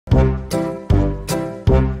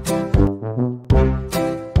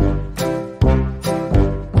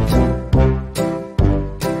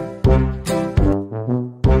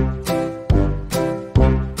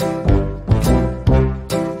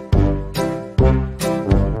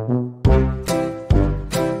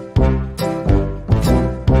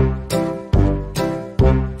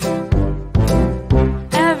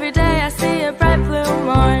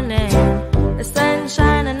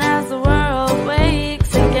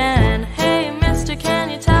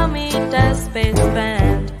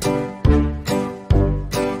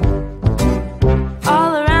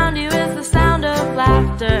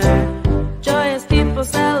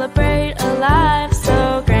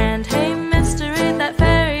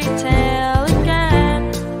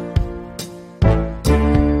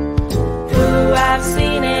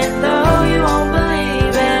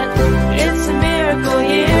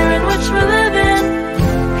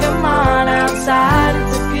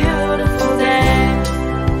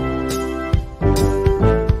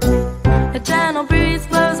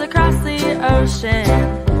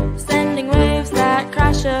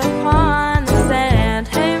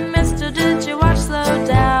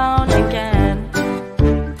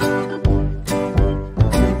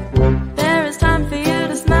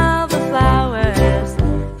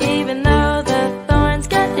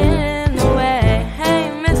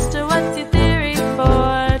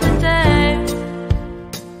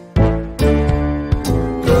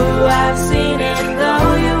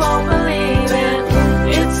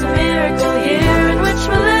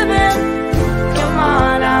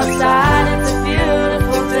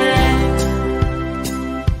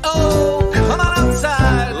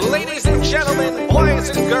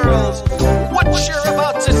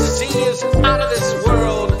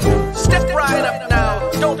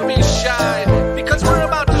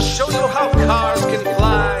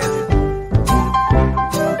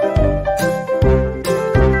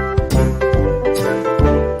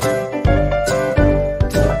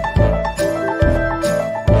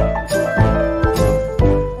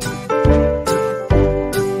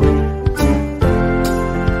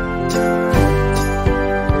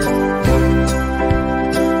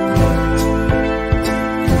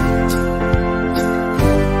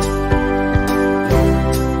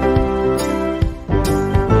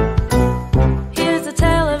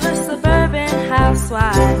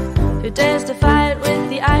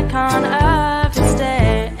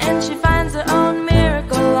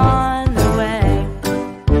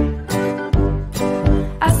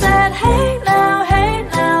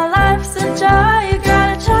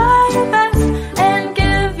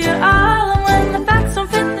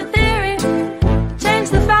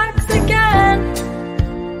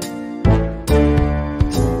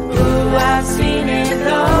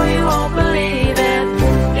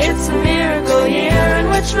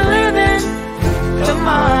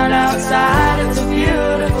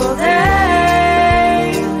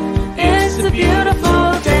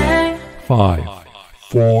5,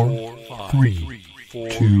 4, 3,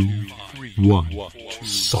 2, 1.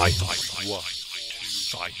 Silence.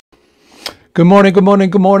 Good morning, good morning,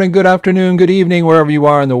 good morning, good afternoon, good evening, wherever you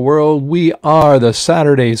are in the world. We are the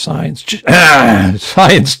Saturday Science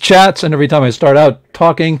Science Chats, and every time I start out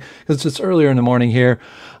talking, because it's earlier in the morning here,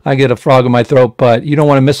 I get a frog in my throat, but you don't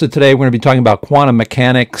want to miss it today. We're going to be talking about quantum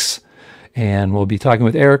mechanics, and we'll be talking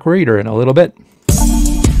with Eric Reiter in a little bit.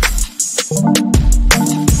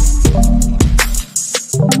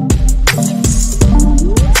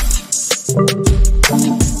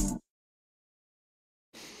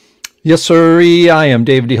 Yes, sirree. I am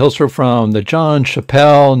David D. Hilser from the John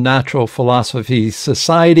Chappell Natural Philosophy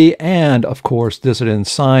Society and, of course, Dissident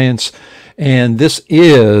Science. And this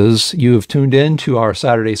is, you have tuned in to our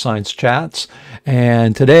Saturday Science Chats.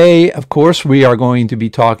 And today, of course, we are going to be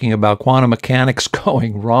talking about quantum mechanics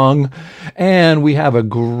going wrong. And we have a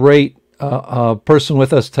great person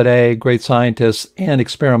with us today, great scientist and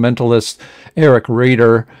experimentalist, Eric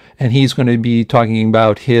Reiter, and he's going to be talking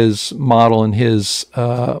about his model and his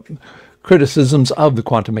criticisms of the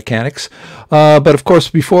quantum mechanics. But of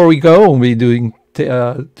course, before we go, we'll be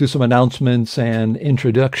do some announcements and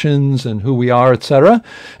introductions and who we are, etc.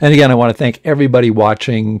 And again, I want to thank everybody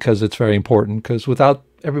watching because it's very important, because without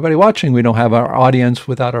everybody watching, we don't have our audience,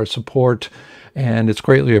 without our support, and it's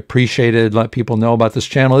greatly appreciated. Let people know about this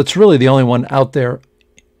channel. It's really the only one out there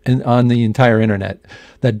on the entire internet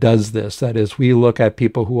that does this. That is, we look at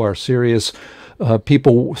people who are serious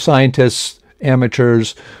people, scientists,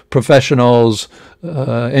 amateurs, professionals,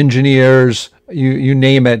 engineers, you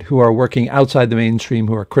name it, who are working outside the mainstream,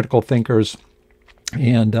 who are critical thinkers.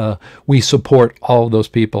 And we support all of those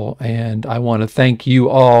people. And I want to thank you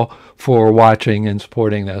all for watching and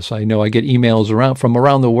supporting this. I know I get emails from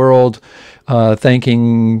around the world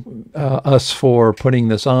thanking us for putting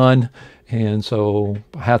this on. And so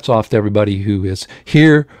hats off to everybody who is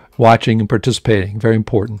here watching and participating. Very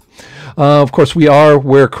important. Of course, we are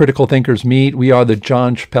where critical thinkers meet. We are the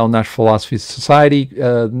John Chappell Natural Philosophy Society,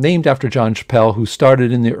 named after John Chappell, who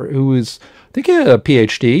started who is, I think, a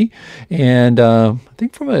PhD, and I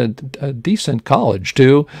think from a decent college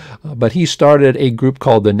too. But he started a group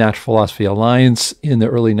called the Natural Philosophy Alliance in the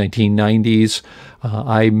early 1990s.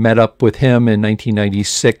 I met up with him in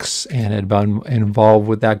 1996 and had been involved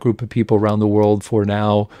with that group of people around the world for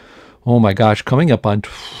now, oh my gosh, coming up on,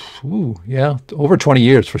 over 20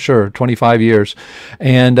 years for sure, 25 years.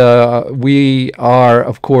 And we are,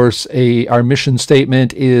 of course, our mission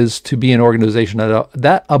statement is to be an organization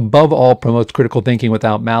that above all promotes critical thinking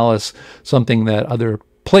without malice, something that other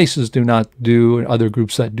places do not do and other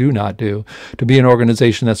groups that do not do, to be an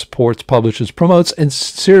organization that supports, publishes, promotes, and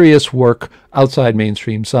serious work outside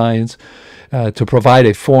mainstream science, to provide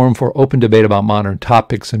a forum for open debate about modern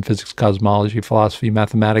topics in physics, cosmology, philosophy,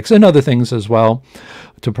 mathematics, and other things as well,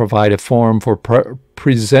 to provide a forum for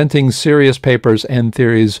presenting serious papers and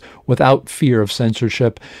theories without fear of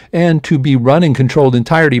censorship, and to be run and controlled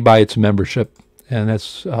entirely by its membership. And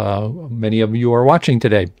that's many of you are watching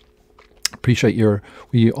today.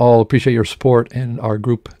 We all appreciate your support, and our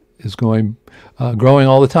group is growing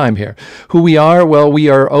all the time here. Who we are? Well, we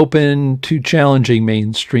are open to challenging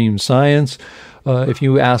mainstream science. If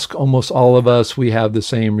you ask almost all of us, we have the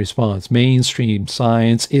same response. Mainstream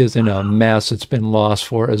science is in a mess. It's been lost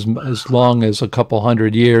for as long as a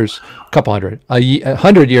hundred years.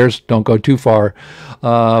 100 years, don't go too far.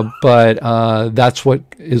 But that's what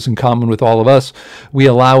is in common with all of us. We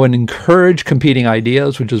allow and encourage competing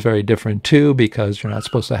ideas, which is very different too, because you're not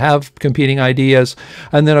supposed to have competing ideas.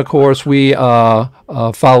 And then, of course, we do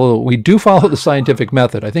follow the scientific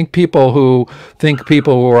method. I think people who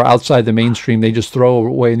are outside the mainstream, they just throw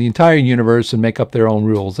away the entire universe and make up their own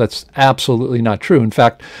rules. That's absolutely not true. In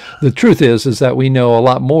fact, the truth is that we know a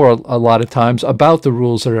lot more a lot of times about the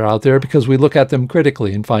rules that are out there, because we look at them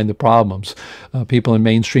critically and find the problems. People in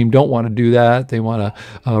mainstream don't want to do that. They want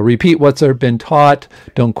to repeat what's been taught,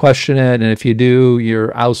 don't question it, and if you do,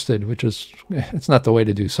 you're ousted, which is, it's not the way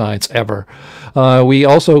to do science ever. We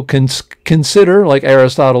also consider, like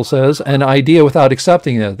Aristotle says, an idea without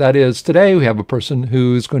accepting it. That is, today we have a person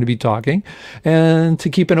who's going to be talking, and to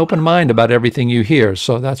keep an open mind about everything you hear.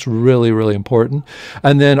 So that's really, really important.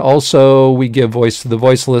 And then also we give voice to the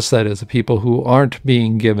voiceless, that is, the people who aren't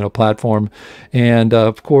being given a platform. And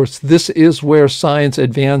of course, this is where science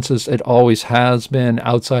advances. It always has been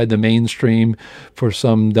outside the mainstream. For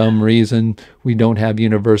some dumb reason, we don't have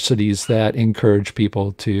universities that encourage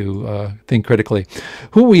people to think critically.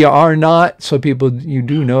 Who we are not, so people, you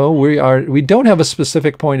do know, we don't have a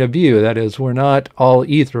specific point of view. That is, we're not all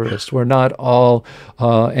etherists. We're not all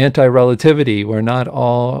anti-relativity. We're not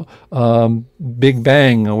all Big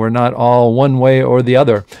Bang. We're not all one way or the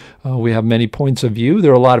other. We have many points of view.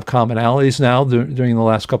 There are a lot of commonalities now. During the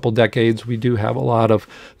last couple decades, we do have a lot of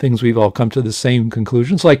things we've all come to the same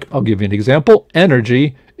conclusions. Like, I'll give you an example.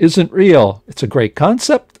 Energy isn't real. It's a great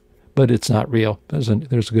concept, but it's not real. There's a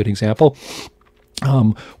good example.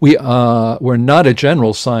 We're not a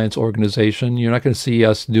general science organization. You're not going to see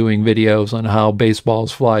us doing videos on how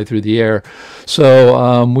baseballs fly through the air.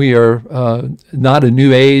 So we are not a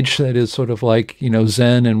new age that is sort of like,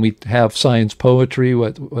 Zen, and we have science poetry,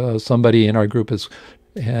 what somebody in our group has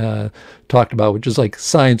talked about, which is like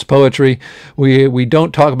science poetry. We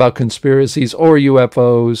don't talk about conspiracies or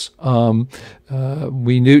UFOs.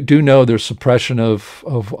 We do know there's suppression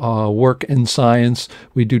of work in science.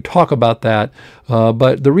 We do talk about that.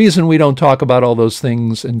 But the reason we don't talk about all those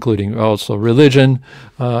things, including also religion,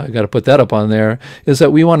 I got to put that up on there, is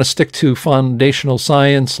that we want to stick to foundational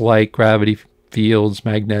science like gravity fields,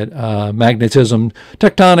 magnetism,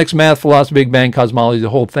 tectonics, math, philosophy, Big Bang, cosmology, the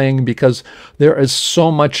whole thing, because there is so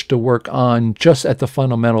much to work on just at the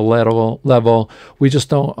fundamental level. We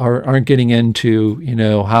just aren't getting into,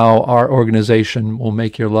 how our organization will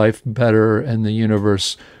make your life better and the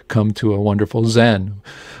universe come to a wonderful Zen.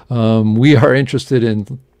 We are interested in,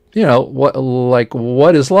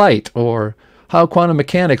 what is light, or how quantum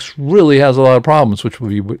mechanics really has a lot of problems, which we'll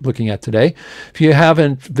be looking at today. If you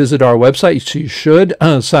haven't visited our website, you should,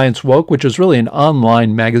 Science Woke, which is really an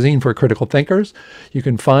online magazine for critical thinkers. You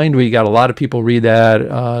can find, we got a lot of people read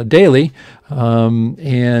that daily,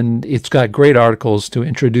 and it's got great articles to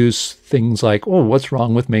introduce things like, what's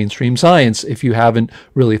wrong with mainstream science? If you haven't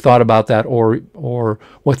really thought about that or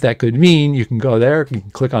what that could mean, you can go there, you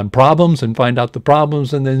can click on problems and find out the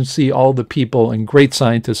problems, and then see all the people and great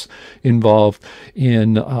scientists involved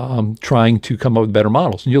in trying to come up with better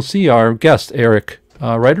models. And you'll see our guest,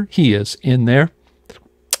 Reiter, he is in there.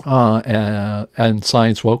 and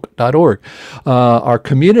sciencewoke.org. Our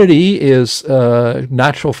community is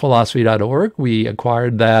naturalphilosophy.org. We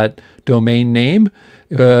acquired that domain name.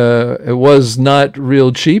 It was not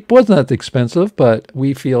real cheap, wasn't that expensive, but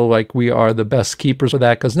we feel like we are the best keepers of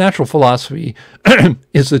that because natural philosophy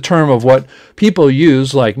is the term of what people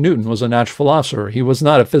use, like Newton was a natural philosopher. He was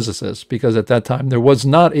not a physicist because at that time there was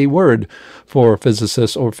not a word for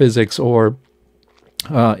physicist or physics or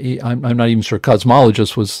I'm not even sure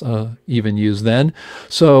cosmologist was even used then.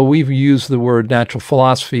 So we've used the word natural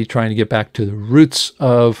philosophy, trying to get back to the roots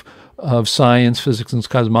of science, physics, and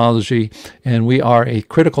cosmology. And we are a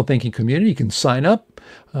critical thinking community. You can sign up.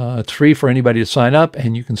 It's free for anybody to sign up,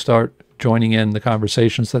 and you can start joining in the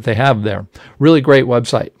conversations that they have there. Really great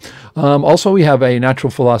website. Also, we have a natural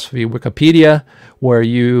philosophy Wikipedia where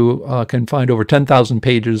you can find over 10,000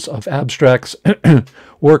 pages of abstracts,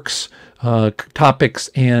 works, topics,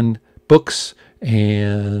 and books,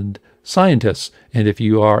 and scientists. And if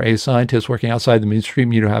you are a scientist working outside the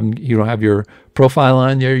mainstream, you don't have your profile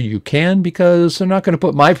on there, you can, because they're not going to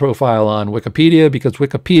put my profile on Wikipedia, because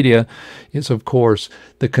Wikipedia is, of course,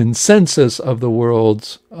 the consensus of the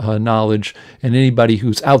world's knowledge, and anybody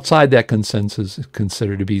who's outside that consensus is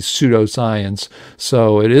considered to be pseudoscience.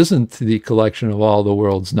 So it isn't the collection of all the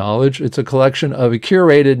world's knowledge. It's a collection of a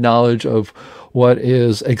curated knowledge of what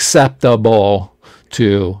is acceptable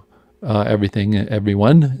to everything,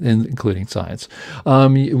 everyone, including science.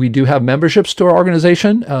 We do have memberships to our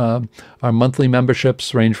organization. Our monthly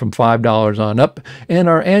memberships range from $5 on up, and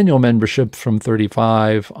our annual membership from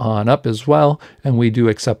 $35 on up as well. And we do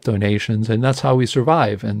accept donations, and that's how we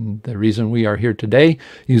survive. And the reason we are here today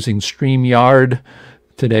using StreamYard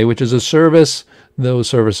today, which is a service, those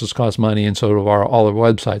services cost money, and so do all of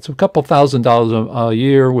our websites. A couple $1,000s a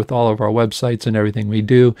year with all of our websites and everything we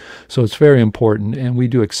do. So it's very important, and we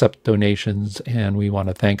do accept donations, and we want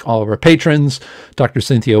to thank all of our patrons. Dr.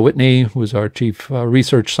 Cynthia Whitney, who is our chief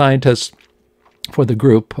research scientist for the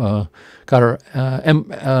group, got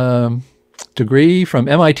her degree from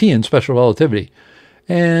MIT in special relativity,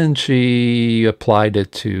 and she applied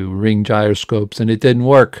it to ring gyroscopes, and it didn't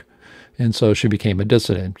work. And so she became a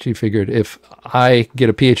dissident. She figured, if I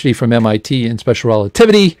get a PhD from MIT in special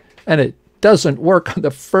relativity and it doesn't work on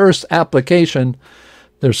the first application,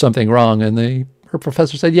 there's something wrong. And her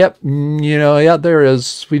professor said, yep, yeah, there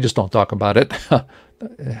is. We just don't talk about it. I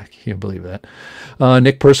can't believe that.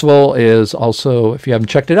 Nick Percival is also, if you haven't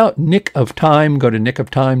checked it out, Nick of Time. Go to Nick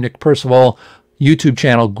of Time, Nick Percival. YouTube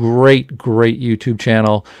channel, great YouTube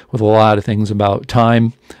channel with a lot of things about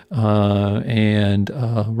time and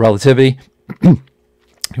relativity.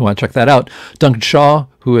 You want to check that out. Duncan Shaw,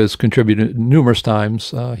 who has contributed numerous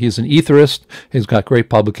times. He's an etherist. He's got great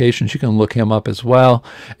publications. You can look him up as well.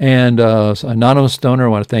 And anonymous donor, I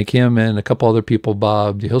want to thank him and a couple other people,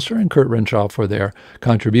 Bob DeHilster and Kurt Renshaw, for their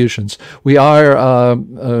contributions. We are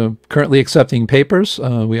currently accepting papers.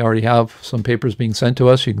 We already have some papers being sent to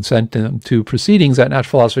us. You can send them to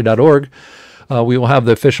proceedings@naturalphilosophy.org. We will have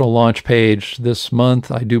the official launch page this month.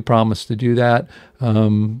 I do promise to do that.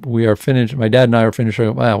 We are finished. My dad and I are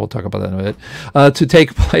finishing. Well, we'll talk about that in a bit. To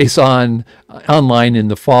take place online in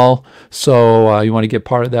the fall. So you want to get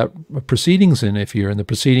part of that proceedings. And if you're in the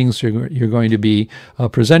proceedings, you're going to be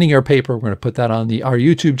presenting your paper. We're going to put that on our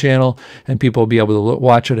YouTube channel, and people will be able to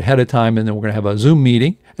watch it ahead of time. And then we're going to have a Zoom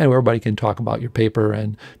meeting, and everybody can talk about your paper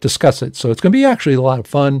and discuss it. So it's going to be actually a lot of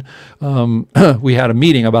fun. We had a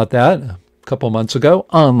meeting about that couple months ago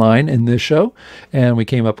online in this show, and we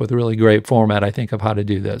came up with a really great format, I think, of how to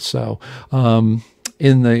do this. So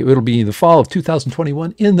it'll be the fall of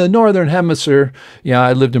 2021 in the Northern Hemisphere. Yeah,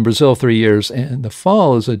 I lived in Brazil 3 years, and the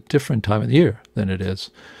fall is a different time of the year than it is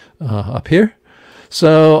up here.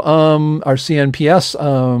 So our CNPS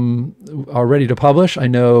are ready to publish. I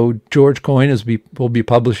know George Coyne will be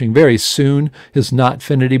publishing very soon his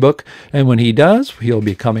Notfinity book. And when he does, he'll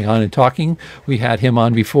be coming on and talking. We had him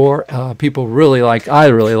on before. I really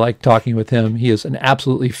like talking with him. He is an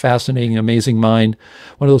absolutely fascinating, amazing mind.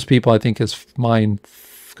 One of those people, I think his mind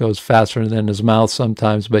goes faster than his mouth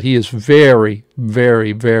sometimes, but he is very,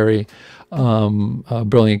 very, very a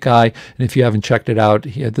brilliant guy. And if you haven't checked it out,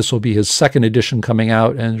 this will be his second edition coming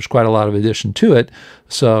out, and there's quite a lot of addition to it.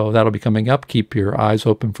 So that'll be coming up. Keep your eyes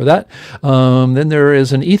open for that. Then there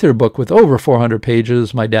is an Ether book with over 400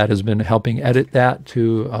 pages. My dad has been helping edit that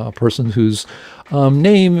to a person whose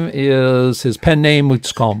name is his pen name. We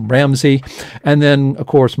just call him Ramsey. And then, of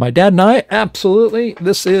course, my dad and I, absolutely,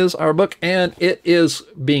 this is our book, and it is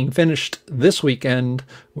being finished this weekend.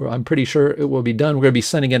 I'm pretty sure it will be done. We're going to be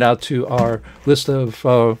sending it out to our list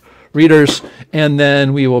of readers, and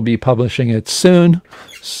then we will be publishing it soon.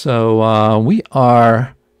 So we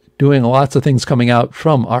are doing lots of things coming out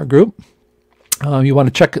from our group. You want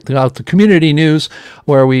to check out the community news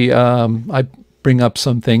where I bring up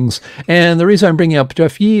some things. And the reason I'm bringing up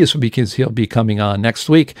Jeff Yee is because he'll be coming on next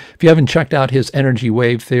week. If you haven't checked out his energy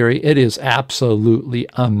wave theory, it is absolutely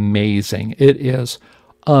amazing. It is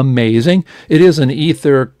amazing. It is an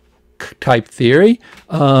ether type theory,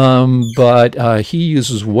 but he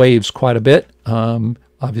uses waves quite a bit,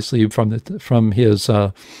 obviously from his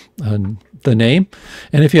the name.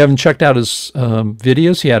 And if you haven't checked out his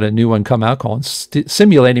videos, he had a new one come out called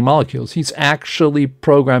Simulating Molecules. He's actually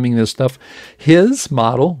programming this stuff. His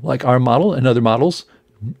model, like our model and other models,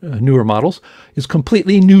 newer models, is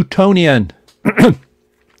completely Newtonian.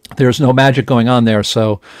 There's no magic going on there.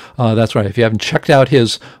 So that's right. If you haven't checked out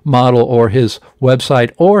his model or his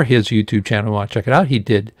website or his YouTube channel, you want to check it out. He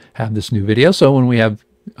did have this new video. So when we have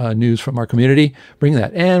news from our community, bring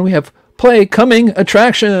that. And we have play coming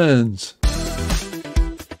attractions.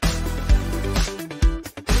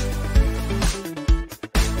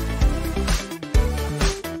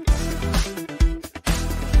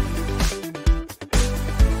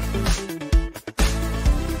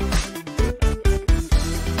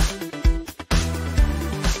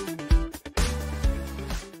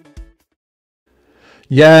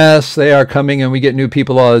 Yes, they are coming, and we get new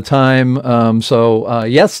people all the time.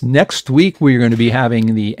 Yes, next week we're going to be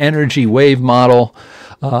having the energy wave model,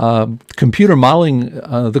 computer modeling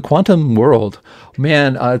the quantum world.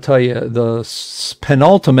 Man, I'll tell you, the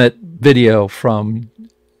penultimate video from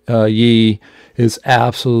Yee is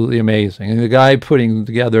absolutely amazing. And the guy putting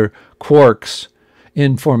together quarks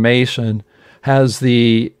in formation has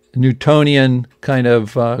the Newtonian kind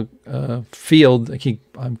of field.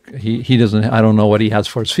 He doesn't, I don't know what he has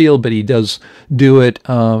for his field, but he does do it.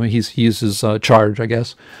 He uses charge, I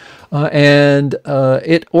guess. And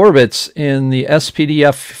it orbits in the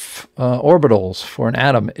SPDF orbitals for an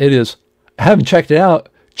atom. It is, I haven't checked it out.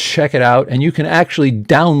 Check it out. And you can actually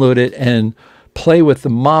download it and play with the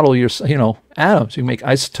model, atoms. You can make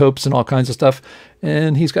isotopes and all kinds of stuff.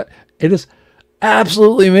 And it is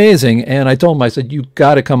absolutely amazing. And I told him, I said, you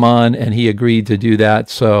got to come on. And he agreed to do that.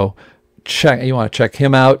 So you want to check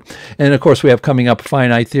him out. And of course, we have coming up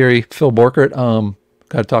finite theory, Phil Borkert.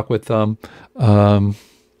 Got to talk with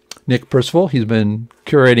Nick Percival. He's been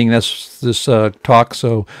curating this talk,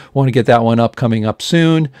 so want to get that one coming up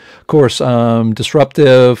soon. Of course,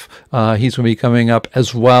 Disruptive, he's going to be coming up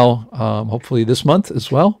as well, hopefully this month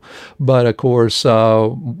as well. But of course,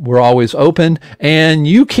 we're always open, and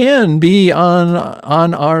you can be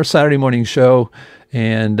on our Saturday morning show.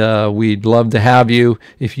 And we'd love to have you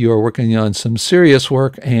if you are working on some serious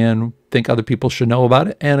work and think other people should know about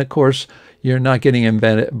it. And of course, you're not getting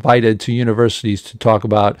invited to universities to talk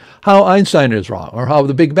about how Einstein is wrong, or how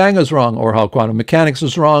the Big Bang is wrong, or how quantum mechanics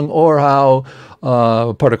is wrong, or how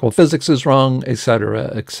particle physics is wrong,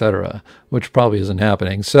 etc., which probably isn't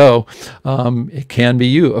happening. So it can be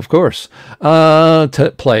you, of course.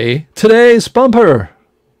 To play today's bumper.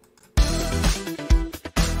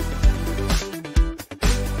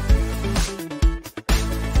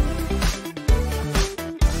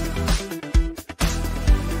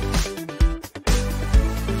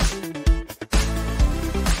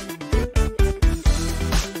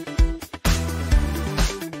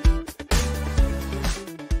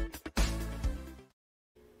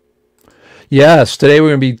 Yes, today we're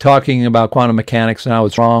going to be talking about quantum mechanics and how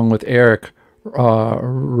it's wrong with Eric Reiter.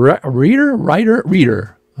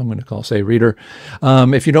 I'm going to say Reiter.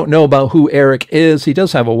 If you don't know about who Eric is, he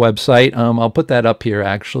does have a website. I'll put that up here,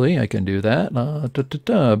 actually. I can do that.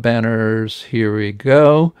 Banners, here we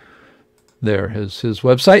go. There is his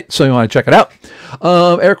website, so you want to check it out.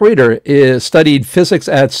 Eric Reiter studied physics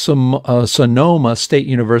at Sonoma State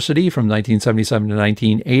University from 1977 to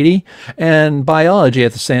 1980, and biology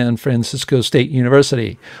at the San Francisco State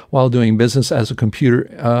University, while doing business as a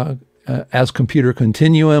computer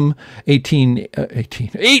continuum. 18,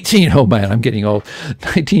 oh man, I'm getting old.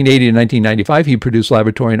 1980 to 1995, he produced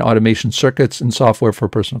laboratory and automation circuits and software for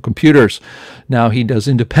personal computers. Now he does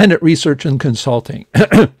independent research and consulting.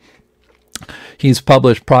 He's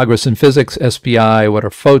published Progress in Physics, SPI, What Are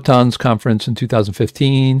Photons conference in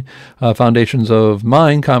 2015, Foundations of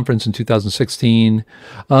Mind conference in 2016.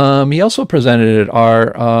 He also presented at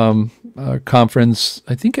our conference,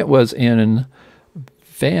 I think it was in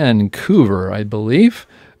Vancouver, I believe.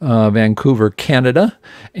 Vancouver, Canada,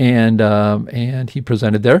 and he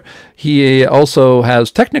presented there. He also has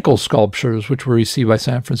technical sculptures, which were received by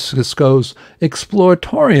San Francisco's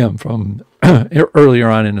Exploratorium from earlier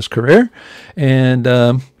on in his career. And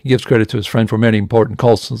he gives credit to his friend for many important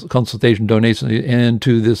consultation donations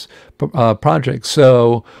into this project.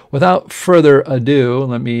 So without further ado,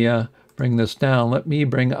 let me bring this down. Let me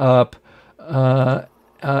bring up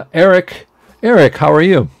Eric. Eric, how are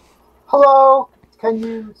you? Hello, can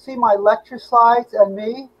you see my lecture slides and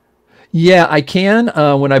me? Yeah, I can.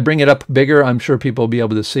 When I bring it up bigger, I'm sure people will be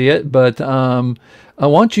able to see it. But why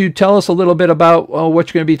don't you tell us a little bit about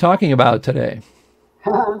what you're going to be talking about today?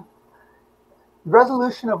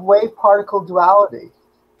 Resolution of wave particle duality.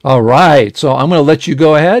 All right. So I'm going to let you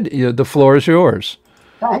go ahead. The floor is yours.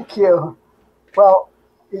 Thank you. Well,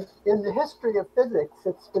 in the history of physics,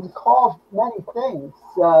 it's been called many things.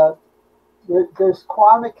 There's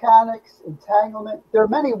quantum mechanics, entanglement. There are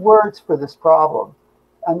many words for this problem,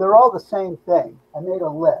 and they're all the same thing. I made a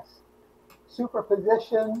list.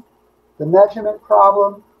 Superposition, the measurement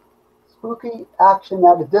problem, spooky action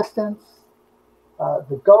at a distance,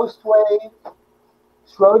 the ghost wave,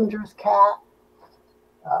 Schrodinger's cat,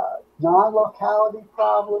 non-locality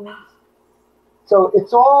problems. So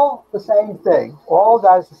it's all the same thing. All of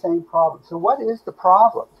that is the same problem. So what is the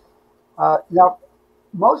problem? Now,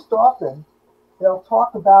 most often they'll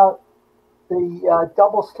talk about the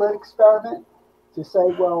double slit experiment to say,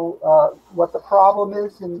 well, what the problem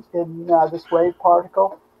is in this wave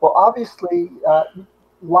particle. Well, obviously,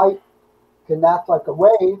 light can act like a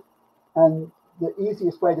wave, and the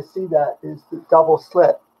easiest way to see that is the double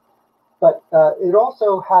slit. But it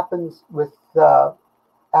also happens with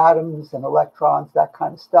atoms and electrons, that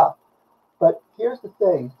kind of stuff. But here's the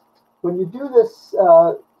thing. When you do this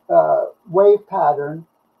wave pattern,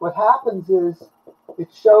 what happens is it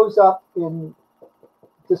shows up in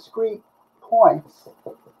discrete points,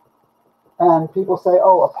 and people say,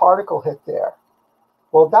 oh, a particle hit there.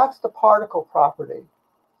 Well, that's the particle property.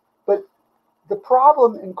 But the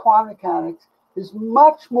problem in quantum mechanics is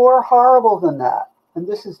much more horrible than that. And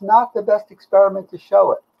this is not the best experiment to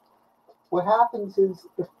show it. What happens is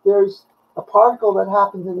if there's a particle that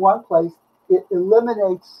happens in one place, it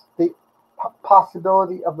eliminates the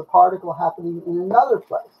possibility of the particle happening in another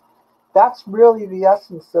place. That's really the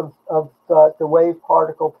essence of the wave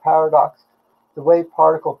particle paradox, the wave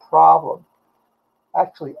particle problem.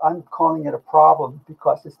 Actually, I'm calling it a problem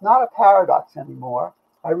because it's not a paradox anymore.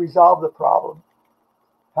 I resolved the problem.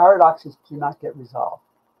 Paradoxes do not get resolved.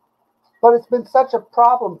 But it's been such a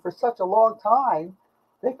problem for such a long time,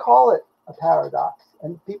 they call it a paradox.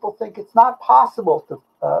 And people think it's not possible to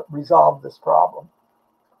resolve this problem.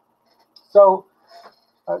 So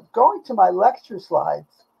going to my lecture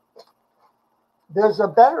slides, there's a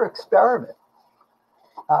better experiment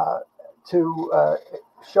to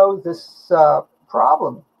show this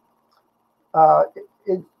problem.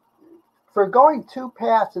 For going two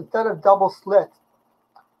paths instead of double slits,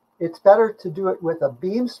 it's better to do it with a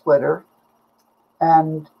beam splitter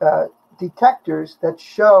and detectors that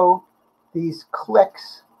show these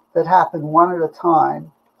clicks that happen one at a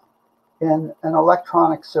time in an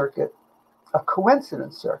electronic circuit, a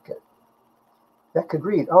coincidence circuit that could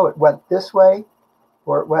read, oh, it went this way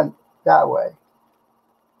or it went that way.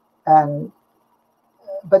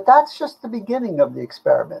 But that's just the beginning of the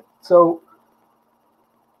experiment. So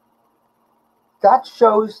that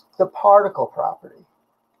shows the particle property.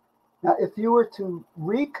 Now, if you were to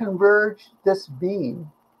reconverge this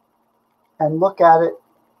beam and look at it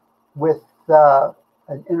with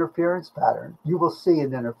an interference pattern, you will see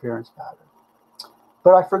an interference pattern.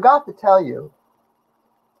 But I forgot to tell you,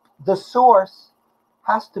 the source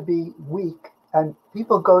has to be weak, and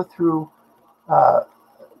people go through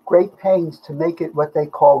great pains to make it what they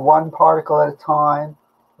call one particle at a time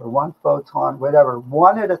or one photon, whatever,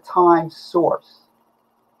 one at a time source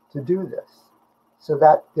to do this, so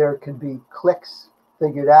that there can be clicks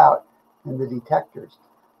figured out in the detectors.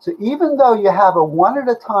 So even though you have a one at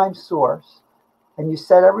a time source and you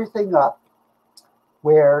set everything up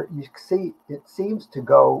where you see it seems to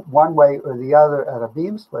go one way or the other at a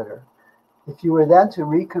beam splitter, if you were then to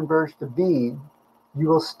reconverge the beam, you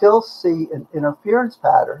will still see an interference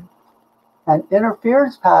pattern. And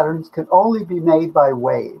interference patterns can only be made by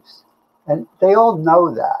waves. And they all know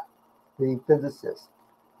that, the physicists.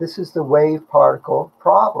 This is the wave particle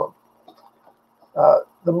problem.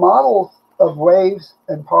 The models of waves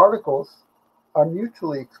and particles are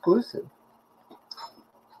mutually exclusive.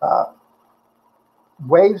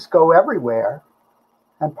 Waves go everywhere,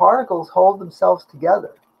 and particles hold themselves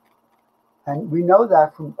together. And we know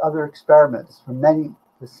that from other experiments, from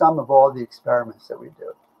the sum of all the experiments that we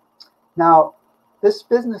do. Now, this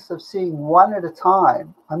business of seeing one at a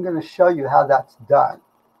time, I'm going to show you how that's done.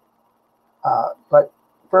 But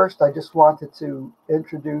first, I just wanted to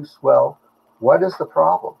introduce, well, What is the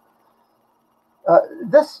problem?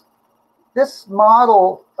 This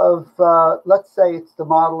model of, let's say it's the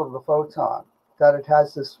model of the photon, that it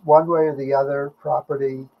has this one way or the other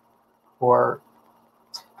property, or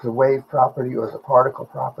the wave property, or the particle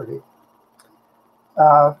property.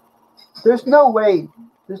 There's no way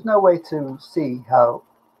to see how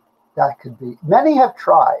that could be. Many have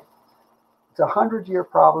tried. It's a 100-year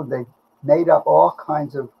problem. They've made up all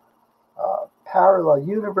kinds of parallel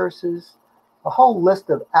universes, a whole list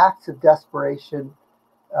of acts of desperation.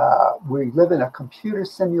 We live in a computer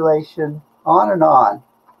simulation, on and on,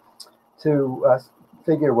 to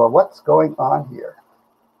figure, well, what's going on here?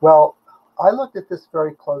 Well, I looked at this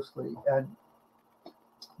very closely, and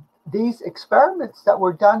these experiments that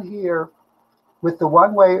were done here with the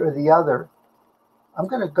one way or the other, I'm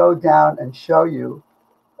going to go down and show you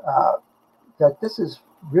that this is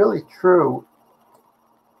really true.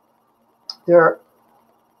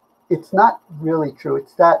 It's not really true.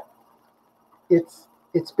 It's that it's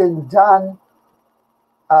been done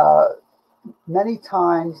many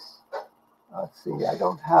times. Let's see. I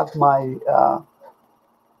don't have my.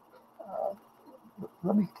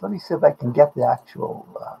 Let me see if I can get the actual.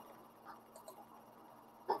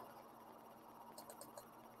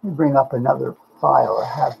 Let me bring up another file.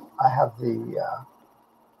 I have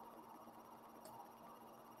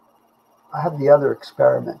the other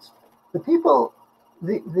experiments. The people,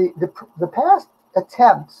 the past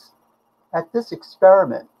attempts at this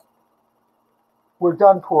experiment were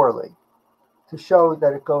done poorly, to show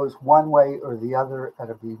that it goes one way or the other at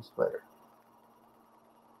a beam splitter.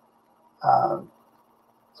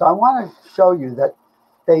 So I want to show you that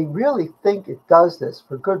they really think it does this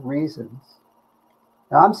for good reasons.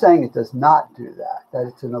 Now I'm saying it does not do that, that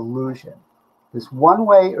it's an illusion. This one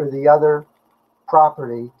way or the other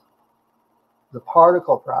property, the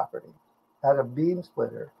particle property at a beam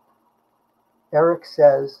splitter, Eric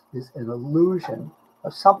says is an illusion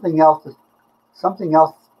of something else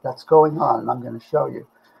that's going on, and I'm going to show you.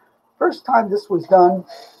 First time this was done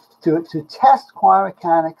to test quantum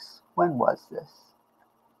mechanics, when was this?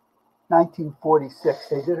 1946.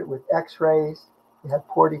 They did it with X-rays. They had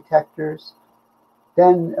pore detectors.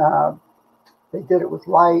 Then they did it with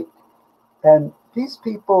light. And these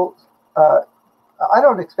people, I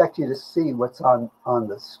don't expect you to see what's on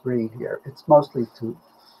the screen here. It's mostly to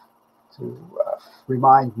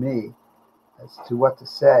remind me as to what to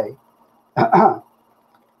say.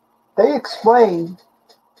 They explained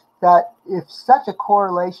that if such a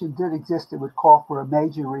correlation did exist, it would call for a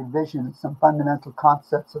major revision of some fundamental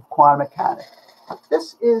concepts of quantum mechanics.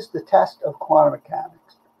 This is the test of quantum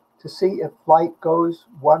mechanics, to see if light goes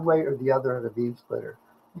one way or the other at a beam splitter.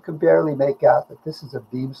 You can barely make out that this is a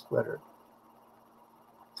beam splitter.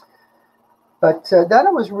 But then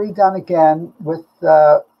it was redone again with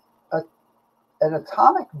an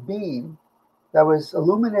atomic beam that was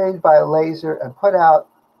illuminated by a laser and put out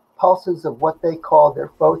pulses of what they call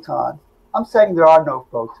their photons. I'm saying there are no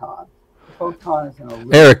photons. The photon is an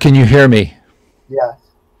illusion. Eric, can you hear me? Yes.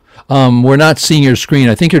 We're not seeing your screen.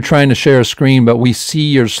 I think you're trying to share a screen, but we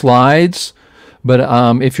see your slides. But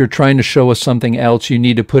if you're trying to show us something else, you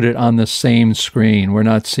need to put it on the same screen. We're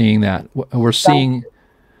not seeing that. We're seeing...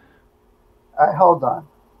 All right, hold on.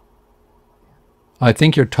 I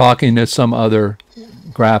think you're talking to some other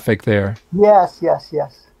graphic there. Yes.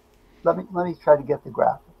 Let me try to get the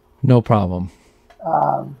graphic. No problem.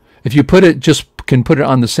 If you put it, can put it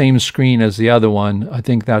on the same screen as the other one, I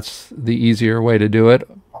think that's the easier way to do it.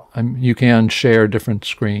 You can share different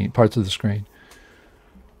parts of the screen.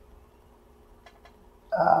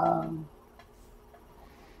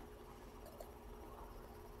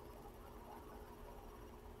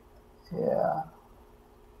 Yeah.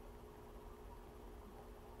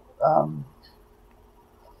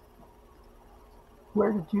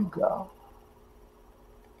 Where did you go?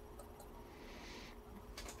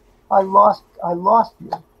 I lost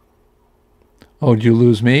you. Oh, did you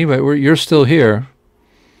lose me? But you're still here.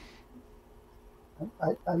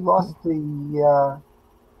 I lost the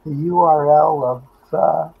URL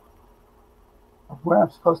of where I'm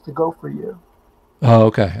supposed to go for you. Oh,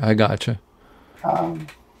 okay. I gotcha.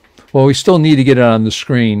 Well, we still need to get it on the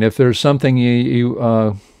screen. If there's something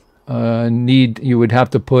you need, you would have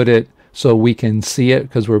to put it so we can see it,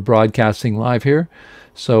 because we're broadcasting live here.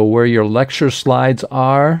 So where your lecture slides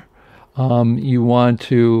are, you want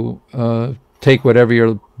to take whatever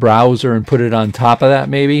your browser and put it on top of that,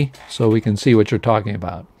 maybe, so we can see what you're talking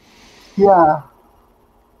about. Yeah.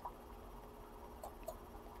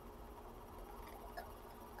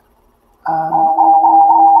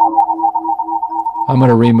 I'm going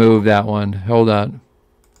to remove that one. Hold on.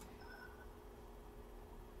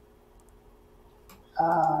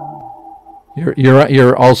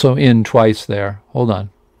 You're also in twice there. Hold on.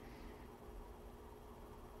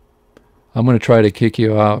 I'm going to try to kick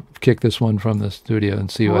you out, kick this one from the studio and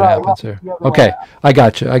see what happens there. Okay, I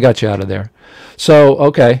got you. I got you out of there. So,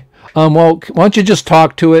 okay. Well, why don't you just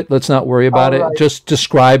talk to it? Let's not worry about it. Just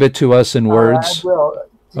describe it to us in words. I will.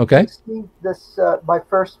 Okay. Do you see this, my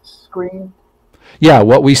first screen? Yeah,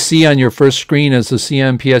 what we see on your first screen is the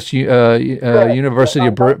CMPS University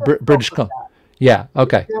of British Columbia. Yeah,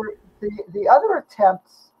 okay. The other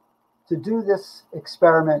attempts to do this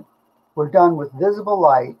experiment were done with visible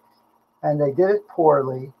light, and they did it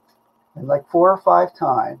poorly, and like 4 or 5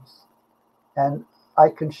 times. And I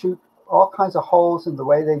can shoot all kinds of holes in the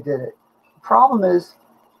way they did it. The problem is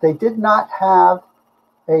they did not have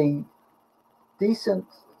a decent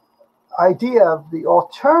idea of the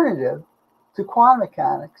alternative to quantum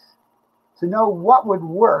mechanics to know what would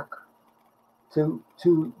work to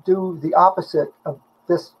do the opposite of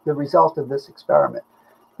this, the result of this experiment.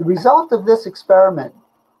 The result of this experiment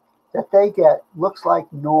that they get looks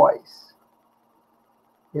like noise.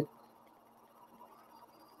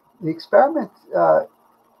 The experiment,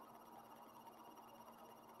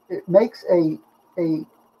 it makes a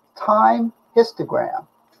time histogram.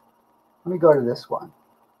 Let me go to this one.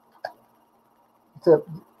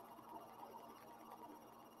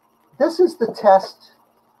 This is the test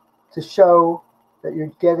to show that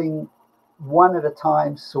you're getting one at a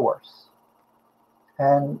time source.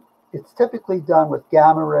 And it's typically done with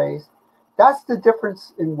gamma rays. That's the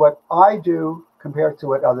difference in what I do compared to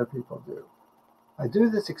what other people do. I do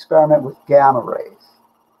this experiment with gamma rays.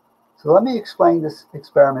 So let me explain this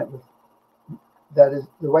experiment that is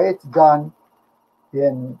the way it's done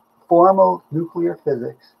in formal nuclear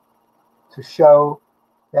physics to show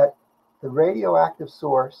that the radioactive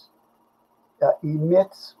source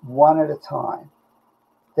emits one at a time.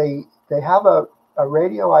 They have a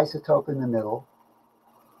radioisotope in the middle.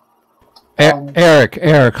 Eric,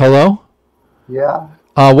 hello? Yeah?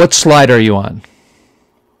 What slide are you on?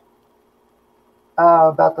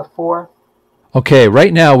 About the 4th. Okay,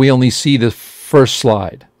 right now we only see the first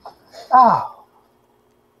slide. Oh.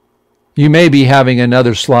 You may be having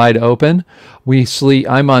another slide open.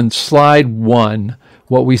 I'm on slide 1.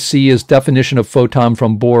 What we see is definition of photon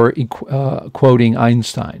from Bohr quoting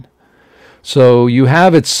Einstein. So you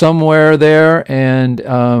have it somewhere there, and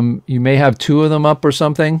you may have 2 of them up or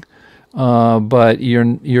something. But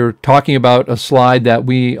you're talking about a slide that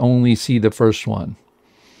we only see the first one.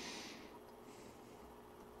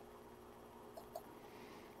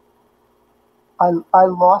 I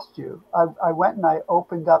lost you. I went and I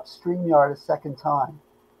opened up StreamYard a second time.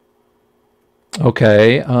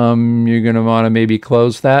 Okay, you're going to want to maybe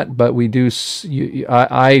close that, but we do.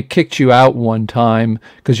 I kicked you out one time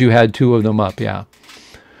because you had 2 of them up. Yeah.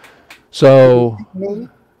 So me?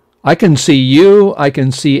 I can see you. I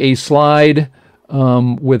can see a slide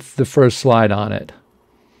with the first slide on it.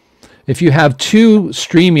 If you have 2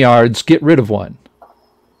 StreamYards, get rid of one.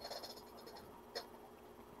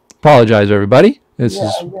 Apologize, everybody. This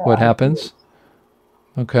is what happens.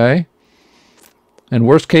 Okay. And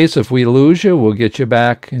worst case, if we lose you, we'll get you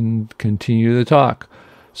back and continue the talk.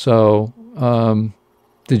 So,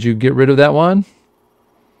 did you get rid of that one?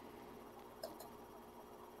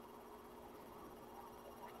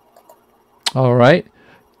 All right.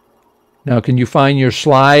 Now, can you find your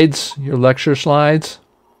slides, your lecture slides?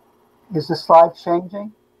 Is the slide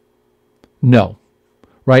changing? No.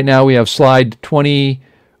 Right now we have slide 20.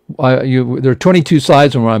 There are 22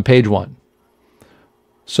 slides and we're on page 1.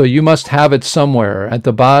 So you must have it somewhere. At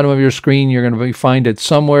the bottom of your screen, you're going to find it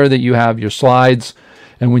somewhere that you have your slides.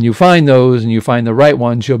 And when you find those and you find the right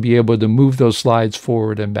ones, you'll be able to move those slides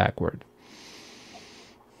forward and backward.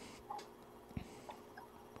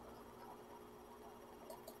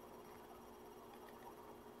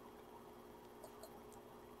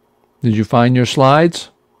 Did you find your slides?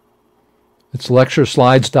 It's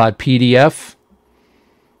lectureslides.pdf.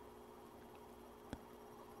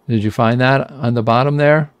 Did you find that on the bottom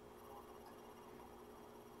there?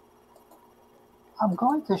 I'm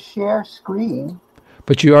going to share screen.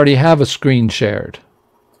 But you already have a screen shared.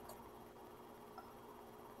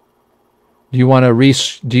 Do you want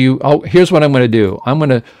to oh, here's what I'm going to do. I'm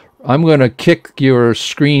going to kick your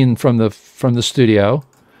screen from the studio.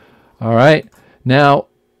 All right. Now,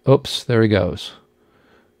 oops, there he goes.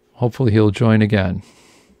 Hopefully he'll join again.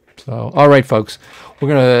 So, all right, folks, we're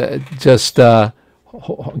going to just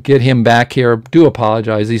get him back here. Do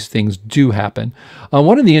apologize. These things do happen.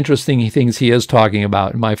 One of the interesting things he is talking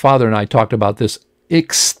about, and my father and I talked about this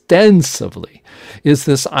extensively, is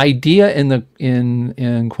this idea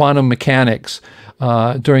in quantum mechanics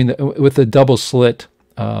with the double slit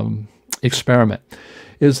experiment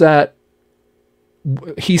is that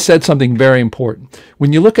he said something very important.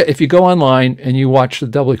 When you look at, if you go online and you watch the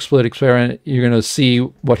double split experiment, you're going to see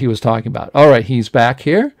what he was talking about. All right, he's back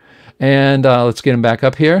here, and let's get him back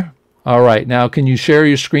up here. All right, now can you share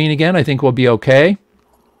your screen again? I think we'll be okay.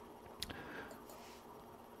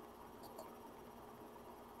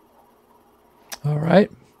 All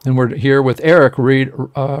right, and we're here with Eric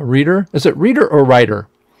Reiter. Is it Reiter or Reiter?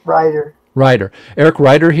 Reiter. Reiter. Eric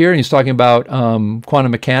Reiter here, and he's talking about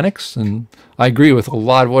quantum mechanics, and I agree with a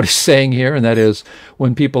lot of what he's saying here, and that is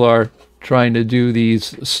when people are trying to do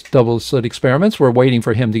these double slit experiments, we're waiting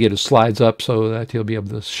for him to get his slides up so that he'll be able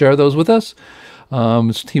to share those with us.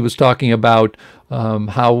 He was talking about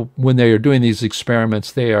how when they are doing these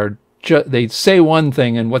experiments, they say one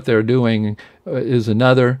thing and what they're doing is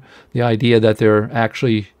another. The idea that they're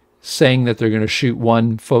actually saying that they're going to shoot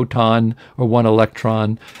one photon or one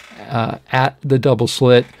electron at the double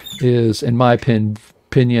slit is, in my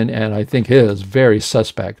opinion, and I think his, very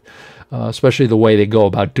suspect, especially the way they go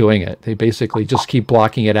about doing it. They basically just keep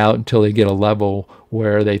blocking it out until they get a level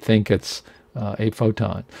where they think it's a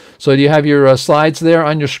photon. So do you have your slides there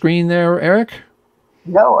on your screen there, Eric?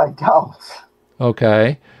 No, I don't.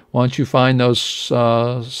 Okay. Why don't you find those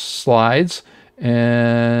slides?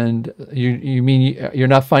 And you mean you're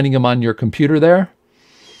not finding them on your computer there?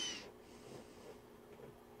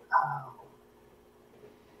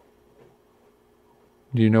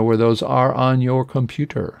 Do you know where those are on your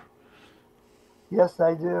computer? Yes,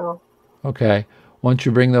 I do. Okay. Once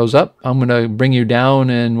you bring those up, I'm going to bring you down,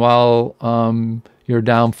 and while you're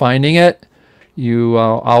down finding it,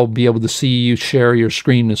 I'll be able to see you share your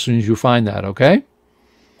screen as soon as you find that, okay?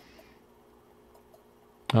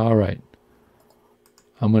 All right.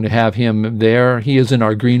 I'm going to have him there. He is in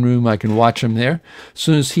our green room. I can watch him there. As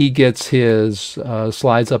soon as he gets his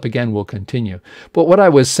slides up again, we'll continue. But what I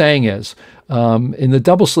was saying is, in the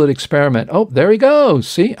double slit experiment, oh, there he goes.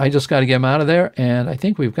 See, I just got to get him out of there, and I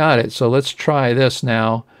think we've got it. So let's try this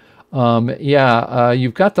now.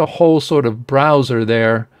 You've got the whole sort of browser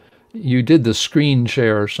there. You did the screen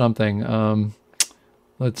share or something.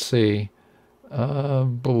 Let's see.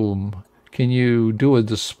 Boom. Can you do a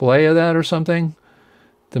display of that or something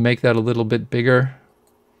to make that a little bit bigger?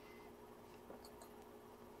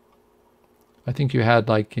 I think you had,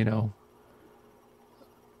 like, you know,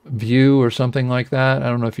 view or something like that. I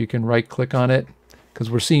don't know if you can right click on it because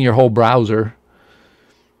we're seeing your whole browser.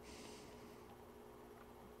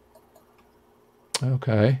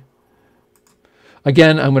 Okay.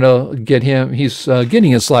 Again, I'm going to get him. He's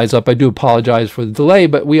getting his slides up. I do apologize for the delay,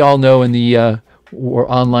 but we all know in the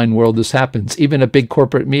online world this happens. Even at big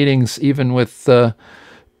corporate meetings, even with,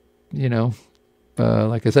 you know,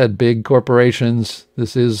 like I said, big corporations,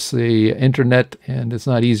 this is the internet, and it's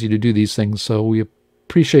not easy to do these things. So we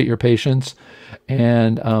appreciate your patience.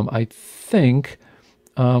 And I think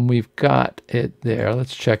we've got it there.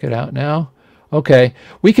 Let's check it out now. Okay,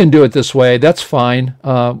 we can do it this way. That's fine.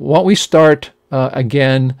 Why don't we start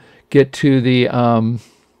again, get to the,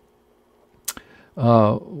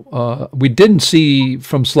 we didn't see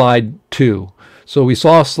from slide 2. So we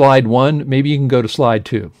saw slide 1. Maybe you can go to slide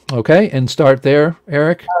 2. Okay, and start there,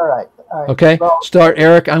 Eric. All right. All right. Okay, Well, start,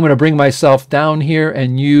 Eric. I'm going to bring myself down here,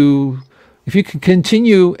 and you, if you can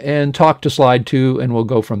continue and talk to slide 2, and we'll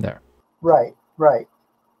go from there. right, right.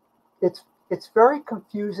 It's very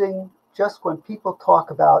confusing just when people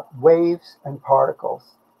talk about waves and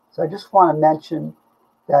particles. So I just want to mention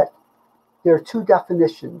that there are two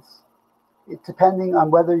definitions, depending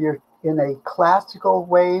on whether you're in a classical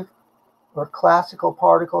wave or classical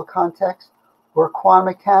particle context or a quantum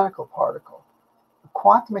mechanical particle. A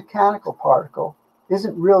quantum mechanical particle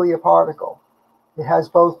isn't really a particle. It has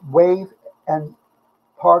both wave and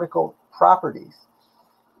particle properties.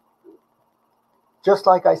 Just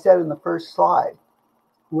like I said in the first slide,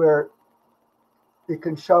 where it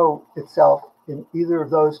can show itself in either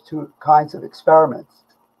of those two kinds of experiments.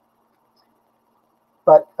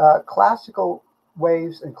 But classical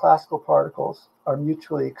waves and classical particles are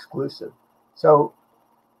mutually exclusive. So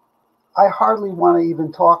I hardly want to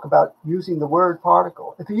even talk about using the word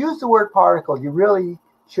particle. If you use the word particle, you really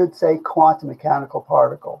should say quantum mechanical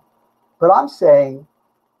particle. But I'm saying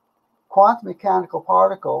quantum mechanical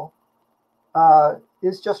particle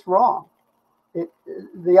is just wrong.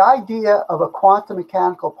 The idea of a quantum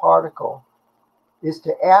mechanical particle is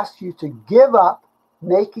to ask you to give up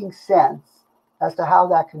making sense as to how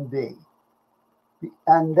that can be.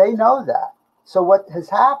 And they know that. So what has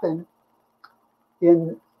happened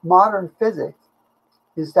in modern physics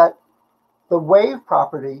is that the wave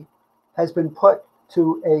property has been put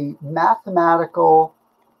to a mathematical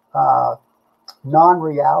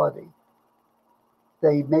non-reality.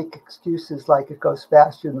 they make excuses like it goes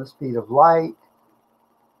faster than the speed of light,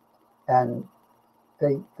 and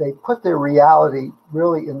they put their reality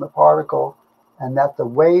really in the particle, and that the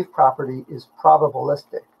wave property is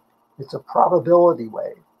probabilistic. It's a probability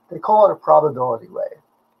wave. They call it a probability wave.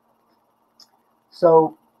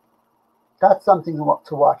 So that's something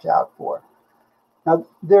to watch out for. Now,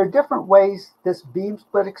 there are different ways this beam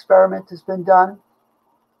split experiment has been done,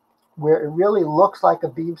 where it really looks like a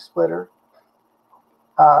beam splitter.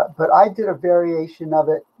 But I did a variation of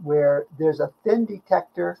it where there's a thin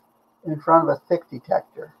detector in front of a thick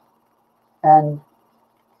detector. And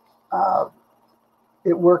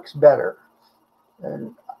it works better.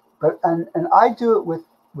 And I do it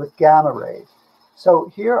with gamma rays.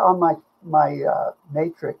 So here on my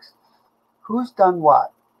matrix, who's done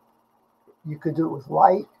what? You could do it with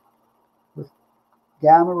light, with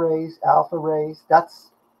gamma rays, alpha rays. That's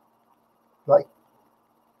like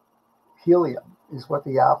helium is what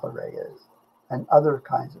the alpha ray is, and other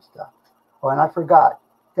kinds of stuff. Oh, and I forgot.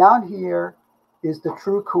 Down here is the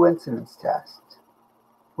true coincidence test,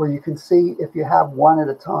 where you can see if you have one at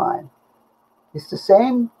a time. It's the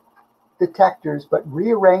same detectors, but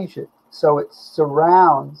rearrange it so it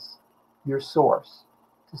surrounds your source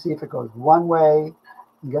to see if it goes one way,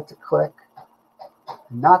 you get to click,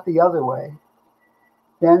 and not the other way.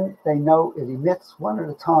 Then they know it emits one at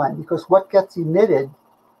a time, because what gets emitted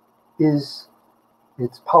is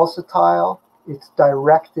it's pulsatile, it's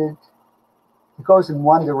directed, it goes in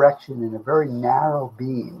one direction in a very narrow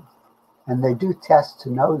beam. And they do tests to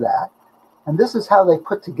know that. And this is how they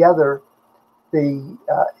put together the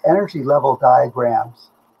energy level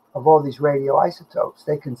diagrams of all these radioisotopes.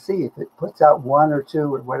 They can see if it puts out one or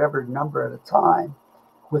two or whatever number at a time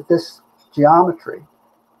with this geometry.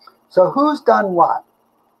 So who's done what?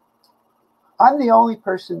 I'm the only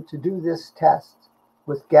person to do this test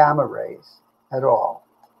with gamma rays at all.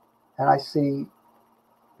 And I see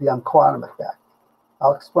the unquantum effect.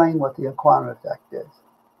 I'll explain what the unquantum effect is.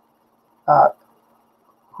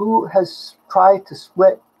 Who has tried to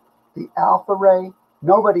split the alpha ray?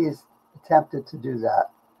 Nobody has attempted to do that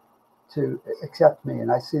except me,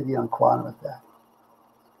 and I see the unquantum effect.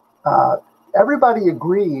 Everybody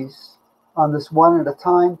agrees on this one at a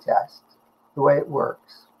time test, the way it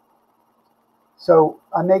works. So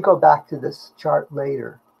I may go back to this chart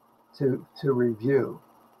later to review,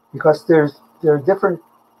 because there are different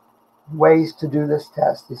ways to do this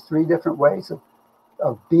test. There's three different ways of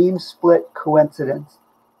beam split coincidence,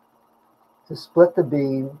 to split the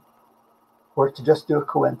beam, or to just do a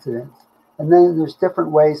coincidence. And then there's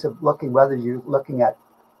different ways of looking, whether you're looking at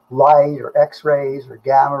light or X-rays or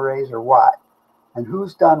gamma rays or what, and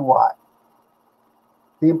who's done what.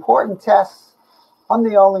 The important tests, I'm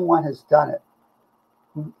the only one who's done it,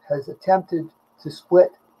 who has attempted to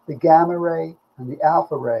split the gamma ray and the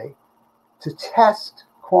alpha ray to test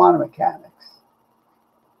quantum mechanics.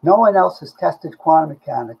 No one else has tested quantum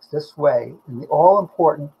mechanics this way in the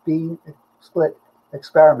all-important beam split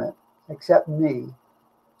experiment, except me,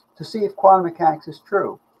 to see if quantum mechanics is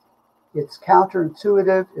true. It's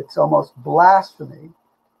counterintuitive, it's almost blasphemy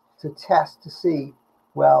to test to see,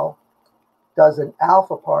 well, does an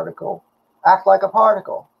alpha particle act like a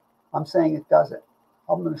particle? I'm saying it doesn't.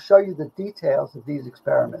 I'm going to show you the details of these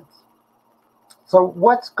experiments. So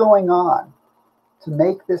what's going on to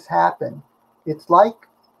make this happen? It's like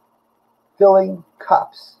filling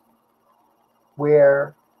cups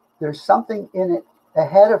where there's something in it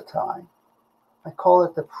ahead of time. I call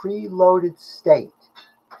it the preloaded state,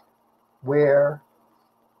 where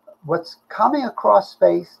what's coming across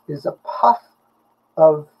space is a puff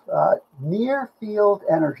of near field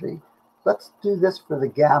energy. Let's do this for the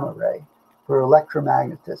gamma ray, for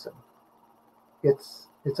electromagnetism.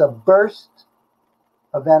 It's a burst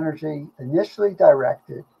of energy initially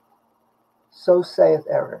directed, so saith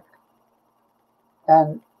Eric.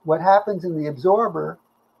 And what happens in the absorber,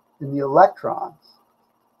 in the electrons,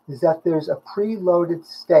 is that there's a preloaded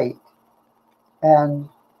state, and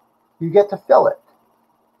you get to fill it.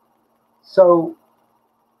 So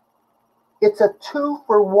it's a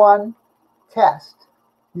 2-for-1 test.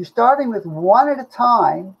 You're starting with one at a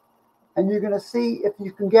time, and you're going to see if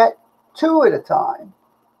you can get two at a time.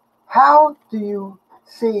 How do you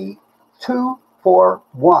see 2 for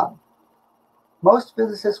 1? Most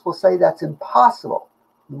physicists will say that's impossible.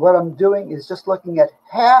 What I'm doing is just looking at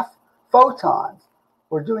half photons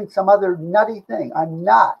or doing some other nutty thing. I'm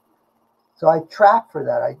not. So I trap for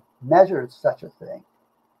that. I measured such a thing.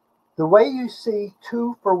 The way you see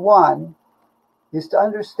 2 for 1 is to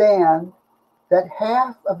understand that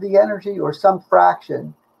half of the energy, or some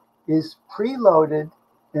fraction, is preloaded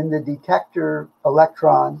in the detector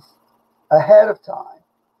electrons ahead of time.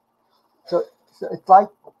 So it's like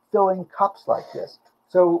filling cups like this.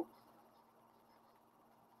 So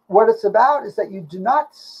what it's about is that you do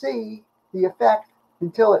not see the effect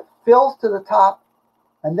until it fills to the top,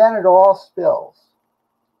 and then it all spills.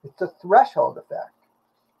 It's a threshold effect.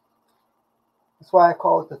 That's why I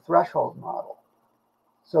call it the threshold model.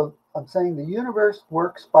 So I'm saying the universe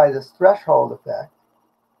works by this threshold effect.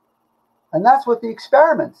 And that's what the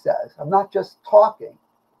experiment says. I'm not just talking.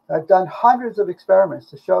 I've done hundreds of experiments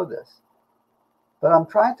to show this. But I'm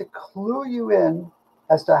trying to clue you in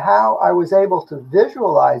as to how I was able to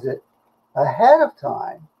visualize it ahead of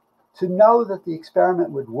time to know that the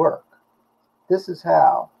experiment would work. This is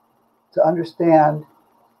how to understand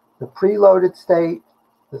the preloaded state,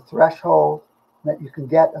 the threshold, that you can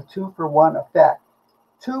get a 2-for-1 effect.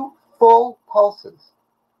 2 full pulses.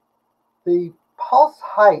 The pulse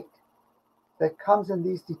height that comes in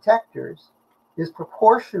these detectors is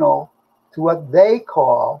proportional to what they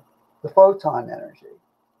call the photon energy.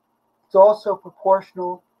 It's also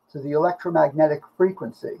proportional to the electromagnetic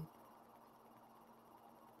frequency.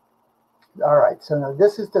 All right, so now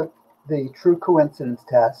this is the true coincidence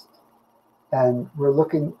test, and we're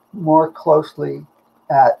looking more closely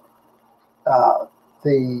at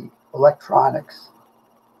the electronics.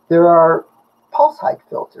 There are pulse height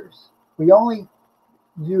filters. We only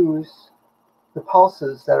use the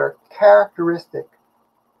pulses that are characteristic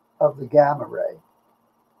of the gamma ray,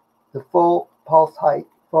 the full pulse height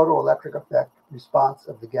photoelectric effect response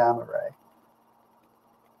of the gamma ray.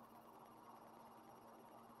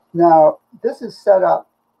 Now, this is set up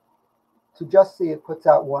to just see it puts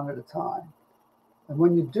out one at a time. And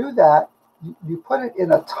when you do that, you put it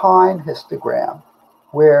in a time histogram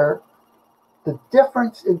where the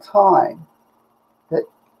difference in time that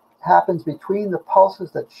happens between the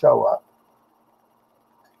pulses that show up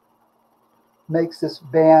makes this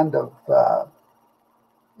band of,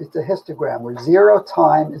 it's a histogram where 0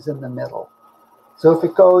 time is in the middle. So if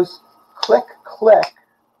it goes click, click,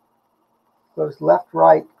 goes left,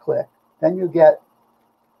 right, click, then you get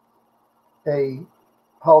a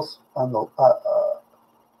pulse on the,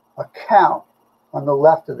 a count on the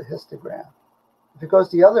left of the histogram. If it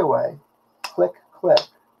goes the other way, click, click,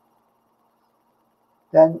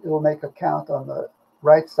 then it will make a count on the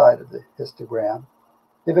right side of the histogram.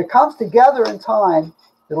 If it comes together in time,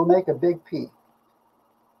 it'll make a big peak.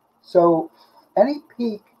 So any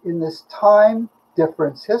peak in this time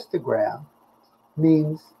difference histogram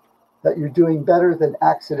means that you're doing better than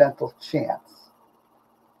accidental chance.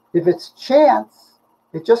 If it's chance,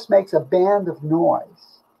 it just makes a band of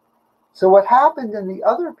noise. So what happened in the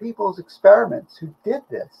other people's experiments who did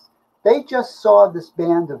this, they just saw this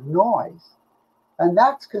band of noise, and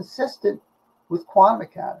that's consistent with quantum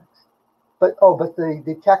mechanics. But the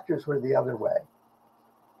detectors were the other way.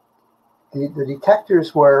 The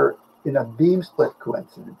detectors were in a beam split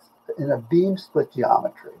coincidence, in a beam split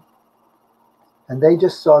geometry. And they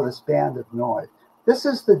just saw this band of noise. This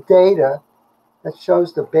is the data that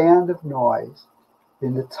shows the band of noise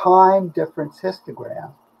in the time difference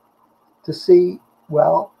histogram to see,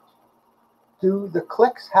 well, do the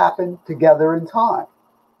clicks happen together in time?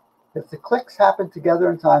 If the clicks happen together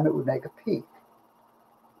in time, it would make a peak.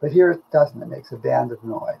 But here it doesn't. It makes a band of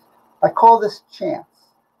noise. I call this chance.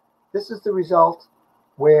 This is the result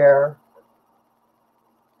where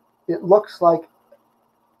it looks like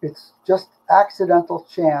it's just accidental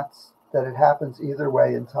chance that it happens either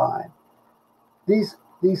way in time. These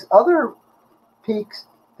other peaks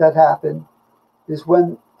that happen is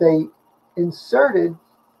when they inserted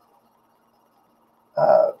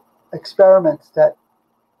experiments that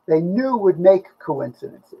they knew would make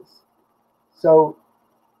coincidences. So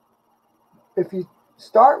if you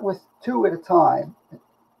start with 2 at a time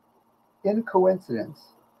in coincidence,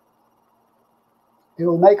 it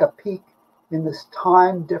will make a peak in this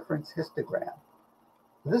time difference histogram.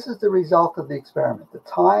 This is the result of the experiment, the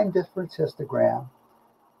time difference histogram.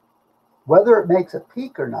 Whether it makes a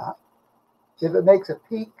peak or not, if it makes a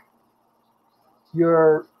peak,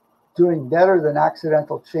 you're doing better than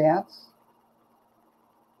accidental chance.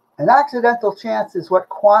 And accidental chance is what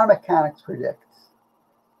quantum mechanics predicts.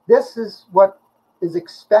 This is what is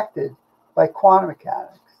expected by quantum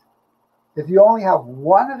mechanics. If you only have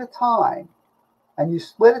 1 at a time and you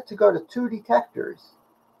split it to go to 2 detectors,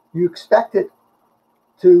 you expect it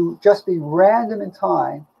to just be random in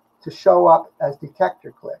time to show up as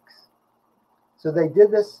detector clicks. So they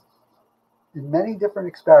did this in many different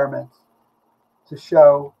experiments to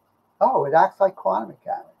show, oh, it acts like quantum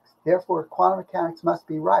mechanics. Therefore, quantum mechanics must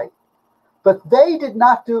be right. But they did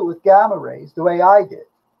not do it with gamma rays the way I did.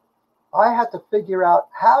 I had to figure out,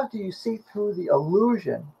 how do you see through the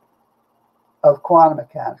illusion of quantum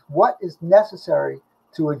mechanics. What is necessary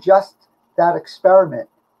to adjust that experiment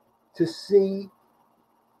to see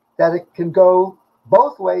that it can go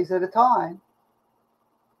both ways at a time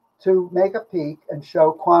to make a peak and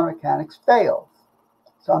show quantum mechanics fails.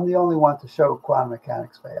 So I'm the only one to show quantum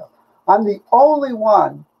mechanics fails. I'm the only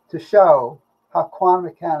one to show how quantum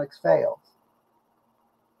mechanics fails.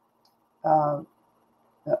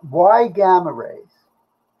 Why gamma rays?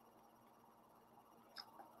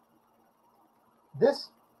 Let's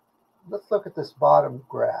look at this bottom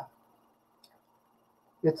graph.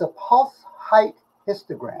 It's a pulse height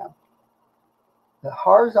histogram. The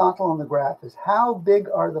horizontal on the graph is how big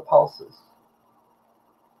are the pulses.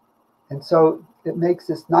 And so it makes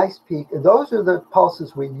this nice peak. And those are the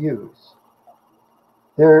pulses we use.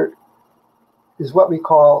 There is what we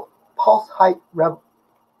call pulse height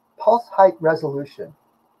resolution.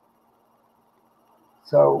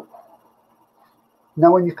 So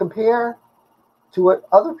now when you compare to what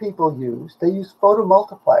other people use, they use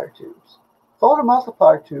photomultiplier tubes.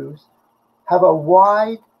 Photomultiplier tubes have a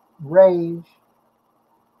wide range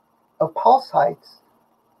of pulse heights,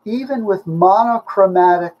 even with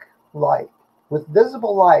monochromatic light. With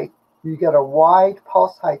visible light, you get a wide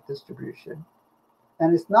pulse height distribution,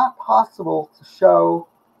 and it's not possible to show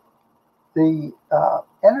the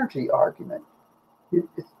energy argument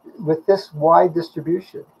with this wide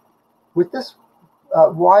distribution. With this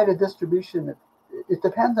wide a distribution, it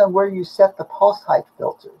depends on where you set the pulse height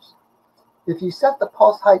filters. If you set the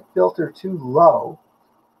pulse height filter too low,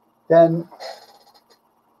 then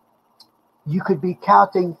you could be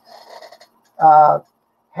counting half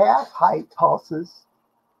height pulses,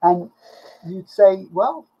 and you'd say,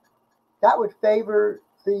 well, that would favor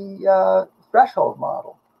the threshold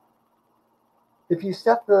model. If you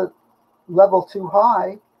set the level too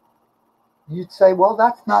high, you'd say, well,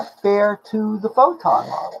 that's not fair to the photon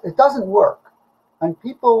model. It doesn't work. And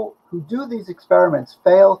people who do these experiments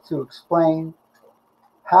fail to explain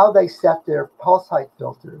how they set their pulse height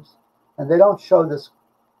filters, and they don't show this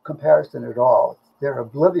comparison at all. They're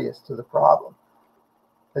oblivious to the problem.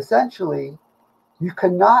 Essentially, you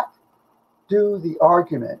cannot do the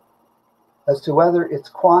argument as to whether it's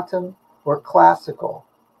quantum or classical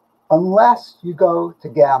unless you go to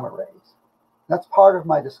gamma rays. That's part of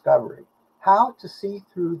my discovery. How to see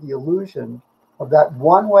through the illusion of that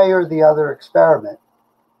one way or the other experiment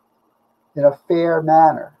in a fair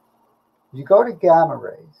manner. You go to gamma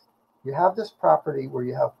rays, you have this property where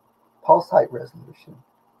you have pulse height resolution.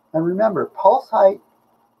 And remember, pulse height,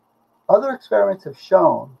 other experiments have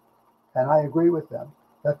shown, and I agree with them,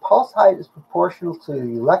 that pulse height is proportional to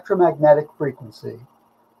the electromagnetic frequency,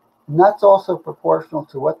 and that's also proportional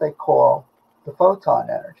to what they call the photon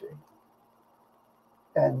energy.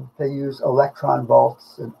 And they use electron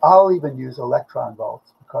volts, and I'll even use electron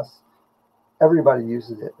volts because everybody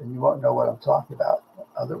uses it, and you won't know what I'm talking about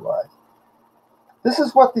otherwise. This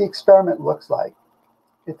is what the experiment looks like.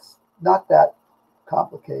 It's not that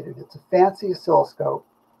complicated. It's a fancy oscilloscope.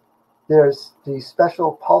 There's the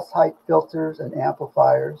special pulse height filters and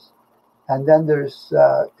amplifiers, and then there's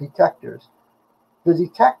detectors. The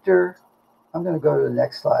detector, I'm going to go to the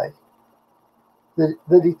next slide. The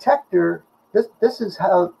detector, this is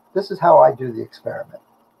how I do the experiment.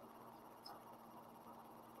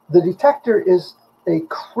 The detector is a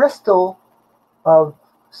crystal of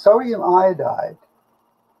sodium iodide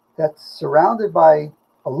that's surrounded by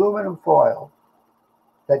aluminum foil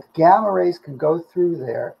that gamma rays can go through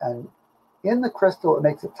there, and in the crystal it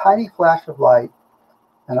makes a tiny flash of light,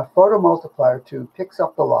 and a photomultiplier tube picks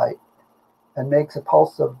up the light and makes a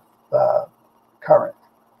pulse of current.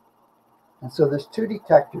 And so there's two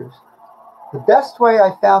detectors. The best way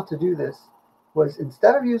I found to do this was,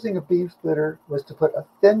 instead of using a beam splitter, was to put a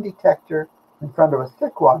thin detector in front of a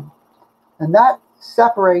thick one, and that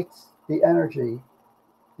separates the energy.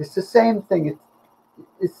 It's the same thing.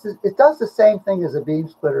 It does the same thing as a beam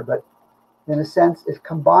splitter, but in a sense, it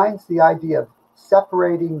combines the idea of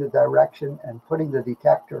separating the direction and putting the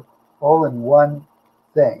detector all in one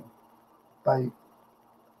thing by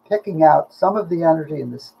picking out some of the energy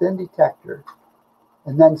in this thin detector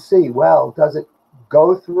and then see, well, does it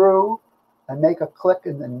go through and make a click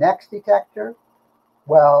in the next detector?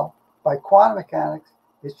 Well, by quantum mechanics,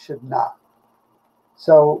 it should not.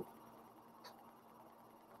 So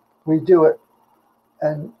we do it,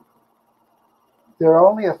 and there are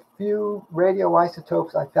only a few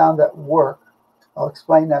radioisotopes I found that work. I'll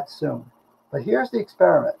explain that soon. But here's the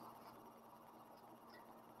experiment.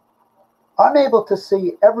 I'm able to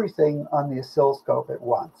see everything on the oscilloscope at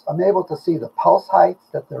once. I'm able to see the pulse heights,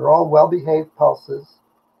 that they're all well-behaved pulses,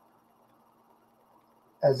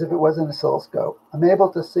 as if it was an oscilloscope. I'm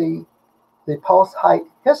able to see the pulse height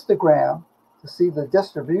histogram to see the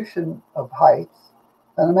distribution of heights,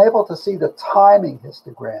 and I'm able to see the timing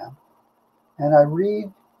histogram. And I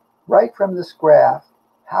read right from this graph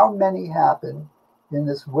how many happen in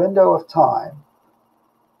this window of time.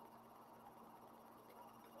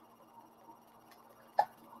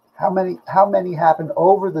 How many happen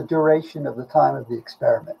over the duration of the time of the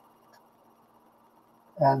experiment.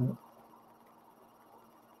 And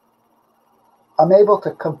I'm able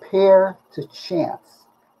to compare to chance.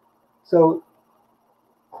 So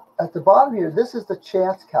at the bottom here, this is the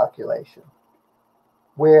chance calculation,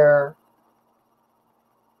 where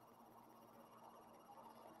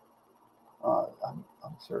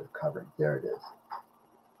I'm sort of covering, there it is.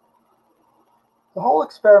 The whole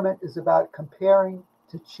experiment is about comparing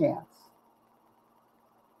to chance.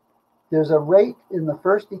 There's a rate in the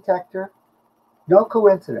first detector, no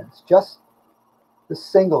coincidence, just the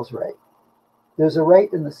singles rate. There's a rate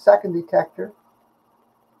in the second detector,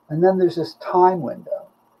 and then there's this time window.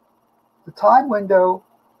 The time window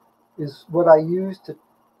is what I use to,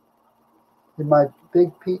 in my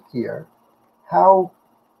big peak here, how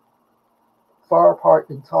far apart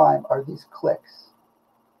in time are these clicks.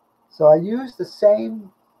 So I use the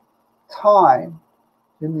same time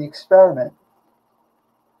in the experiment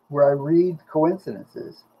where I read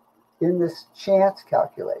coincidences in this chance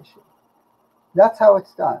calculation. That's how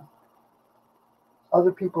it's done.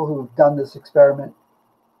 Other people who've done this experiment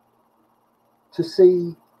to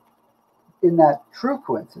see in that true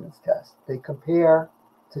coincidence test, they compare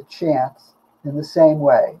to chance in the same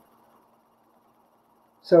way.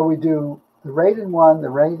 So we do the rate in one, the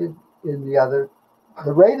rate in the other,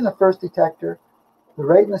 the rate in the first detector, the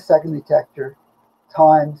rate in the second detector,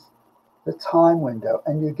 times the time window,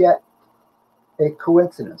 and you get a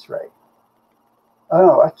coincidence rate. Oh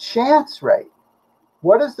no, a chance rate.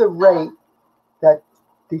 What is the rate that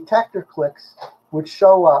detector clicks would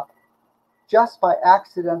show up just by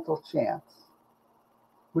accidental chance,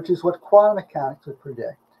 which is what quantum mechanics would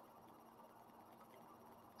predict?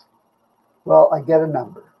 Well, I get a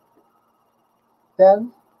number.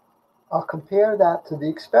 Then I'll compare that to the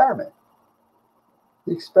experiment.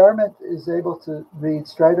 The experiment is able to read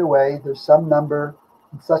straight away, there's some number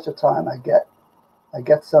in such a time I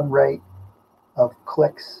get some rate of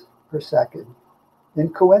clicks per second in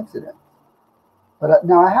coincidence. But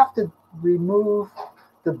now I have to remove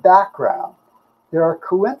the background. There are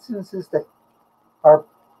coincidences that are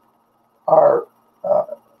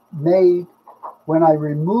made when I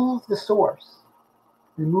remove the source,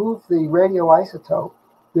 remove the radioisotope.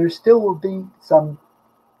 There still will be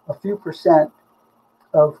a few percent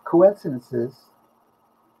of coincidences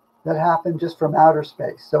that happen just from outer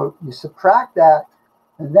space. So you subtract that,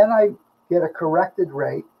 and then I get a corrected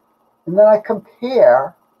rate, and then I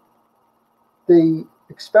compare the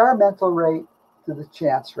experimental rate to the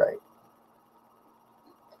chance rate.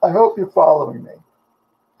 I hope you're following me.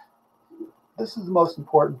 This is the most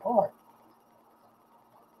important part.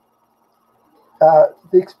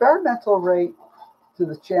 The experimental rate to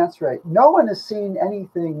the chance rate, no one has seen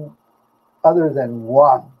anything other than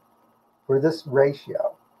 1 for this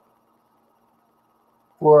ratio.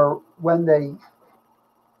 For when they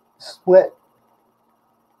split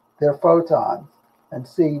their photons and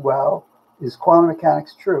see, well, is quantum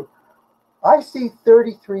mechanics true? I see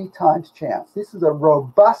 33 times chance. This is a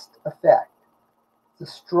robust effect. It's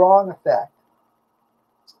a strong effect.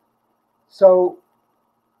 So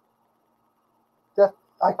that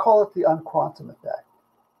I call it the unquantum effect.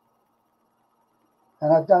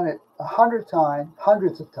 And I've done it 100 times,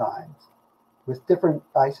 hundreds of times, with different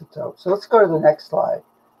isotopes. So let's go to the next slide.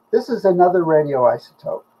 This is another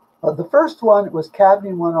radioisotope. The first one was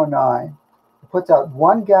cadmium-109. It puts out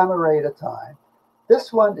 1 gamma ray at a time.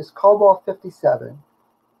 This one is cobalt-57.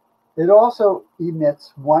 It also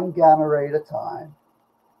emits 1 gamma ray at a time.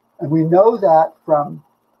 And we know that from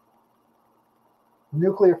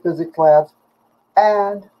nuclear physics labs,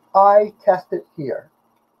 and I test it here.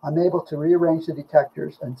 I'm able to rearrange the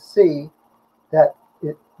detectors and see that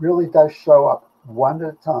it really does show up 1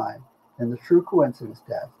 at a time in the true coincidence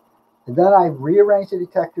test. And then I rearrange the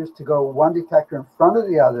detectors to go 1 detector in front of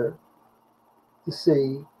the other to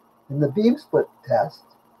see in the beam split test,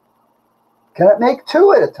 can it make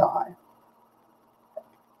 2 at a time?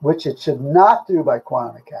 Which it should not do by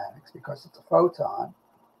quantum mechanics because it's a photon.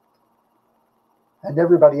 And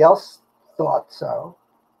everybody else thought so.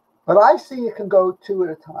 But I see it can go 2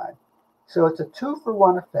 at a time. So it's a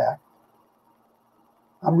 2-for-1 effect.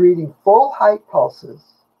 I'm reading full height pulses.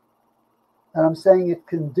 And I'm saying it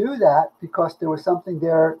can do that because there was something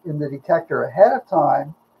there in the detector ahead of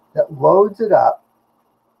time that loads it up.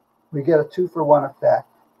 We get a 2-for-1 effect.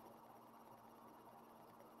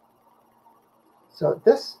 So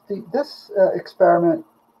this experiment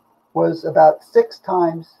was about 6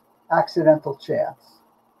 times accidental chance,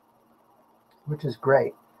 which is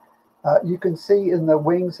great. You can see in the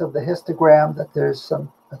wings of the histogram that there's a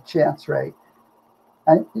chance rate.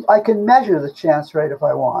 And I can measure the chance rate if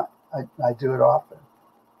I want. I do it often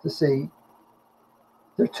to see.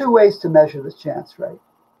 There are 2 ways to measure the chance rate.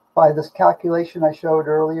 By this calculation I showed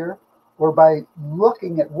earlier, or by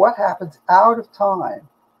looking at what happens out of time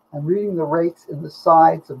and reading the rates in the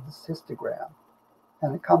sides of this histogram.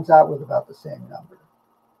 And it comes out with about the same number.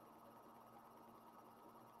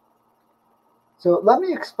 So let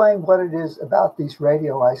me explain what it is about these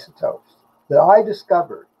radioisotopes that I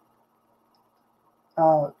discovered.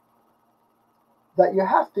 That you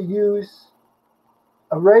have to use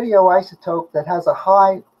a radioisotope that has a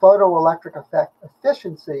high photoelectric effect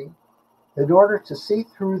efficiency in order to see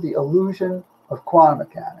through the illusion of quantum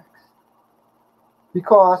mechanics.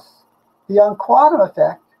 Because the quantum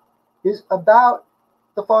effect is about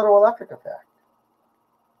the photoelectric effect.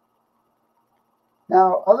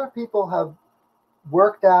 Now, other people have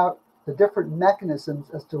worked out the different mechanisms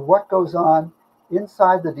as to what goes on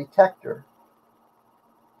inside the detector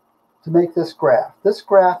to make this graph. This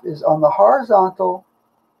graph is on the horizontal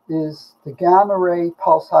is the gamma ray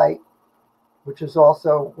pulse height, which is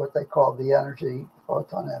also what they call the energy,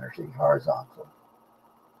 photon energy, horizontal.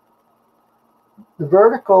 The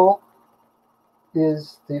vertical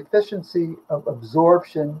is the efficiency of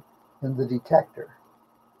absorption in the detector.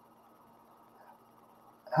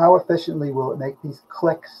 How efficiently will it make these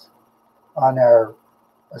clicks on our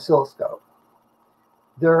oscilloscope?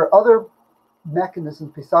 There are other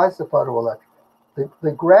mechanisms besides the photoelectric.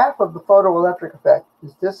 The graph of the photoelectric effect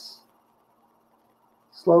is this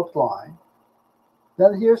sloped line.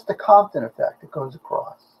 Then here's the Compton effect. It goes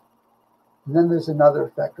across. And then there's another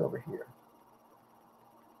effect over here.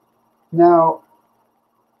 Now,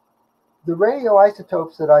 the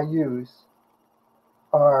radioisotopes that I use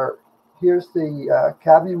are, here's the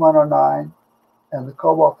cadmium-109 and the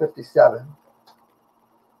cobalt-57.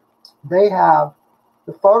 They have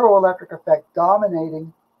the photoelectric effect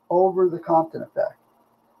dominating over the Compton effect.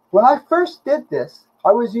 When I first did this,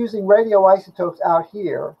 I was using radioisotopes out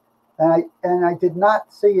here, and I did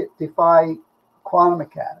not see it defy quantum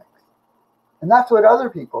mechanics. And that's what other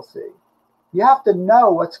people see. You have to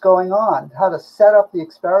know what's going on, how to set up the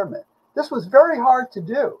experiment. This was very hard to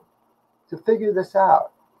do, to figure this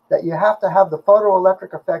out, that you have to have the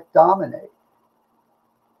photoelectric effect dominate.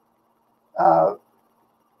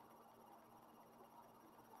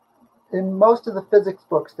 In most of the physics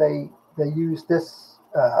books, they use this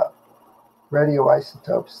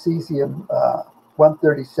radioisotope,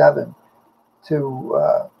 cesium-137,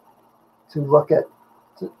 to look at,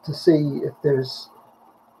 to see if there's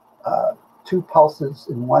 2 pulses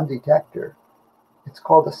in one detector. It's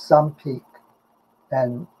called a sum peak,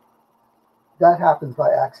 and that happens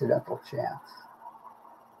by accidental chance.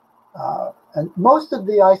 And most of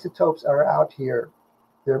the isotopes are out here.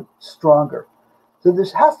 They're stronger. So there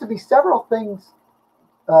has to be several things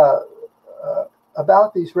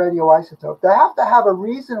about these radioisotopes. They have to have a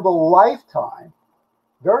reasonable lifetime.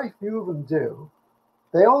 Very few of them do.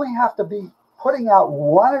 They only have to be putting out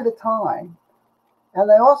one at a time. And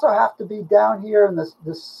they also have to be down here in this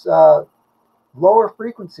lower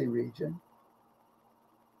frequency region.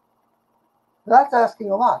 That's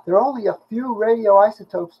asking a lot. There are only a few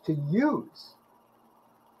radioisotopes to use.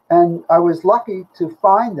 And I was lucky to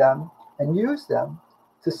find them and use them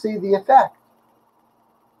to see the effect.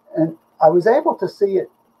 And I was able to see it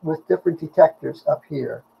with different detectors up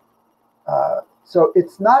here. So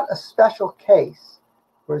it's not a special case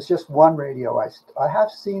where it's just one radioisotope. I have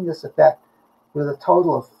seen this effect with a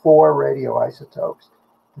total of 4 radioisotopes,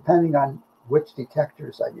 depending on which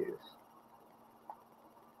detectors I use.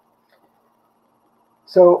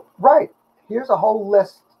 So, right, here's a whole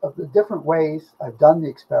list of the different ways I've done the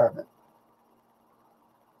experiment.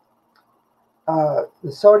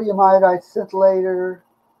 The sodium iodide scintillator,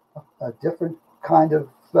 a different kind of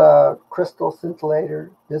crystal scintillator,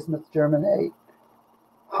 bismuth germanate,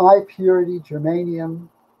 high purity germanium.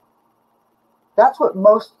 That's what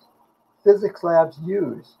most physics labs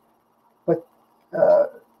use. But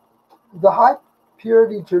the high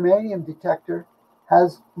purity germanium detector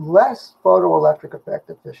has less photoelectric effect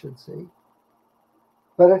efficiency,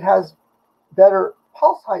 but it has better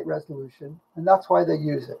pulse height resolution, and that's why they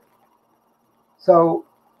use it. So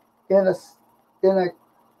in a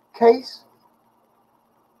case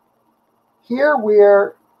here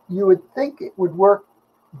where you would think it would work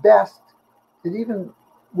best, it even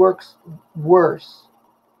works worse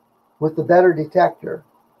with the better detector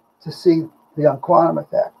to see the quantum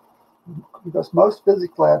effect. because most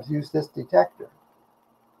physics labs use this detector.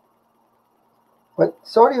 But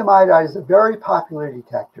sodium iodide is a very popular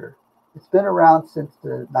detector. It's been around since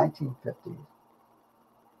the 1950s.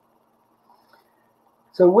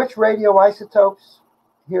 So which radioisotopes?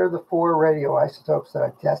 Here are the 4 radioisotopes that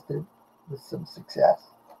I tested with some success.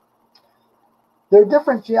 There are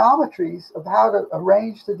different geometries of how to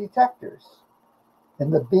arrange the detectors.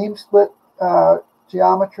 In the beam split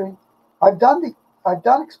geometry, I've done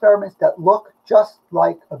experiments that look just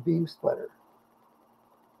like a beam splitter.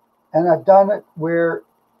 And I've done it where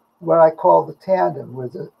what I call the tandem, where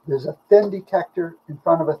there's a thin detector in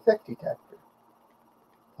front of a thick detector.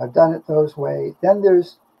 I've done it those ways. Then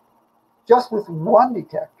there's just with one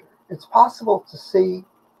detector. It's possible to see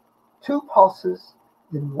 2 pulses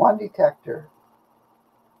in one detector.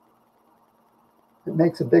 It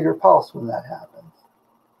makes a bigger pulse when that happens.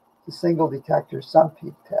 The single detector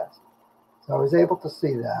sun-peak test. So I was able to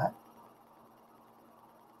see that.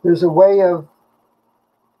 There's a way of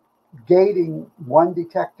gating one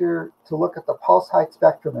detector to look at the pulse height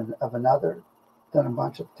spectrum of another. Done a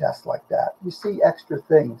bunch of tests like that. You see extra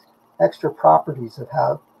things, extra properties of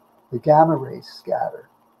how the gamma rays scatter.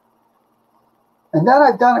 And then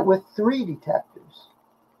I've done it with 3 detectors,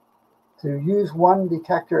 to use one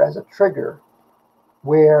detector as a trigger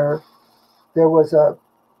where there was a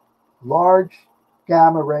large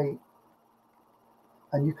gamma ray,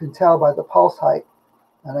 and you can tell by the pulse height,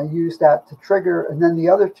 and I used that to trigger, and then the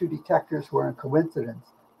other 2 detectors were in coincidence.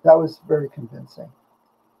 That was very convincing.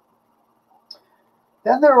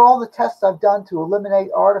 Then there are all the tests I've done to eliminate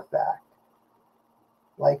artifact.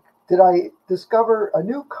 Like, did I discover a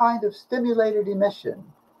new kind of stimulated emission?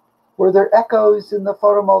 Were there echoes in the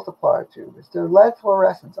photomultiplier tube? Is there lead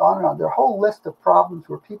fluorescence? On and on. There are a whole list of problems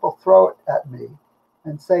where people throw it at me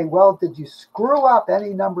and say, well, did you screw up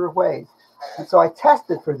any number of ways? And so I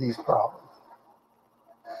tested for these problems.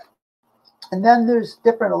 And then there's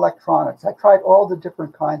different electronics. I tried all the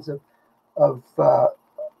different kinds of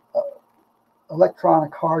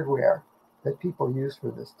electronic hardware that people use for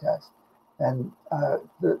this test. And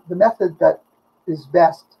the method that is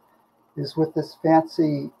best is with this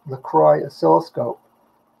fancy LaCroix oscilloscope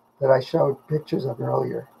that I showed pictures of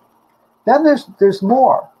earlier. Then there's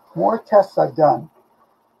more tests I've done.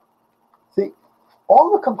 See,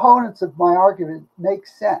 all the components of my argument make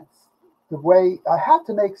sense. The way I had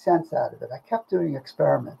to make sense out of it, I kept doing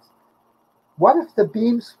experiments. What if the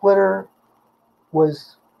beam splitter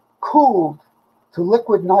was cooled to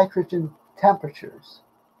liquid nitrogen temperatures?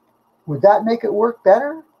 Would that make it work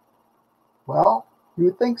better? Well, you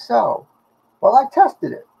would think so. Well, I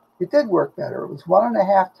tested it. It did work better. It was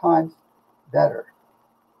 1.5 times better.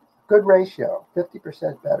 Good ratio,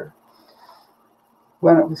 50% better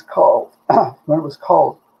when it was cold.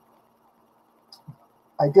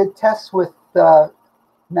 I did tests with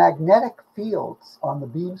magnetic fields on the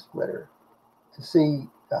beam splitter to see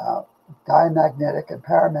diamagnetic and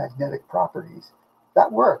paramagnetic properties.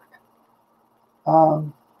 That worked.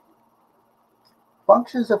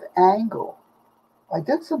 Functions of angle. I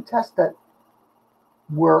did some tests that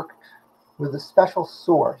worked with a special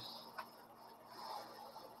source.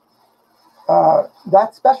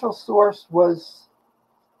 That special source was,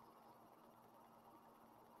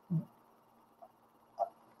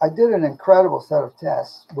 I did an incredible set of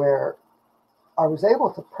tests where I was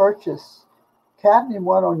able to purchase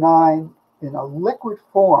cadmium-109 in a liquid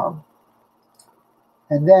form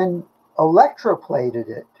and then electroplated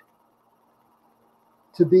it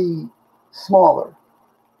to be smaller,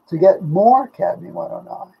 to get more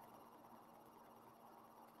cadmium-109.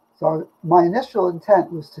 So my initial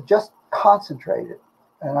intent was to just concentrate it,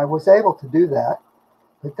 and I was able to do that.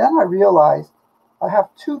 But then I realized I have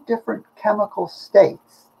 2 different chemical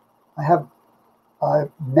states. I have a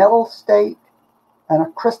metal state and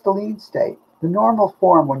a crystalline state. The normal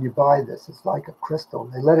form when you buy this is like a crystal.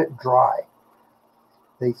 They let it dry.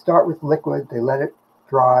 They start with liquid, they let it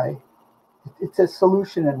dry. It's a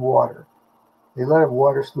solution in water. They let a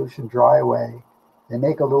water solution dry away. They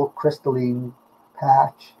make a little crystalline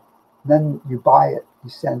patch. Then you buy it, they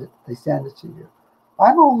send it to you.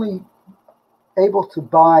 I'm only able to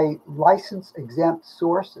buy license exempt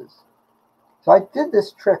sources. So I did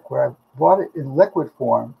this trick where I bought it in liquid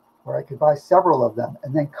form, where I could buy several of them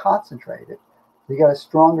and then concentrate it to get a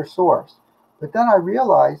stronger source. But then I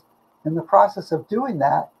realized in the process of doing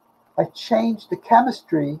that, I changed the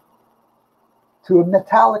chemistry to a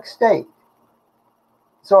metallic state.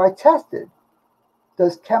 So I tested,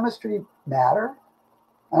 does chemistry matter?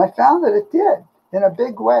 And I found that it did in a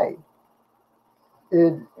big way.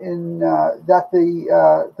 That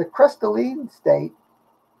the crystalline state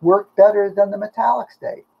worked better than the metallic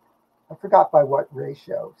state. I forgot by what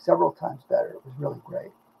ratio, several times better. It was really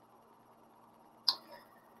great.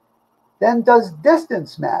 Then does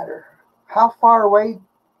distance matter? How far away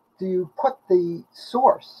do you put the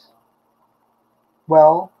source?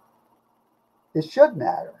 Well, it should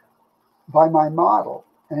matter by my model,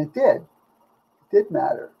 and it did. It did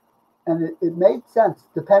matter. And it made sense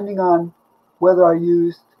depending on whether I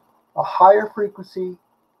used a higher frequency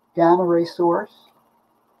gamma ray source.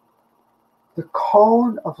 The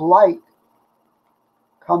cone of light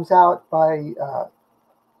comes out by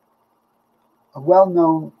a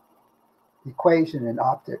well-known equation in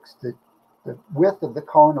optics that the width of the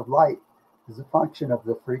cone of light is a function of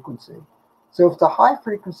the frequency. So if it's a high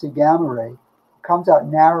frequency gamma ray, it comes out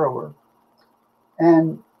narrower.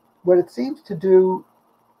 And what it seems to do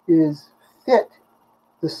is fit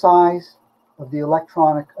the size of the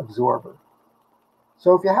electronic absorber.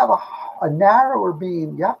 So if you have a narrower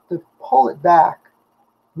beam, you have to pull it back,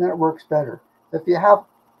 and then it works better. If you have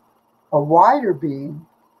a wider beam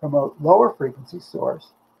from a lower frequency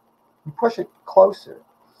source, you push it closer.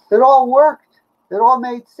 It all worked. It all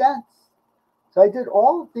made sense. So I did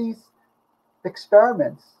all of these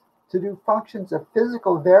experiments to do functions of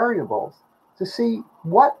physical variables to see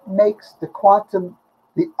what makes the unquantum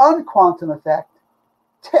effect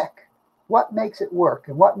tick, what makes it work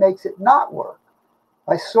and what makes it not work.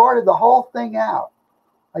 I sorted the whole thing out.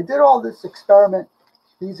 I did all these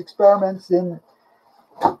experiments in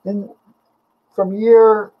from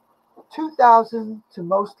year 2000 to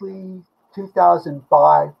mostly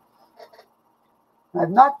 2005. I've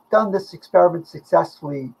not done this experiment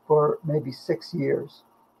successfully for maybe 6 years.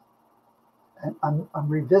 And I'm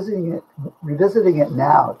revisiting it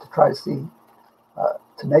now to try to see,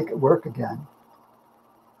 to make it work again.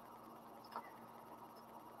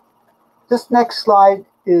 This next slide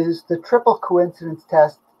is the triple coincidence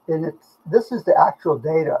test, and this is the actual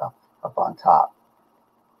data up on top.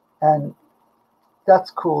 And that's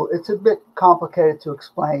cool. It's a bit complicated to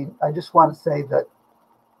explain. I just want to say that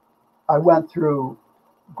I went through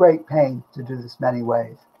great pain to do this many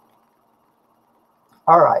ways.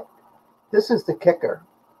 All right, this is the kicker.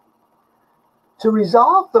 To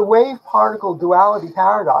resolve the wave-particle duality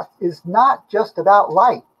paradox is not just about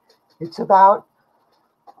light. It's about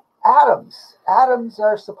atoms. Atoms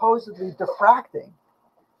are supposedly diffracting.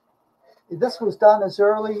 This was done as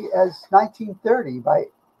early as 1930 by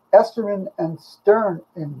Esterman and Stern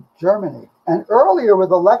in Germany, and earlier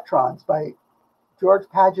with electrons by George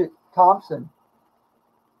Paget Thomson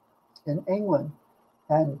in England,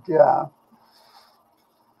 and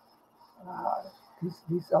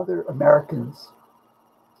these other Americans.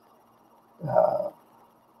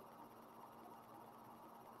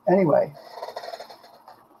 Anyway,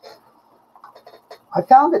 I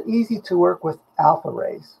found it easy to work with alpha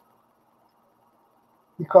rays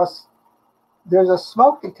because there's a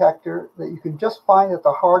smoke detector that you can just find at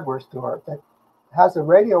the hardware store that has a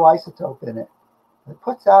radioisotope in it that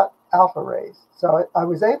puts out alpha rays. So I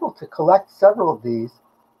was able to collect several of these,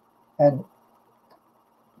 and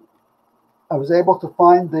I was able to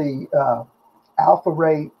find the alpha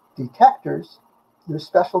ray detectors. They're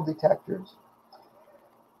special detectors.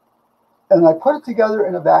 And I put it together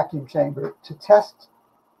in a vacuum chamber to test,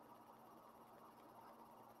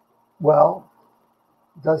 well,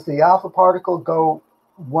 does the alpha particle go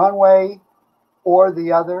one way or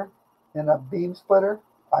the other in a beam splitter?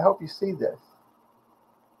 I hope you see this.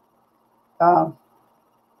 No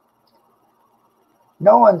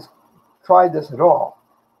one's tried this at all.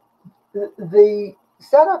 The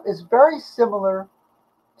setup is very similar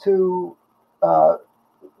to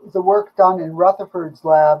the work done in Rutherford's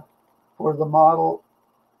lab for the model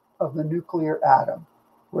of the nuclear atom,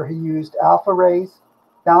 where he used alpha rays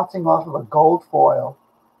bouncing off of a gold foil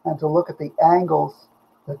and to look at the angles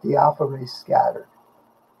that the alpha rays scattered.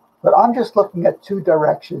 But I'm just looking at two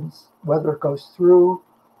directions, whether it goes through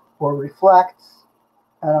or reflects,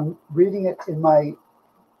 and I'm reading it in my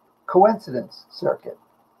coincidence circuit.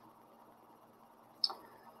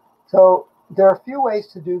 So there are a few ways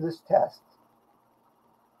to do this test.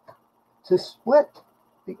 To split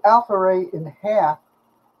the alpha ray in half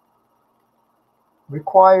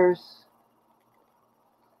requires,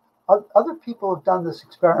 other people have done this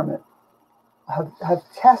experiment, have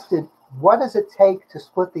tested what does it take to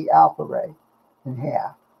split the alpha ray in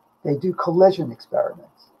half. They do collision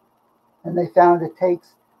experiments, and they found it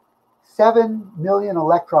takes 7 million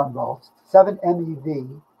electron volts, 7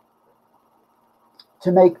 MeV,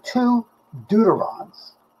 to make 2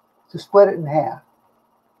 deuterons, to split it in half.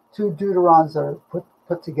 2 deuterons are put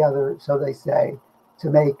together, so they say, to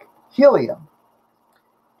make helium.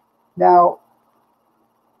 Now,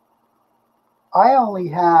 I only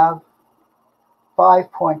have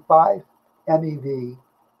 5.5 MeV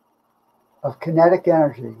of kinetic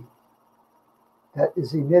energy that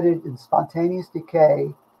is emitted in spontaneous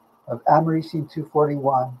decay of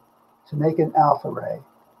americium-241 to make an alpha ray.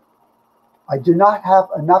 I do not have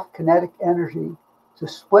enough kinetic energy to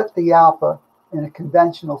split the alpha in a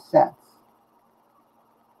conventional sense.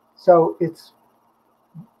 So it's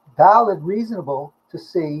valid, reasonable to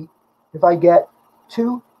see if I get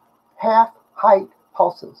 2 half-height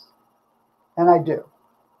pulses, and I do.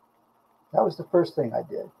 That was the first thing I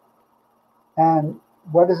did. And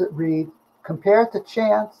what does it read? Compared to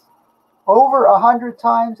chance, over 100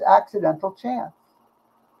 times accidental chance.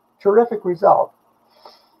 Terrific result.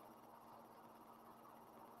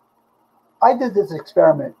 I did this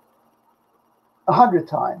experiment 100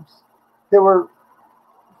 times. There were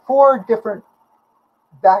 4 different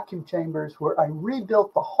vacuum chambers where I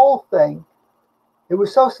rebuilt the whole thing. It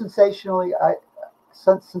was so sensational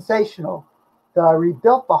that I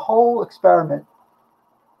rebuilt the whole experiment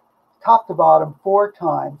top to bottom 4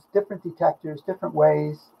 times, different detectors, different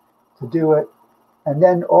ways to do it, and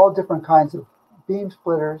then all different kinds of beam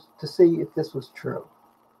splitters to see if this was true.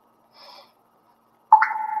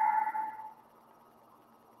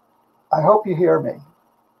 I hope you hear me.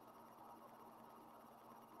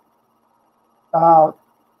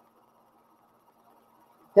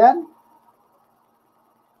 Then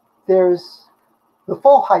there's the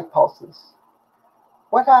full height pulses.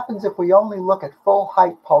 What happens if we only look at full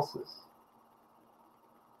height pulses?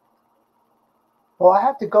 Well, I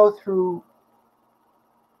have to go through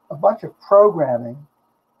a bunch of programming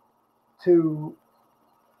to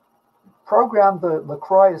program the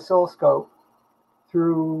LaCroix oscilloscope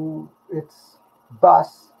through its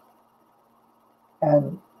bus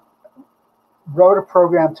and wrote a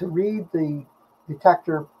program to read the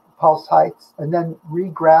detector pulse heights and then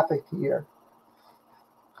re-graph it here.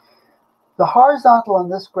 The horizontal on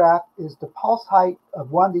this graph is the pulse height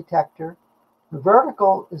of one detector. The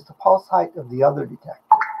vertical is the pulse height of the other detector.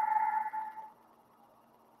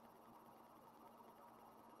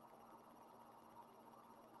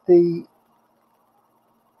 The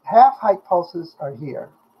half height pulses are here.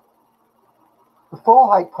 The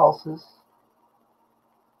full height pulses.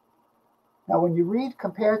 Now, when you read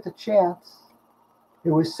compared to chance, it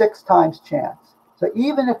was 6 times chance. So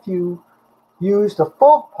even if you use the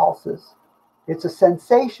full pulses, it's a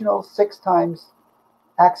sensational 6 times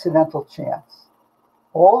accidental chance.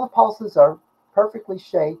 All the pulses are perfectly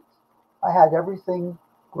shaped. I had everything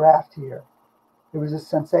graphed here. It was a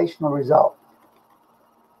sensational result.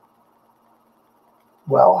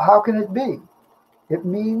 Well, how can it be? It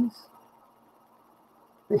means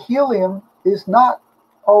the helium is not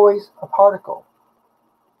always a particle.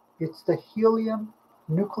 It's the helium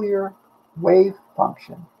nuclear wave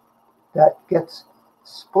function that gets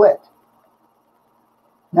split.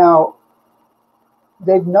 Now,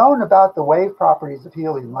 they've known about the wave properties of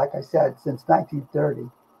helium, like I said, since 1930.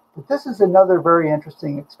 But this is another very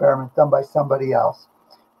interesting experiment done by somebody else,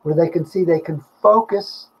 where they can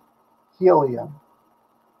focus helium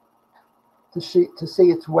to see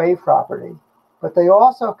its wave property, but they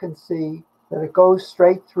also can see that it goes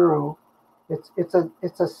straight through.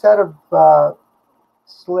 It's a set of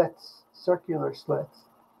slits, circular slits,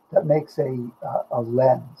 that makes a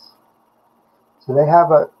lens. So they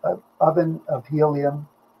have a oven of helium.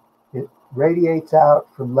 It radiates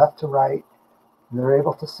out from left to right, and they're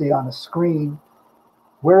able to see on a screen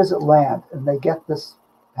where does it land, and they get this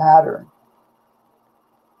pattern.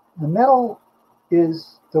 The middle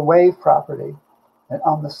is the wave property, and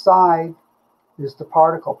on the side is the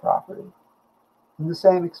particle property in the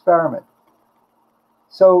same experiment.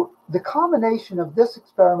 So the combination of this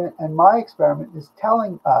experiment and my experiment is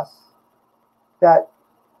telling us that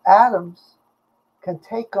atoms can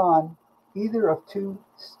take on either of 2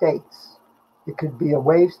 states. It could be a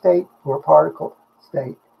wave state or a particle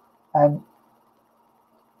state. And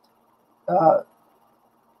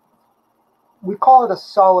we call it a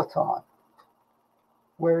soliton,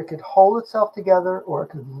 where it could hold itself together or it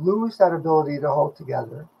could lose that ability to hold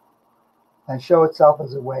together and show itself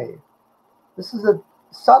as a wave. This is a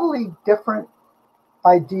subtly different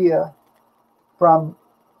idea from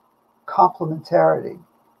complementarity.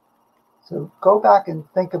 So go back and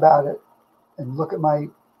think about it and look at my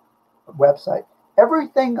website.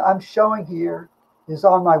 Everything I'm showing here is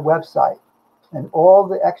on my website, and all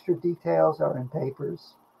the extra details are in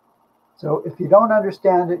papers. So if you don't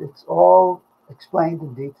understand it, it's all explained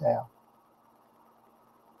in detail.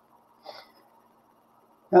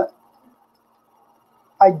 Now,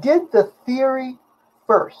 I did the theory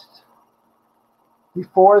first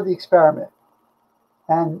before the experiment,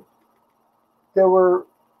 and there were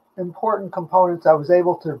important components, I was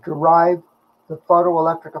able to derive the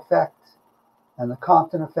photoelectric effect and the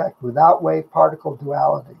Compton effect without wave-particle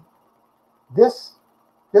duality. This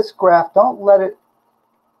graph, don't let it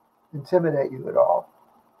intimidate you at all.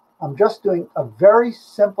 I'm just doing a very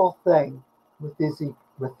simple thing with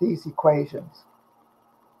these equations.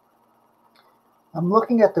 I'm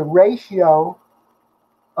looking at the ratio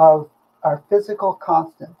of our physical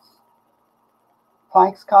constants.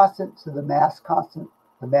 Planck's constant to the mass constant,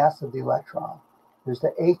 the mass of the electron. There's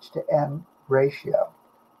the H to M ratio.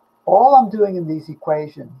 All I'm doing in these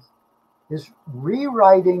equations is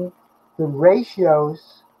rewriting the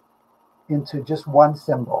ratios into just one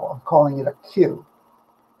symbol. I'm calling it a Q.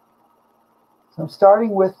 So I'm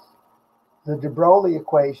starting with the de Broglie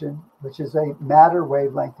equation, which is a matter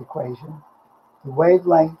wavelength equation. The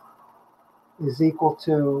wavelength is equal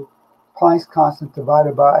to Planck's constant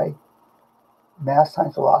divided by mass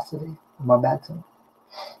times velocity, momentum.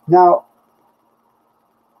 Now,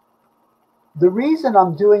 the reason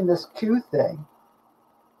I'm doing this Q thing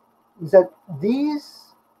is that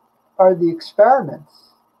these are the experiments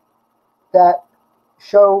that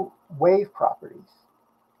show wave properties.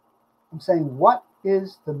 I'm saying, what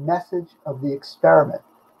is the message of the experiment?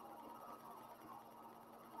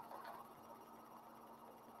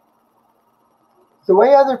 The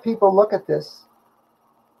way other people look at this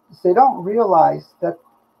is they don't realize that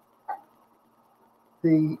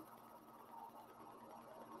the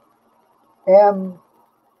M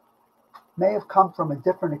may have come from a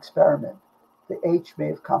different experiment. The H may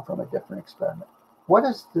have come from a different experiment. What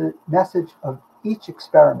is the message of each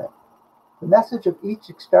experiment? The message of each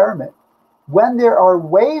experiment, when there are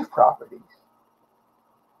wave properties,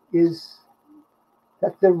 is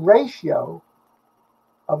that the ratio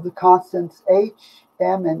of the constants H,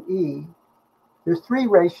 M, and E, there's three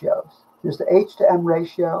ratios. There's the H to M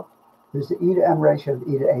ratio, there's the E to M ratio,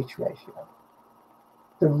 the E to H ratio.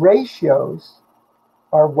 The ratios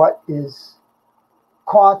are what is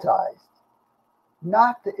quantized,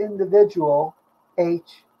 not the individual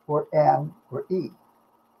H or M or E.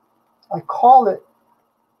 I call it,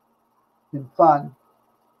 in fun,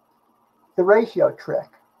 the ratio trick.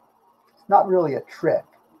 It's not really a trick,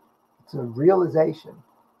 it's a realization.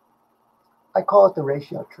 I call it the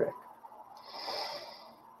ratio trick.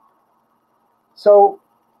 So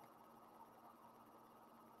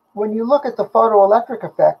when you look at the photoelectric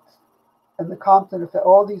effect and the Compton effect,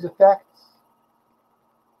 all these effects,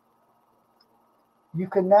 you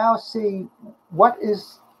can now see what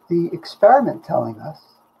is the experiment telling us.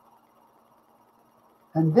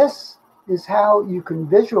 And this is how you can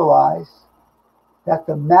visualize that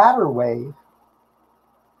the matter wave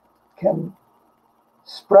can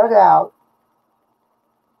spread out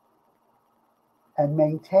and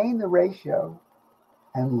maintain the ratio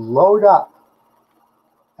and load up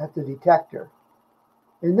at the detector.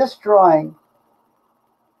 In this drawing,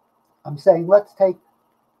 I'm saying, let's take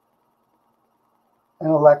an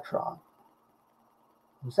electron.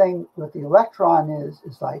 I'm saying what the electron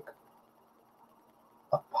is like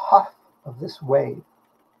a puff of this wave.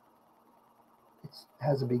 It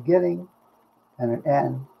has a beginning and an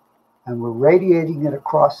end, and we're radiating it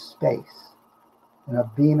across space in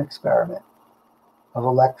a beam experiment of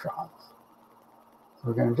electrons. So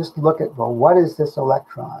we're going to just look at, well, what is this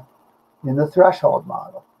electron in the threshold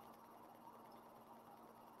model?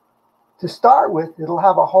 To start with, it'll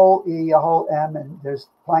have a whole E, a whole M, and there's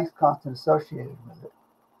Planck's constant associated with it.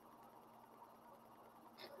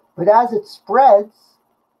 But as it spreads,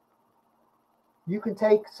 you can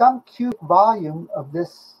take some cubic volume of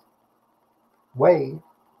this wave,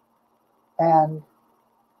 and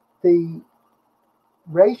the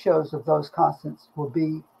ratios of those constants will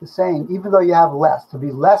be the same, even though you have less. There'll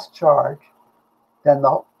be less charge than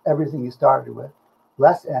everything you started with,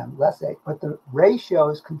 less M, less H, but the ratio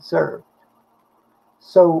is conserved.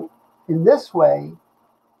 So in this way,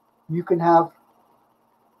 you can have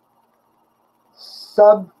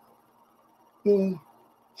sub-E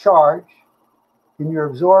charge in your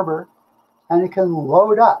absorber, and it can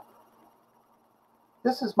load up.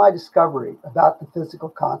 This is my discovery about the physical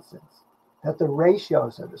constants, that the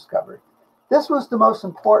ratios are discovered. This was the most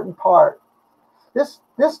important part. This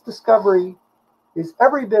discovery is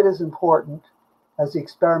every bit as important as the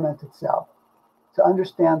experiment itself, to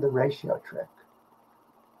understand the ratio trick.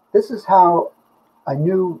 This is how I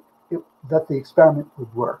knew that the experiment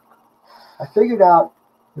would work. I figured out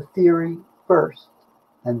the theory first,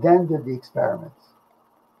 and then did the experiments.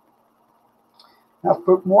 Now,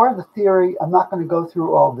 for more of the theory, I'm not going to go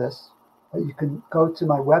through all this, but you can go to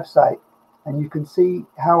my website and you can see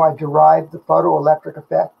how I derived the photoelectric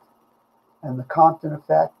effect and the Compton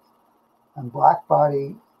effect and black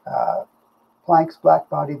body Planck's black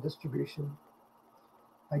body distribution.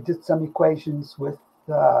 I did some equations with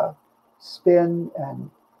spin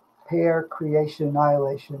and pair creation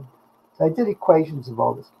annihilation. So I did equations of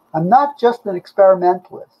all this. I'm not just an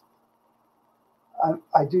experimentalist.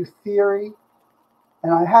 I do theory,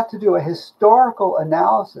 and I had to do a historical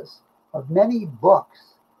analysis of many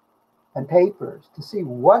books and papers to see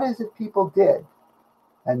what is it people did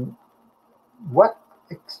and what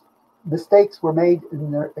mistakes were made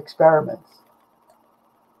in their experiments.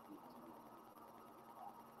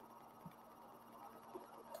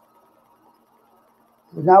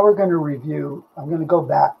 So now we're going to review. I'm going to go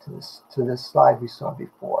back to this slide we saw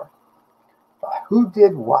before. Who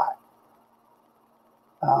did what?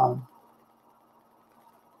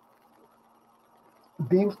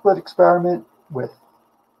 Beam split experiment with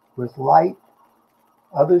light.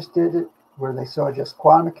 Others did it where they saw just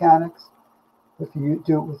quantum mechanics. If you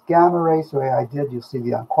do it with gamma rays, the way I did, you'll see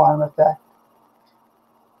the quantum effect.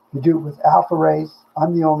 You do it with alpha rays.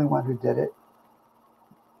 I'm the only one who did it.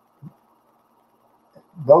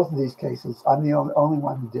 Both of these cases, I'm the only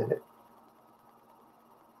one who did it.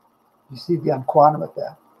 You see the quantum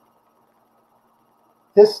effect.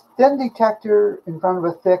 This thin detector in front of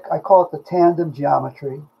a thick, I call it the tandem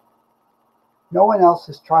geometry. No one else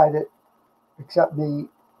has tried it except me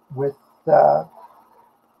with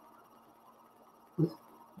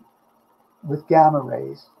gamma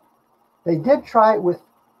rays. They did try it with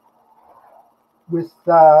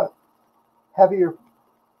heavier,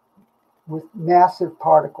 with massive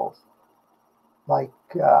particles like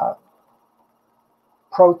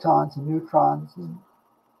protons and neutrons and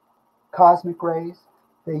cosmic rays.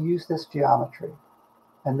 They use this geometry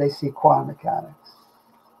and they see quantum mechanics.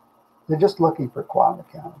 They're just looking for quantum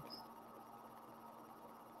mechanics.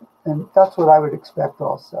 And that's what I would expect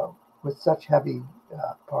also with such heavy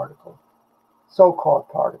particles, so-called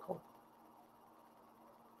particles.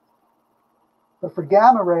 But for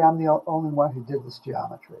gamma ray, I'm the only one who did this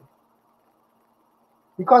geometry.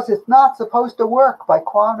 Because it's not supposed to work by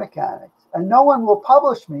quantum mechanics. And no one will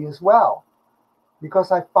publish me as well,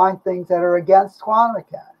 because I find things that are against quantum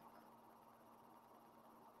mechanics.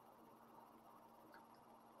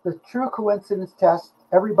 The true coincidence test,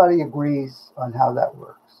 everybody agrees on how that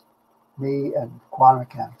works. Me and quantum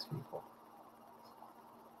mechanics people.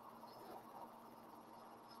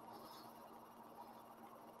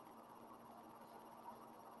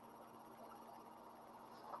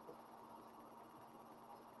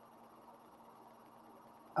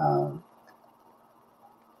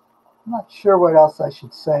 I'm not sure what else I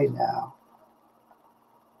should say now.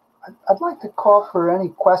 I'd like to call for any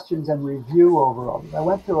questions and review overall. I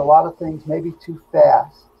went through a lot of things, maybe too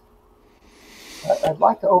fast. I'd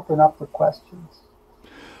like to open up for questions.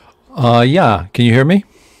 Yeah, can you hear me?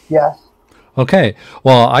 Yes. Okay,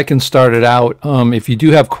 well, I can start it out. If you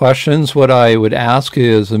do have questions, what I would ask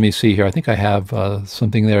is, let me see here. I think I have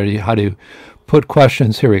something there, how to put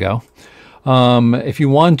questions. Here we go. If you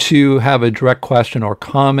want to have a direct question or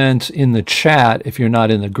comment in the chat, if you're not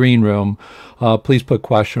in the green room, please put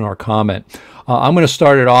question or comment. I'm going to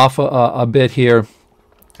start it off a bit here.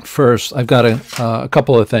 First, I've got a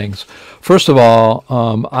couple of things. First of all,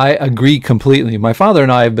 I agree completely. My father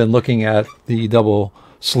and I have been looking at the double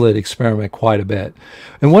slit experiment quite a bit.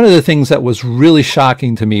 And one of the things that was really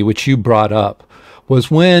shocking to me, which you brought up, was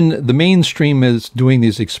when the mainstream is doing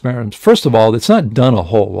these experiments. First of all, it's not done a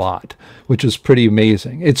whole lot, which is pretty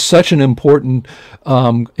amazing. It's such an important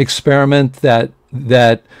experiment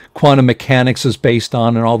that quantum mechanics is based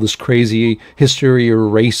on, and all this crazy history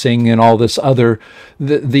erasing and all this other,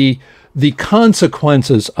 the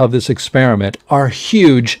consequences of this experiment are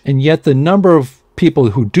huge, and yet the number of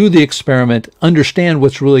people who do the experiment understand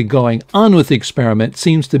what's really going on with the experiment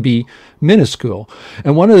seems to be minuscule.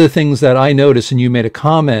 And one of the things that I noticed, and you made a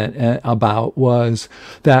comment about, was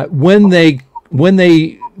that when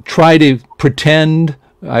they try to pretend,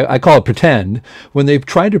 I call it pretend, when they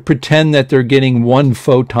try to pretend that they're getting one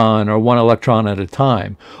photon or one electron at a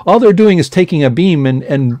time, all they're doing is taking a beam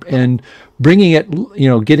and bringing it,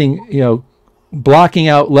 blocking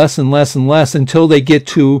out less and less and less until they get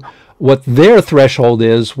to what their threshold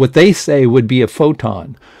is, what they say would be a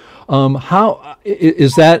photon. How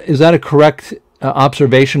is that a correct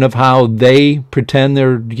observation of how they pretend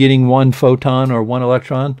they're getting one photon or one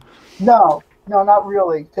electron? No, not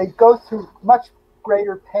really. They go through much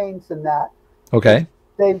greater pains than that. Okay.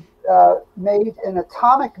 They've made an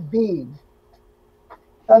atomic beam,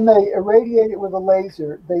 and they irradiate it with a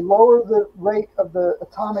laser. They lower the rate of the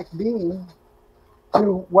atomic beam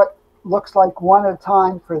to what looks like one at a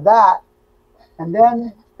time for that, and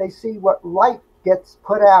then they see what light gets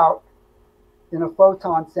put out in a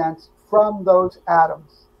photon sense from those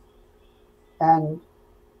atoms. And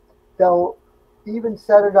they'll even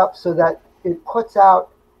set it up so that it puts out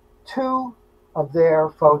two of their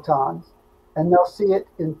photons, and they'll see it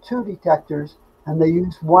in two detectors, and they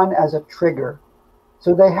use one as a trigger.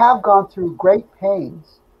 So they have gone through great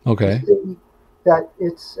pains Okay. to see that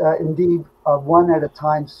it's indeed a one at a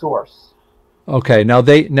time source. Okay.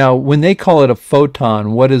 Now when they call it a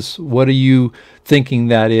photon, what are you thinking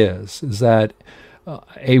that is? Is that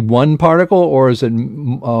a one particle, or is it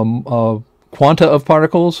quanta of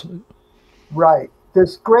particles? Right.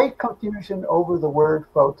 There's great confusion over the word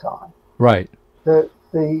photon. Right. The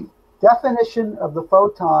definition of the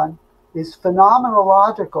photon is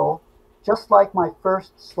phenomenological, just like my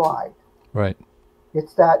first slide. Right.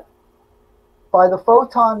 It's that by the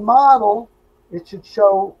photon model, it should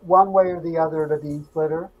show one way or the other the beam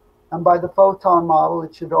splitter, and by the photon model,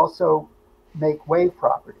 it should also make wave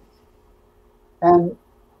properties. And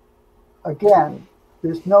again,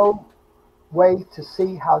 there's no way to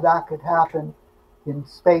see how that could happen in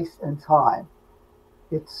space and time.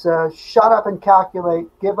 It's shut up and calculate,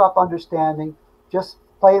 give up understanding, just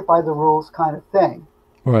play it by the rules kind of thing.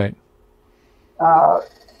 Right.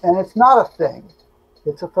 And it's not a thing.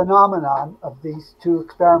 It's a phenomenon of these two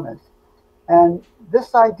experiments. And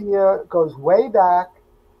this idea goes way back.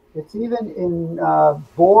 It's even in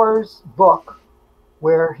Bohr's book,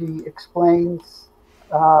 where he explains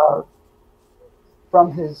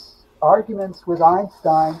from his arguments with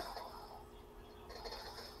Einstein.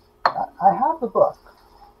 I have the book.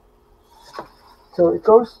 So it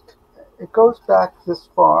goes back this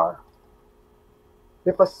far.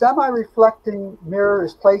 If a semi-reflecting mirror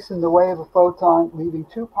is placed in the way of a photon, leaving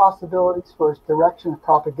two possibilities for its direction of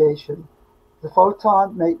propagation, the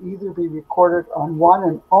photon may either be recorded on one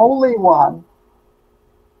and only one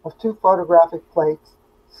of two photographic plates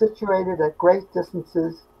situated at great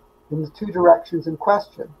distances in the two directions in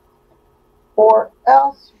question. Or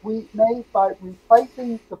else we may, by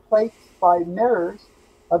replacing the plates by mirrors,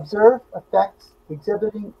 observe effects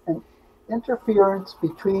exhibiting an interference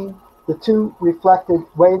between the two reflected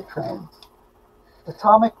wave trains.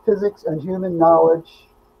 Atomic physics and human knowledge.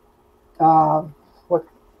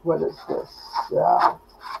 What is this?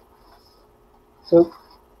 So,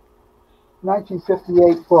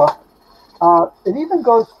 1958 book. It even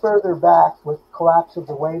goes further back with collapse of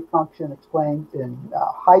the wave function explained in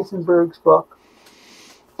Heisenberg's book.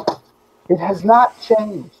 It has not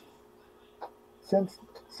changed since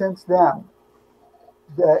then.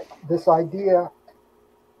 This idea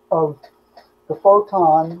of the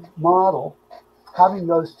photon model having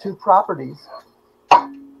those two properties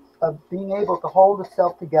of being able to hold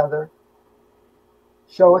itself together,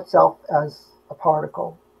 show itself as a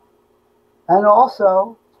particle, and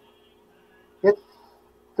also it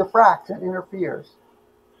diffracts and interferes.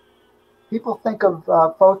 People think of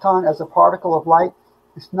photon as a particle of light.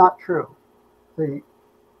 It's not true. The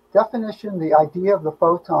definition, the idea of the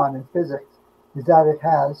photon in physics is that it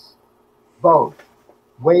has both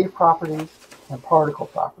wave properties and particle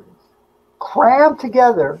properties crammed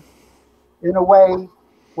together in a way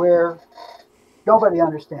where nobody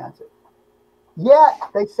understands it. Yet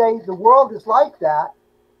they say the world is like that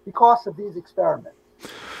because of these experiments.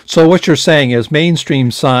 So what you're saying is mainstream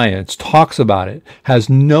science talks about it, has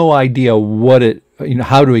no idea what it,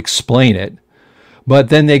 how to explain it, but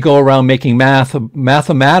then they go around making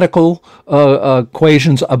mathematical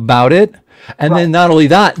equations about it. And then not only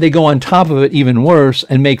that, they go on top of it even worse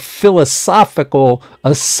and make philosophical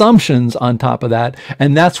assumptions on top of that.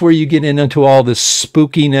 And that's where you get into all this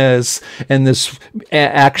spookiness and this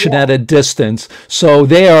action at a distance. So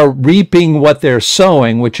they are reaping what they're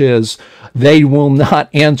sowing, which is they will not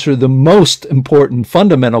answer the most important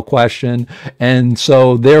fundamental question. And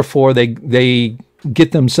so therefore they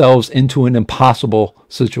get themselves into an impossible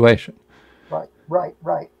situation. Right.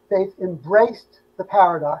 They've embraced the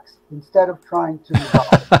paradox instead of trying to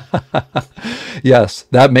resolve it. Yes,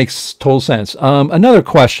 that makes total sense. Another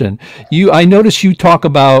question. I noticed you talk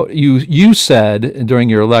about, you said during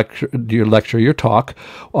your talk,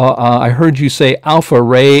 I heard you say alpha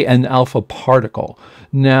ray and alpha particle.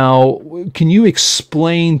 Now, can you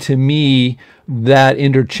explain to me that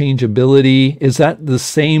interchangeability? Is that the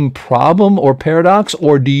same problem or paradox,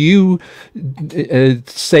 or do you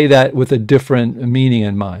say that with a different meaning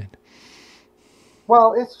in mind?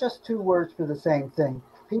 Well, it's just two words for the same thing.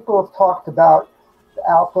 People have talked about the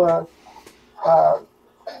alpha.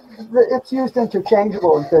 It's used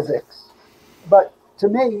interchangeable in physics, but to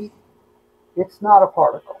me, it's not a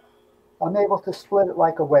particle. I'm able to split it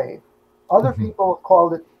like a wave. Other people have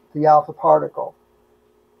called it the alpha particle,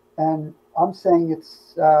 and I'm saying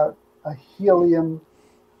it's a helium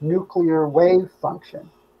nuclear wave function.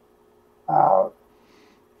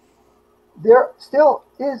 There still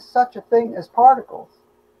is such a thing as particles.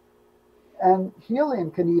 And helium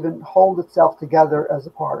can even hold itself together as a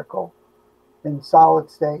particle in solid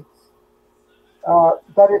states.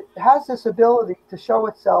 But it has this ability to show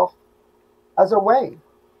itself as a wave,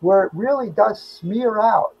 where it really does smear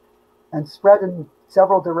out and spread in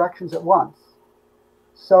several directions at once.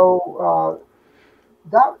 So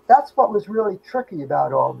that's what was really tricky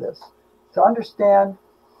about all this, to understand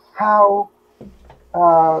how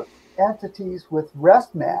entities with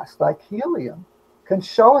rest mass, like helium, can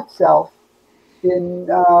show itself in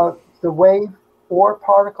the wave or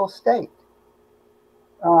particle state.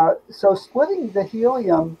 So splitting the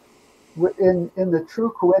helium in the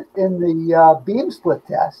beam split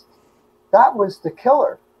test, that was the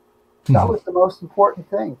killer. That was the most important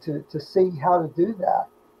thing, to see how to do that.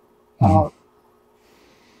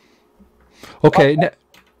 Okay.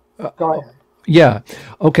 Go ahead. Yeah.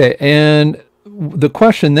 Okay. And the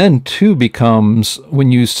question then too becomes,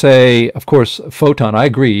 when you say, of course, photon, I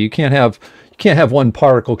agree, you can't have one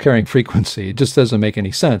particle carrying frequency. It just doesn't make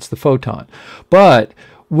any sense, the photon. But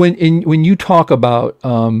when you talk about,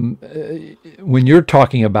 when you're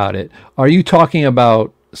talking about it, are you talking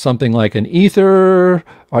about something like an ether?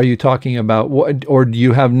 Are you talking about what, or do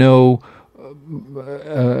you have no,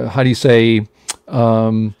 how do you say,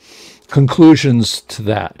 conclusions to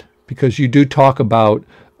that? Because you do talk about,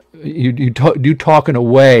 you do talk in a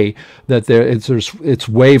way that it's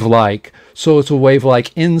wave-like. So it's a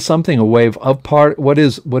wave-like in something, a wave of part. What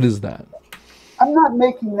is that? I'm not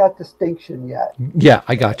making that distinction yet. Yeah,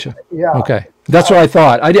 I got you. Yeah. Okay, that's what I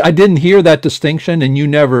thought. I didn't hear that distinction, and you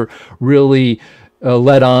never really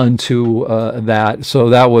led on to that. So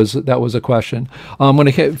that was a question. I'm going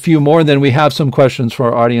to hit a few more, and then we have some questions for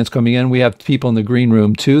our audience coming in. We have people in the green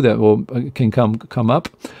room too that can come up.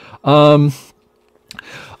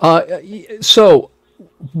 So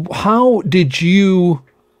how did you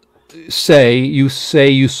say you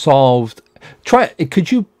solved?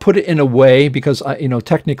 Could you put it in a way, because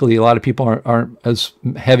technically a lot of people aren't as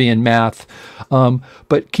heavy in math,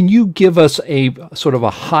 but can you give us a sort of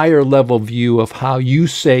a higher level view of how you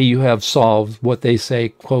say you have solved what they say,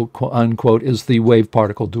 quote unquote, is the wave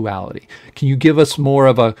particle duality? Can you give us more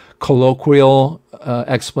of a colloquial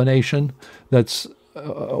explanation?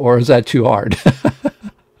 Or is that too hard?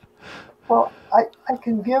 Well, I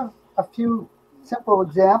can give a few simple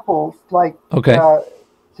examples, like okay.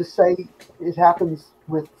 To say it happens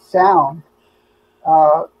with sound.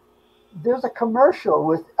 There's a commercial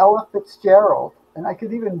with Ella Fitzgerald, and I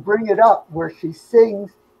could even bring it up, where she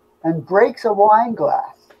sings and breaks a wine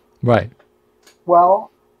glass. Right. Well,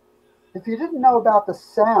 if you didn't know about the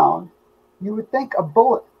sound, you would think a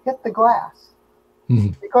bullet hit the glass,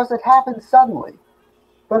 because it happened suddenly.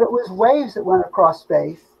 But it was waves that went across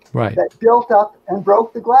space, right, that built up and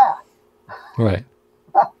broke the glass. Right.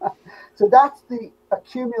 So that's the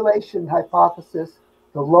accumulation hypothesis,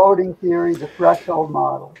 the loading theory, the threshold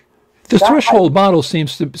model. The threshold model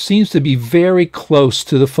seems to be very close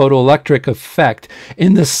to the photoelectric effect,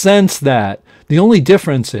 in the sense that the only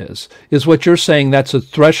difference is what you're saying, that's a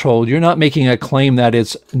threshold. You're not making a claim that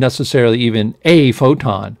it's necessarily even a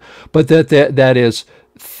photon, but that is,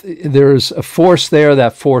 there's a force there.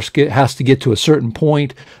 That force has to get to a certain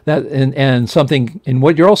point. And something. And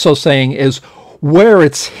what you're also saying is where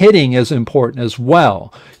it's hitting is important as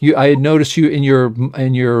well. I had noticed you in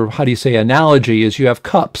your how do you say analogy is you have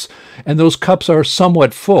cups, and those cups are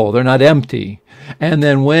somewhat full. They're not empty. And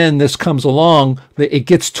then when this comes along, it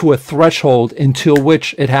gets to a threshold until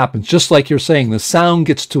which it happens. Just like you're saying, the sound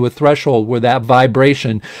gets to a threshold where that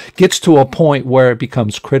vibration gets to a point where it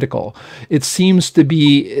becomes critical. It seems to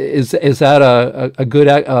be, is that a good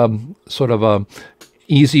sort of a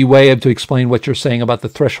easy way to explain what you're saying about the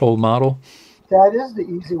threshold model? That is the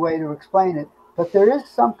easy way to explain it. But there is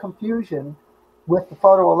some confusion with the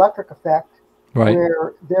photoelectric effect, right,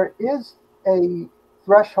 where there is a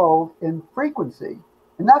threshold in frequency,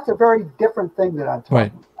 and that's a very different thing that I'm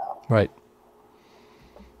talking about.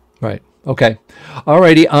 Right. Okay. All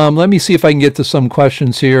righty. Let me see if I can get to some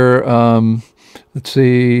questions here. Let's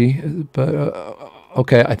see. But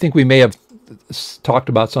okay, I think we may have talked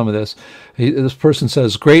about some of this. This person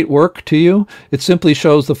says, "Great work to you. It simply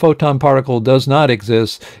shows the photon particle does not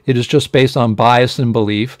exist. It is just based on bias and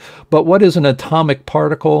belief. But what is an atomic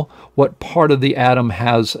particle? What part of the atom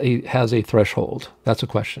has a threshold?" That's a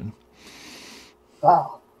question.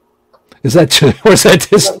 Wow. Is that true? Or is that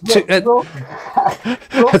just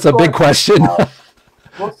that's a big question.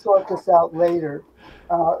 We'll sort this out later.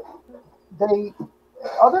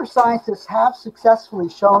 other scientists have successfully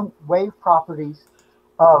shown wave properties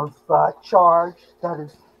of charge, that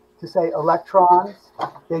is to say electrons.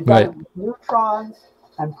 They've done Right. it with neutrons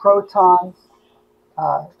and protons,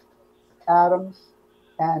 atoms,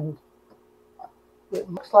 and it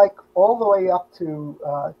looks like all the way up to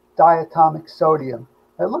diatomic sodium.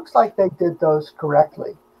 It looks like they did those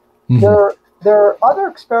correctly. Mm-hmm. There are other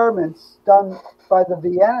experiments done by the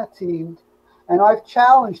Vienna team, and I've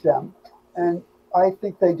challenged them, and I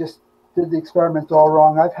think they just did the experiment all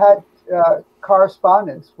wrong. I've had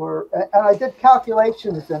correspondence where, and I did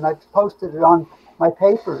calculations, and I posted it on my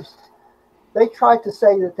papers. They tried to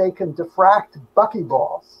say that they can diffract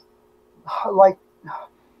buckyballs, like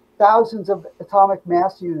thousands of atomic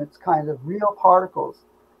mass units, kind of real particles,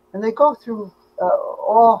 and they go through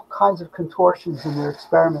all kinds of contortions in their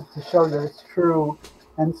experiment to show that it's true.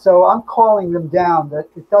 And so I'm calling them down, that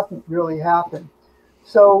it doesn't really happen.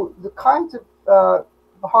 So the kinds of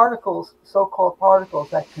particles, so-called particles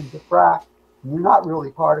that can diffract, and they're not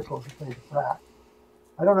really particles if they diffract.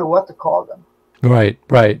 I don't know what to call them. Right,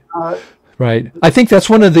 right. Right. I think that's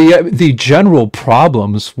one of the general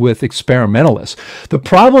problems with experimentalists. The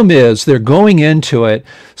problem is they're going into it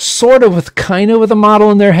sort of with kind of with a model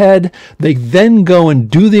in their head. They then go and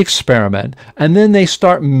do the experiment, and then they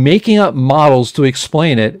start making up models to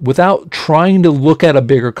explain it without trying to look at a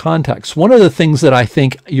bigger context. One of the things that I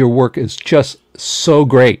think your work is just so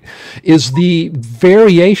great is the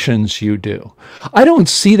variations you do. I don't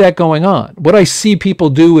see that going on. What I see people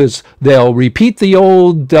do is they'll repeat the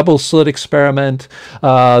old double slit experiment.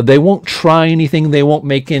 They won't try anything. They won't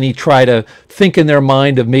make any try to think in their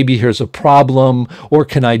mind of maybe here's a problem or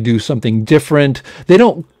can I do something different. They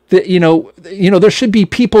don't. There should be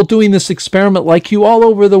people doing this experiment like you all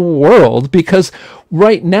over the world, because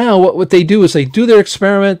right now what they do is they do their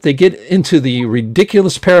experiment, they get into the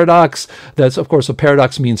ridiculous paradox. That's, of course, a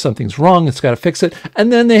paradox means something's wrong, it's got to fix it.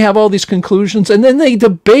 And then they have all these conclusions, and then they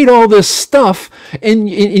debate all this stuff. And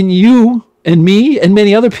you and me and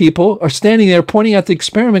many other people are standing there pointing at the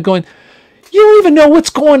experiment going, you don't even know what's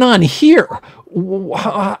going on here.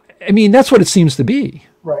 I mean, that's what it seems to be.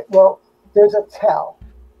 Right. Well, there's a tell.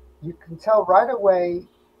 You can tell right away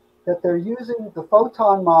that they're using the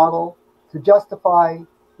photon model to justify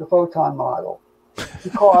the photon model,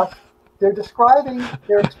 because they're describing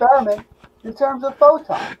their experiment in terms of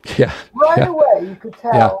photons. Yeah. Right away, you could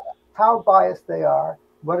tell how biased they are,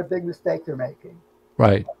 what a big mistake they're making.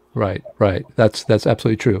 Right. Right, right. That's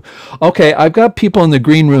absolutely true. Okay, I've got people in the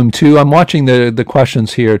green room too. I'm watching the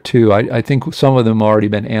questions here too. I think some of them have already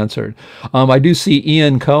been answered. I do see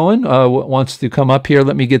Ian Cohen wants to come up here.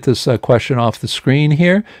 Let me get this question off the screen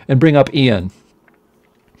here and bring up Ian.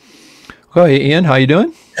 Okay, Ian, how you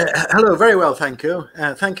doing? Hello, very well, thank you.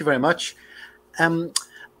 Thank you very much.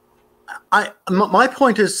 My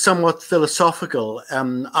point is somewhat philosophical.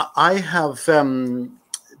 I have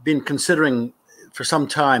been considering for some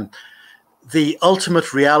time the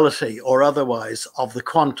ultimate reality or otherwise of the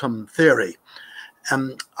quantum theory.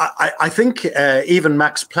 I think even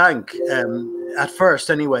Max Planck, at first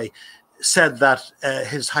anyway, said that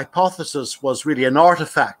his hypothesis was really an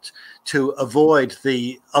artifact to avoid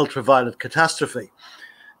the ultraviolet catastrophe.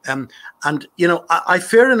 And I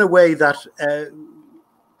fear in a way that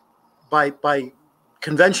by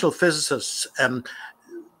conventional physicists,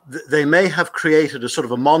 they may have created a sort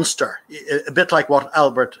of a monster, a bit like what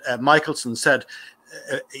Albert Michelson said,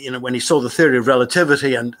 when he saw the theory of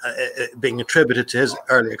relativity and being attributed to his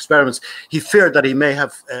early experiments. He feared that he may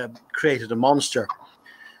have created a monster.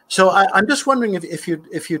 So I'm just wondering if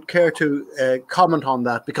you'd care to comment on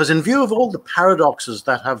that, because in view of all the paradoxes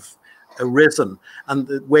that have arisen and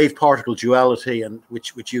the wave particle duality, and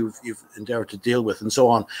which you've endeavored to deal with and so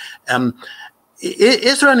on.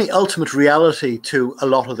 Is there any ultimate reality to a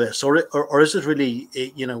lot of this, or is it really,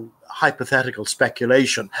 hypothetical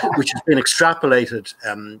speculation, which has been extrapolated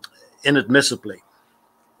inadmissibly?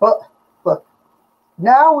 Well, look,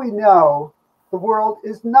 now we know the world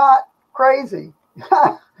is not crazy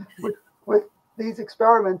with these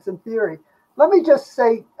experiments and theory. Let me just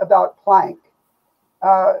say about Planck.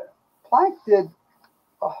 Planck did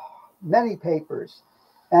many papers,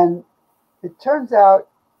 and it turns out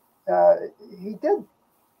he did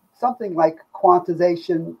something like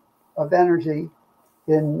quantization of energy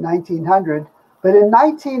in 1900, but in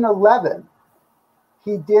 1911,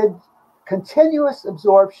 he did continuous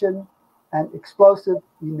absorption and explosive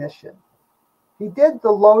emission. He did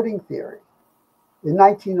the loading theory in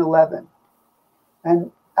 1911.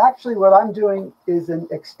 And actually what I'm doing is an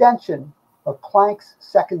extension of Planck's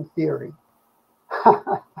second theory.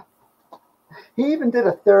 He even did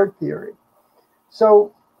a third theory.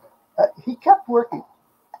 So he kept working.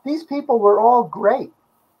 these people were all great,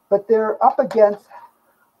 but they're up against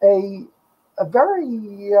a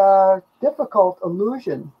very difficult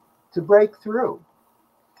illusion to break through.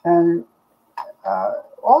 And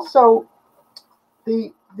also,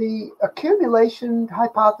 the accumulation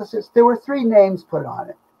hypothesis, there were 3 names put on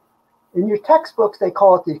it. In your textbooks, they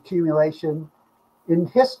call it the accumulation. In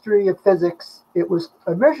history of physics, it was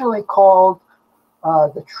originally called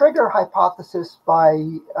the trigger hypothesis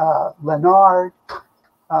by Leonard.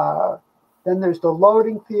 Then there's the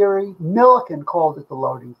loading theory. Millikan called it the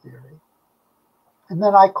loading theory. And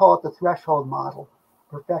then I call it the threshold model,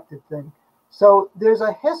 perfected thing. So there's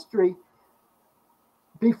a history.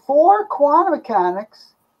 Before quantum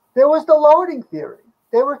mechanics, there was the loading theory.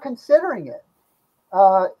 They were considering it.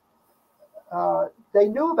 They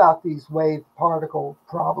knew about these wave particle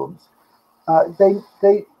problems.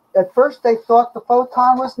 At first they thought the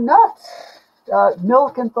photon was nuts.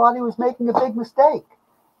 Millikan thought he was making a big mistake.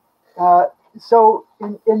 So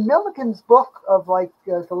in Millikan's book of like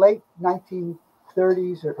the late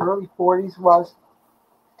 1930s or early 40s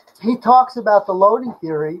he talks about the loading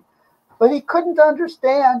theory, but he couldn't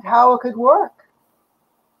understand how it could work.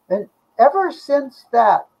 And ever since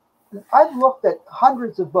that, I've looked at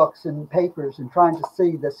hundreds of books and papers and trying to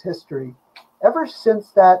see this history. Ever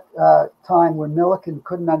since that time when Millikan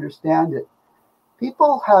couldn't understand it,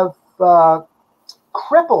 people have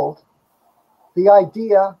crippled the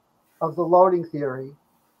idea of the loading theory,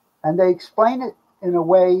 and they explain it in a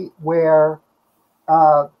way where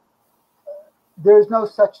there's no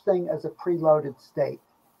such thing as a preloaded state.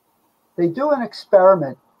 They do an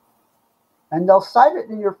experiment, and they'll cite it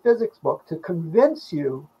in your physics book to convince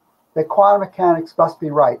you that quantum mechanics must be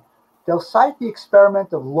right. They'll cite the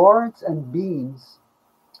experiment of Lawrence and Beans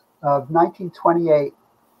of 1928,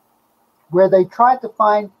 where they tried to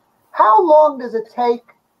find how long does it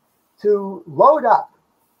take to load up,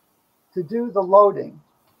 to do the loading.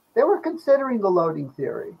 They were considering the loading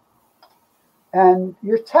theory. And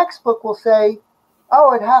your textbook will say,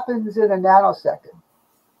 oh, it happens in a nanosecond.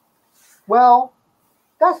 Well,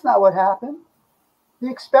 that's not what happened. The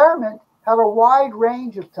experiment had a wide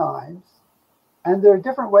range of times, and there are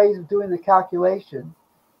different ways of doing the calculation,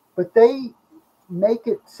 but they make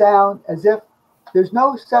it sound as if there's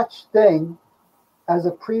no such thing as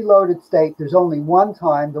a preloaded state. There's only one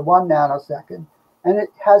time, the 1 nanosecond, and it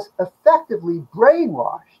has effectively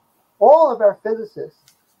brainwashed all of our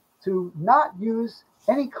physicists to not use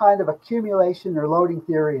any kind of accumulation or loading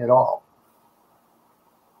theory at all.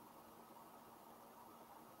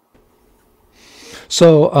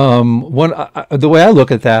 So the way I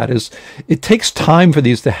look at that is it takes time for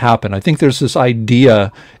these to happen. I think there's this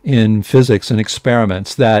idea in physics and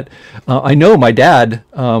experiments that I know my dad,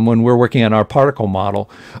 when we're working on our particle model,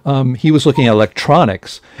 he was looking at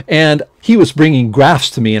electronics, and he was bringing graphs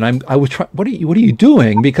to me, and I would try, what are you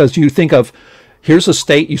doing? Because you think of, here's a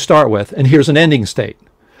state you start with, and here's an ending state.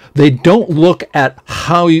 They don't look at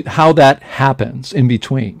how that happens in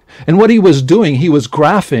between. And what he was doing, he was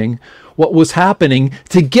graphing what was happening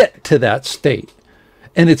to get to that state.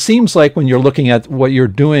 And it seems like when you're looking at what you're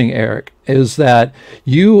doing, Eric, is that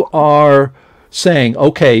you are saying,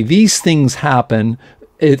 okay, these things happen.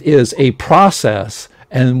 It is a process.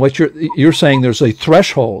 And what you're saying, there's a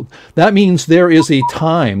threshold. That means there is a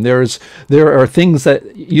time. There are things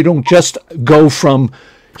that you don't just go from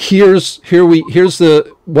here's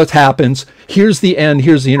what happens, here's the end,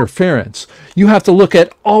 here's the interference. You have to look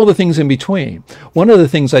at all the things in between. One of the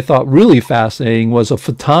things I thought really fascinating was a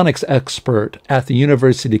photonics expert at the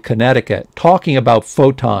University of Connecticut talking about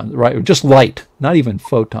photons, right? Just light, not even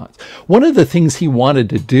photons. One of the things he wanted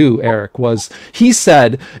to do, Eric, was he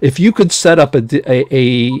said if you could set up an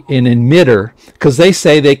emitter, because they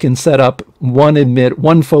say they can set up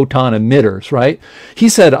one photon emitters, right? He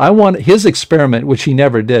said his experiment, which he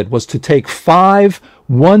never did, was to take 5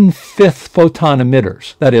 1/5 photon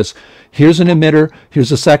emitters. That is, here's an emitter,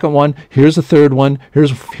 here's a second one, here's a third one, here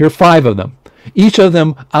are 5 of them. Each of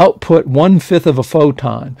them output 1/5 of a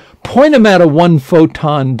photon. Point them at a 1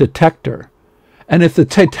 photon detector. And if the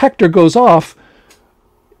detector goes off,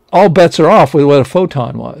 all bets are off with what a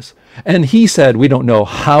photon was. And he said, we don't know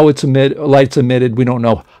how light's emitted. We don't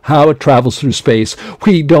know how it travels through space.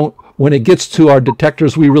 When it gets to our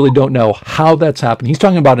detectors, we really don't know how that's happening. He's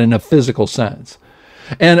talking about it in a physical sense.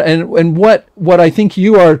 And what I think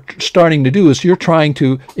you are starting to do is you're trying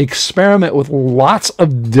to experiment with lots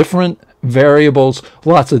of different variables,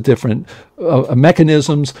 lots of different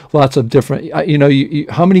mechanisms, lots of different,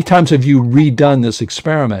 how many times have you redone this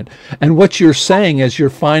experiment? And what you're saying is you're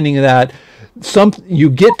finding that you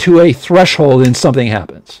get to a threshold and something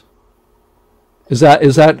happens. Is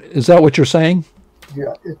that what you're saying?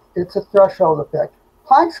 Yeah, it's a threshold effect.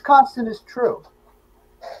 Planck's constant is true,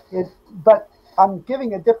 but I'm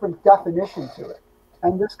giving a different definition to it.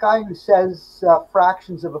 And this guy who says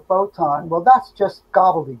fractions of a photon, well, that's just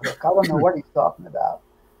gobbledygook. I don't know what he's talking about.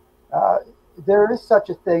 There is such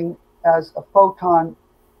a thing as a photon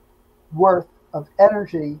worth of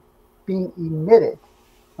energy being emitted.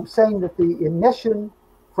 I'm saying that the emission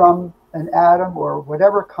from an atom or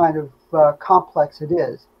whatever kind of complex it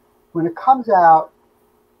is, when it comes out,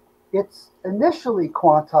 it's initially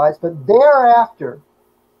quantized, but thereafter,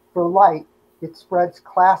 for light, it spreads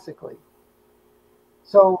classically.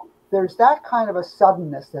 So there's that kind of a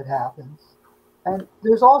suddenness that happens. And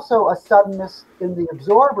there's also a suddenness in the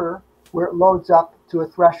absorber where it loads up to a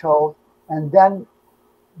threshold and then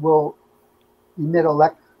will emit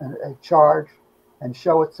a charge and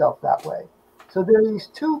show itself that way. So there are these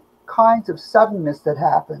two kinds of suddenness that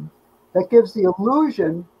happen that gives the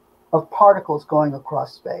illusion of particles going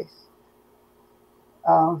across space.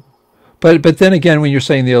 But then again, when you're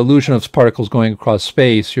saying the illusion of particles going across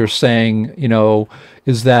space, you're saying,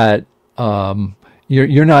 is that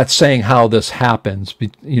you're not saying how this happens.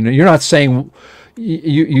 You're not saying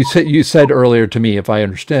you said earlier to me, if I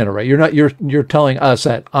understand it right, you're telling us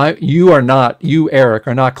that you Eric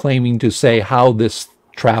are not claiming to say how this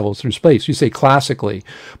travels through space. You say classically,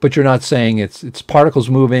 but you're not saying it's particles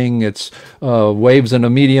moving, it's waves in a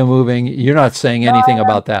medium moving. You're not saying anything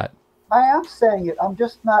about that. I am saying it. I'm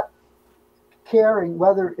just not caring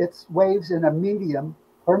whether it's waves in a medium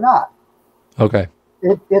or not. Okay.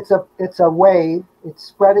 It's a wave. It's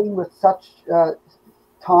spreading with such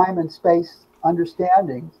time and space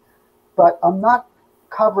understandings, but I'm not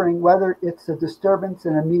covering whether it's a disturbance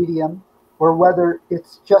in a medium or whether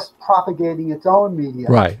it's just propagating its own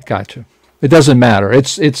medium. Right. Gotcha. It doesn't matter.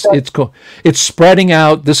 It's spreading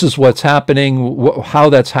out. This is what's happening. How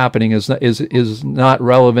that's happening is not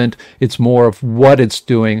relevant. It's more of what it's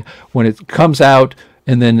doing when it comes out,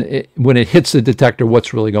 and then when it hits the detector,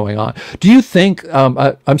 what's really going on. Do you think?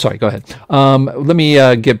 I'm sorry. Go ahead. Let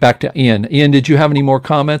me get back to Ian. Ian, did you have any more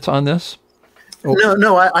comments on this? Oh.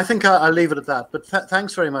 No. I think I'll leave it at that. But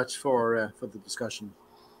thanks very much for the discussion.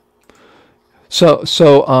 So what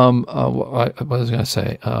was I going to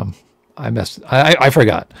say? I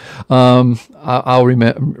forgot. I'll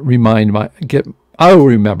I'll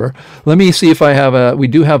remember. Let me see if I have we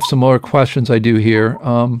do have some more questions I do here.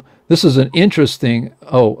 This is an interesting,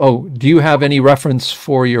 do you have any reference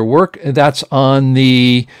for your work? That's on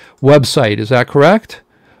the website. Is that correct?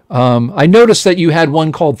 I noticed that you had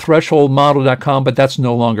one called thresholdmodel.com, but that's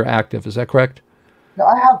no longer active. Is that correct? No,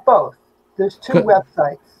 I have both. There's two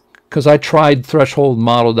websites. Because I tried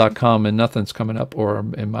thresholdmodel.com and nothing's coming up, or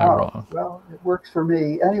am I wrong? Well, it works for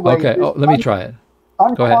me. Anyway. Okay, let me try it.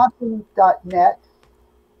 Unquantum.net.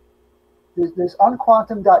 There's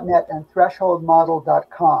unquantum.net and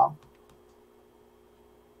thresholdmodel.com.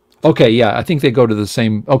 Okay, yeah, I think they go to the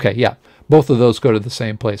same. Okay, yeah, both of those go to the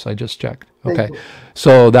same place. I just checked. Okay,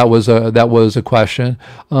 so that was a question.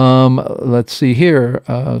 Let's see here.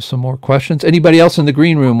 Some more questions. Anybody else in the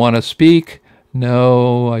green room want to speak?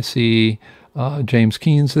 No, I see James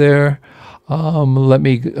Keen's there. Let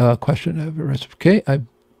me question. Okay,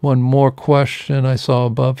 one more question I saw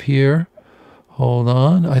above here. Hold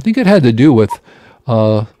on. I think it had to do with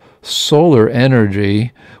solar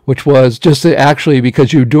energy, which was just actually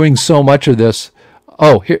because you're doing so much of this.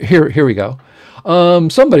 Oh, here we go.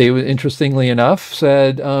 Somebody, interestingly enough,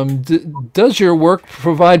 said, does your work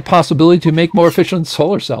provide possibility to make more efficient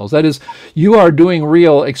solar cells? That is, you are doing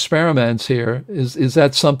real experiments here. Is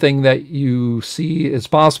that something that you see as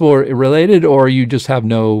possible or related, or you just have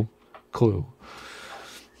no clue?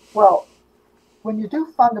 Well, when you do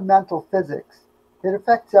fundamental physics, it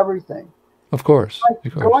affects everything. Of course.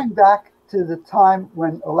 Like going back to the time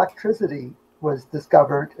when electricity was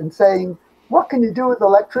discovered and saying, what can you do with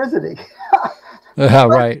electricity?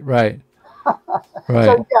 Right.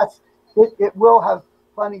 So yes, it will have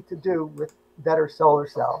plenty to do with better solar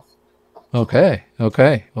cells. Okay.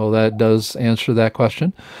 Well, that does answer that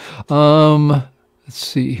question. Let's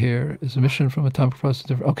see here. Is emission from atomic processes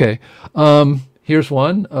different? Okay. Here's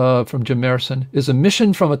one from Jim Marison. Is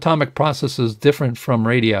emission from atomic processes different from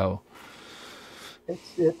radio?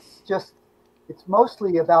 It's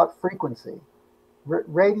mostly about frequency.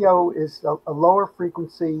 Radio is a lower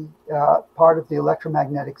frequency part of the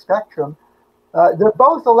electromagnetic spectrum. They're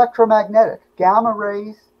both electromagnetic. Gamma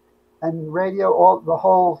rays and radio, the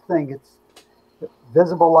whole thing. It's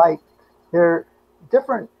visible light. They're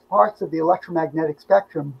different parts of the electromagnetic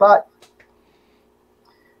spectrum, but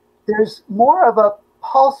there's more of a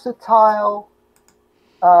pulsatile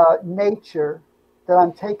nature that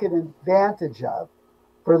I'm taking advantage of.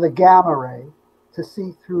 for the gamma ray to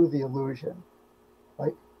see through the illusion.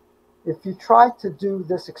 Like, if you try to do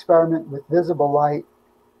this experiment with visible light,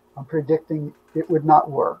 I'm predicting it would not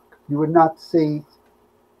work. You would not see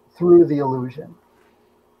through the illusion.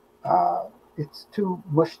 It's too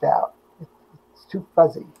mushed out. It's too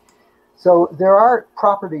fuzzy. So there are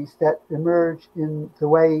properties that emerge in the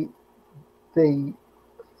way the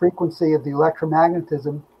frequency of the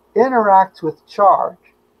electromagnetism interacts with charge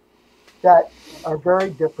that are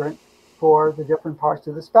very different for the different parts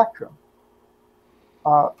of the spectrum.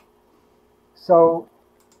 So,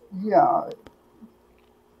 yeah,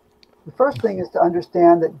 the first thing is to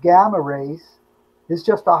understand that gamma rays is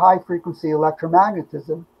just a high frequency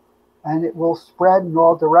electromagnetism, and it will spread in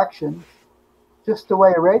all directions just the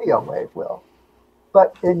way a radio wave will.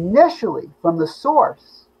 But initially, from the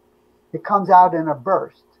source, it comes out in a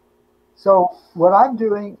burst. So what I'm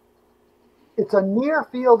doing, it's a near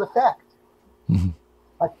field effect. Mm-hmm.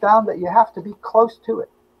 I found that you have to be close to it,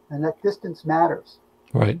 and that distance matters.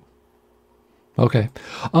 Right. Okay.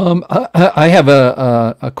 I have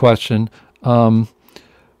a question.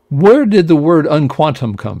 Where did the word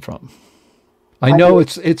unquantum come from? I know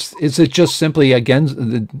is it just simply against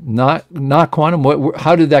not quantum?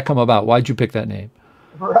 How did that come about? Why'd you pick that name?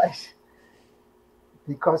 Right.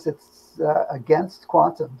 Because it's against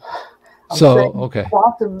quantum. Okay.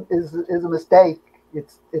 Quantum is a mistake.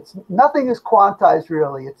 It's nothing is quantized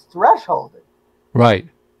really. It's thresholded. Right.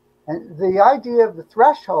 And the idea of the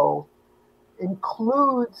threshold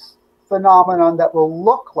includes phenomenon that will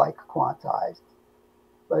look like quantized,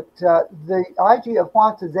 but the idea of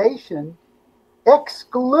quantization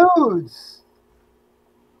excludes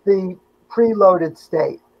the preloaded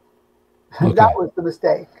state. Okay. That was the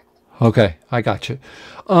mistake. Okay, I got you.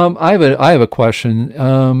 I have a question.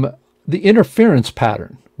 The interference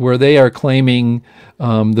pattern, where they are claiming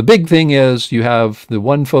the big thing is you have the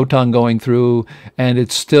one photon going through, and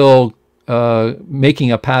it's still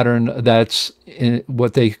making a pattern that's in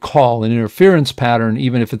what they call an interference pattern,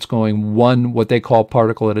 even if it's going what they call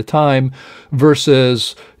particle at a time,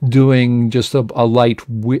 versus doing just a light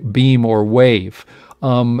beam or wave.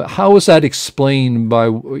 How is that explained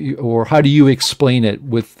or how do you explain it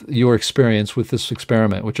with your experience with this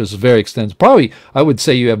experiment, which is very extensive? Probably, I would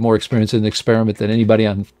say you have more experience in the experiment than anybody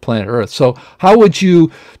on planet Earth. So how would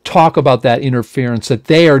you talk about that interference that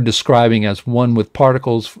they are describing as one with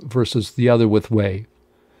particles versus the other with wave?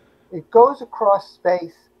 It goes across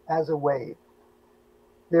space as a wave.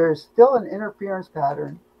 There is still an interference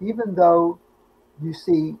pattern, even though you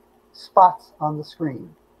see spots on the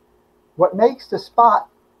screen. What makes the spot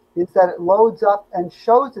is that it loads up and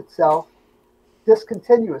shows itself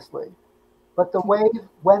discontinuously, but the wave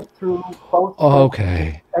went through both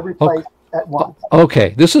every place at once.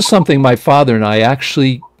 Okay, this is something my father and I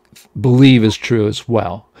actually believe is true as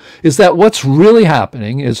well. Is that what's really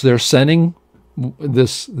happening is they're sending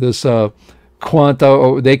this quanta,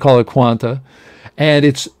 or they call it quanta, and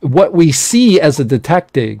it's what we see as a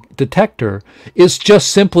detector is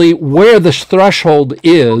just simply where the threshold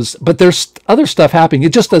is, but there's other stuff happening.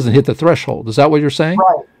 It just doesn't hit the threshold. Is that what you're saying?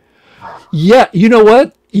 Right. Yeah. You know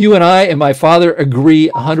what? You and I and my father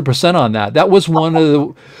agree 100% on that. That was one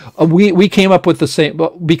of the, we came up with the same,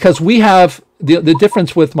 because we have the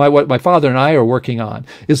difference with what my father and I are working on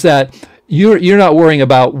is that you're not worrying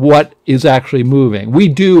about what is actually moving. We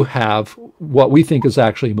do have what we think is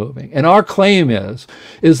actually moving. And our claim is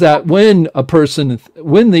that when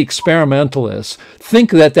the experimentalists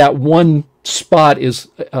think that one spot is,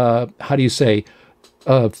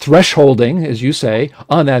 thresholding, as you say,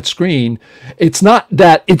 on that screen, it's not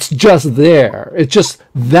that it's just there. It's just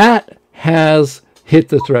that has hit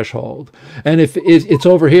the threshold. And if it's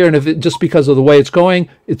over here, and if it, just because of the way it's going,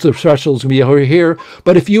 the threshold's going to be over here.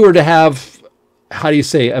 But if you were to have,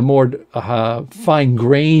 a more fine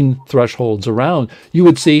grain thresholds around, you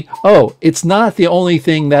would see, oh, it's not the only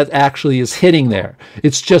thing that actually is hitting there.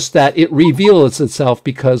 It's just that it reveals itself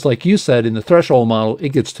because, like you said, in the threshold model, it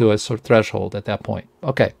gets to a sort of threshold at that point.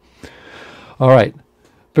 Okay. All right.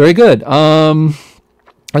 Very good.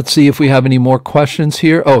 Let's see if we have any more questions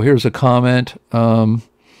here. Oh, here's a comment.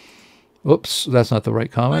 Oops, that's not the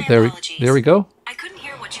right comment. There we go. I couldn't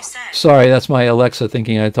hear what you said. Sorry, that's my Alexa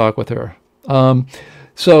thinking I talk with her.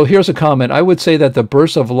 So here's a comment. I would say that the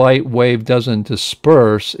burst of light wave doesn't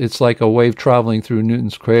disperse. It's like a wave traveling through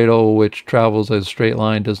Newton's cradle, which travels as a straight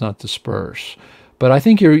line, does not disperse. But I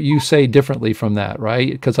think you say differently from that,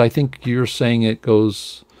 right? Because I think you're saying it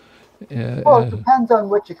goes... well, it depends on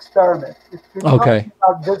which experiment. If you're talking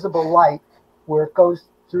about visible light, where it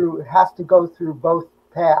has to go through both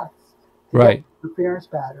paths to right. get the interference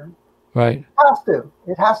pattern. Right.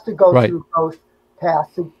 It has to go right. through both path.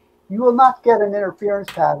 So you will not get an interference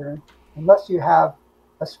pattern unless you have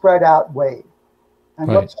a spread out wave. And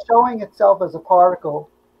Right. what's showing itself as a particle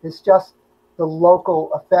is just the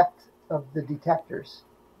local effect of the detectors.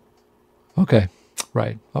 Okay.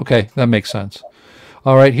 Right. Okay. That makes sense.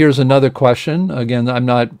 All right. Here's another question. Again, I'm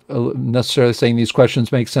not necessarily saying these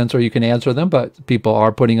questions make sense or you can answer them, but people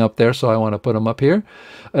are putting up there, so I want to put them up here.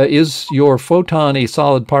 Is your photon a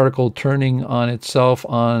solid particle turning on itself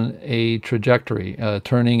on a trajectory,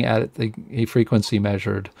 turning at a frequency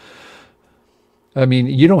measured? I mean,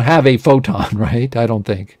 you don't have a photon, right? I don't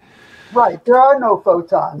think. Right. There are no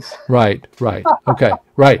photons. Right. Right. Okay.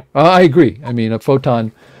 Right. I agree. I mean, a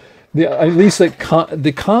photon. At least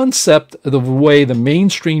the concept, the way the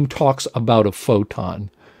mainstream talks about a photon,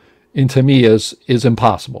 and to me is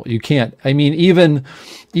impossible. You can't. I mean, even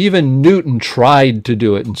Newton tried to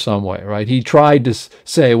do it in some way, right? He tried to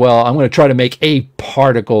say, well, I'm going to try to make a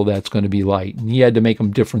particle that's going to be light, and he had to make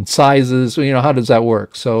them different sizes. You know, how does that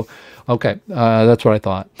work? So, okay, that's what I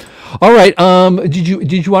thought. All right.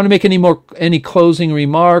 Did you want to make any closing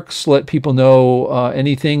remarks? Let people know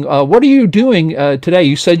anything. What are you doing today?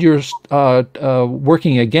 You said you're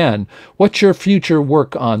working again. What's your future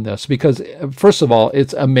work on this? Because first of all,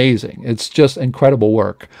 it's amazing. It's just incredible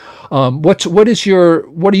work. What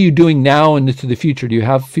are you doing now and into the future? Do you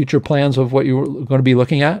have future plans of what you're going to be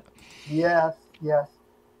looking at? Yes, yes.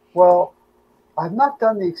 Well, I've not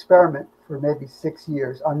done the experiment for maybe 6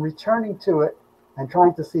 years. I'm returning to it and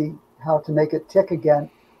trying to see how to make it tick again.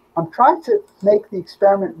 I'm trying to make the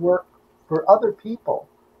experiment work for other people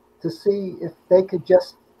to see if they could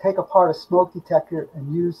just take apart a smoke detector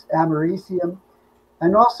and use americium,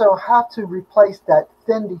 and also how to replace that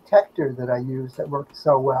thin detector that I use that worked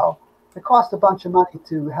so well. It cost a bunch of money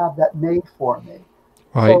to have that made for me.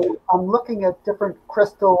 Right. So I'm looking at different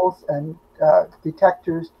crystals and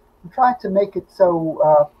detectors. I'm trying to make it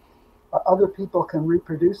so other people can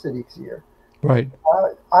reproduce it easier. Right.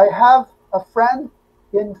 I have a friend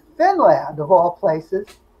in Finland, of all places,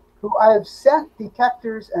 who I have sent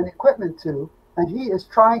detectors and equipment to, and he is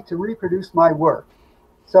trying to reproduce my work.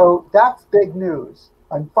 So that's big news.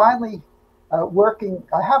 I'm finally working.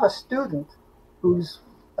 I have a student who's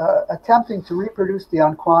attempting to reproduce the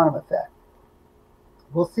on-quantum effect.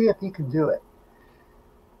 We'll see if he can do it.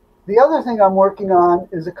 The other thing I'm working on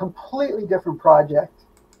is a completely different project.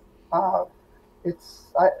 I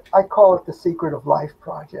call it the Secret of Life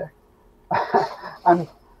project. I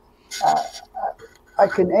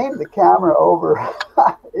can aim the camera over.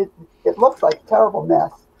 It looks like a terrible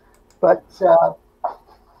mess, but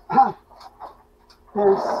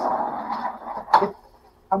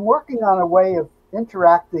I'm working on a way of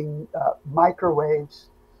interacting microwaves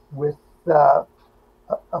with a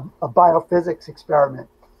biophysics experiment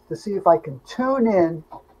to see if I can tune in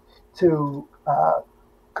to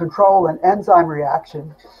control an enzyme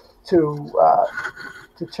reaction to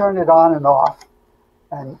turn it on and off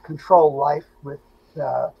and control life with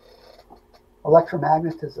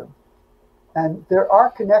electromagnetism. And there are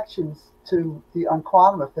connections to the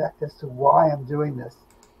on-quantum effect as to why I'm doing this,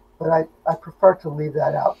 but I prefer to leave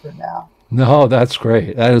that out for now. No, that's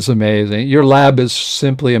great. That is amazing. Your lab is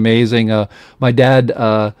simply amazing. My dad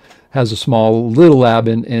has a little lab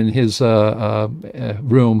in his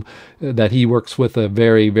room that he works with a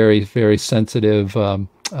very, very, very sensitive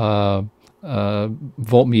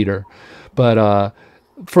voltmeter. But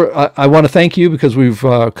I want to thank you because we've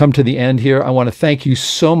come to the end here. I want to thank you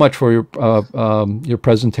so much for your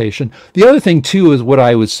presentation. The other thing too is what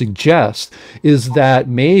I would suggest is that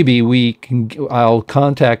maybe I'll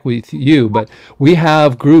contact with you, but we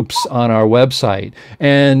have groups on our website,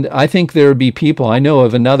 and I think there would be people. I know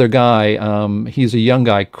of another guy. He's a young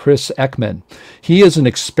guy, Chris Ekman. He is an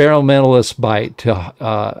experimentalist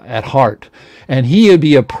at heart. And he would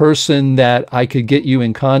be a person that I could get you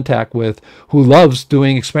in contact with who loves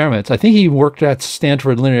doing experiments. I think he worked at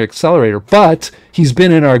Stanford Linear Accelerator, but he's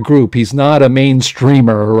been in our group. He's not a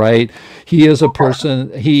mainstreamer, right? He is a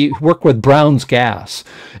person, he worked with Brown's gas,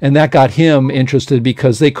 and that got him interested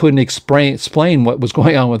because they couldn't explain what was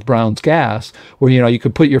going on with Brown's gas, where, you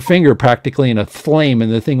could put your finger practically in a flame and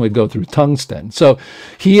the thing would go through tungsten. So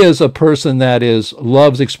he is a person that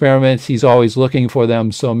loves experiments. He's always looking for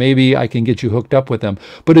them. So maybe I can get you hooked up with them.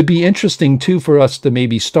 But it'd be interesting too for us to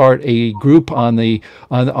maybe start a group on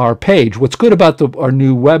our page. What's good about our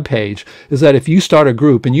new web page is that if you start a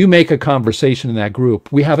group and you make a conversation in that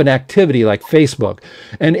group, we have an activity like Facebook,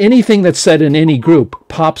 and anything that's said in any group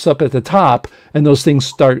pops up at the top, and those things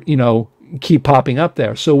start, keep popping up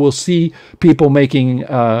there. So we'll see people making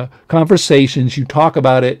conversations. You talk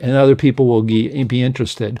about it, and other people will be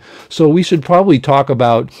interested. So we should probably talk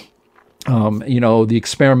about you know, the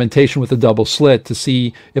experimentation with the double slit to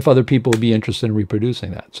see if other people would be interested in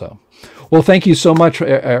reproducing that. So, well, thank you so much,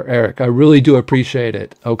 Eric. I really do appreciate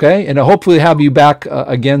it. Okay, and I'll hopefully have you back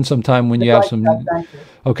again sometime when you have some. Thank you.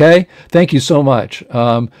 Okay, thank you so much.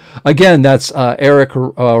 Again, that's Eric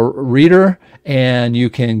Reiter, and you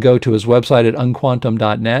can go to his website at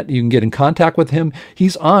unquantum.net. You can get in contact with him.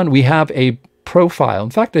 He's on. We have a profile.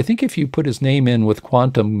 In fact, I think if you put his name in with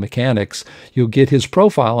quantum mechanics, you'll get his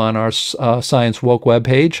profile on our Science Woke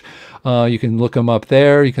webpage. You can look him up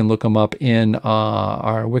there. You can look him up in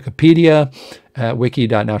our Wikipedia at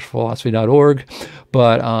wiki.naturalphilosophy.org.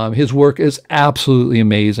 But his work is absolutely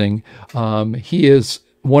amazing. He is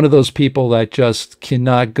one of those people that just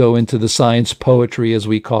cannot go into the science poetry, as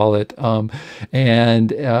we call it,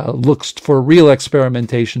 and looks for real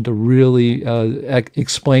experimentation to really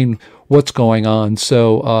explain what's going on.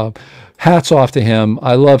 So hats off to him.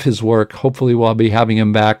 I love his work. Hopefully we'll be having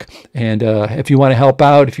him back. And if you want to help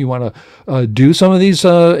out, if you want to do some of these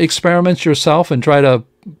experiments yourself and try to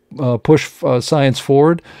push science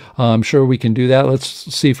forward, I'm sure we can do that. Let's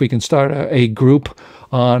see if we can start a group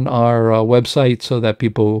on our website so that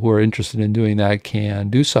people who are interested in doing that can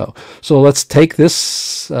do so. So let's take this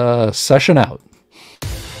session out.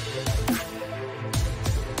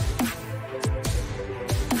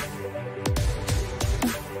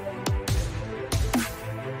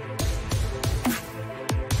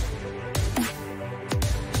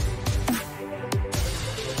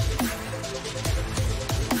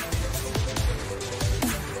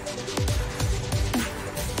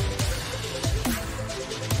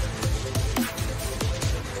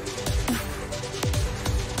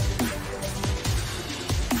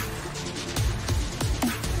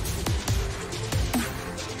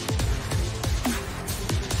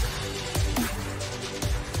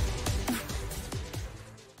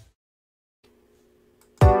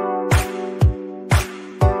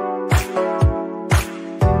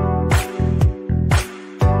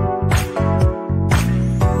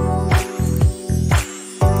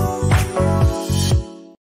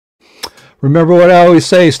 Remember what I always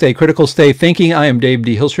say, stay critical, stay thinking. I am Dave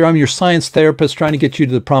D. Hilscher. I'm your science therapist trying to get you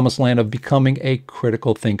to the promised land of becoming a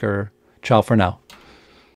critical thinker. Ciao for now.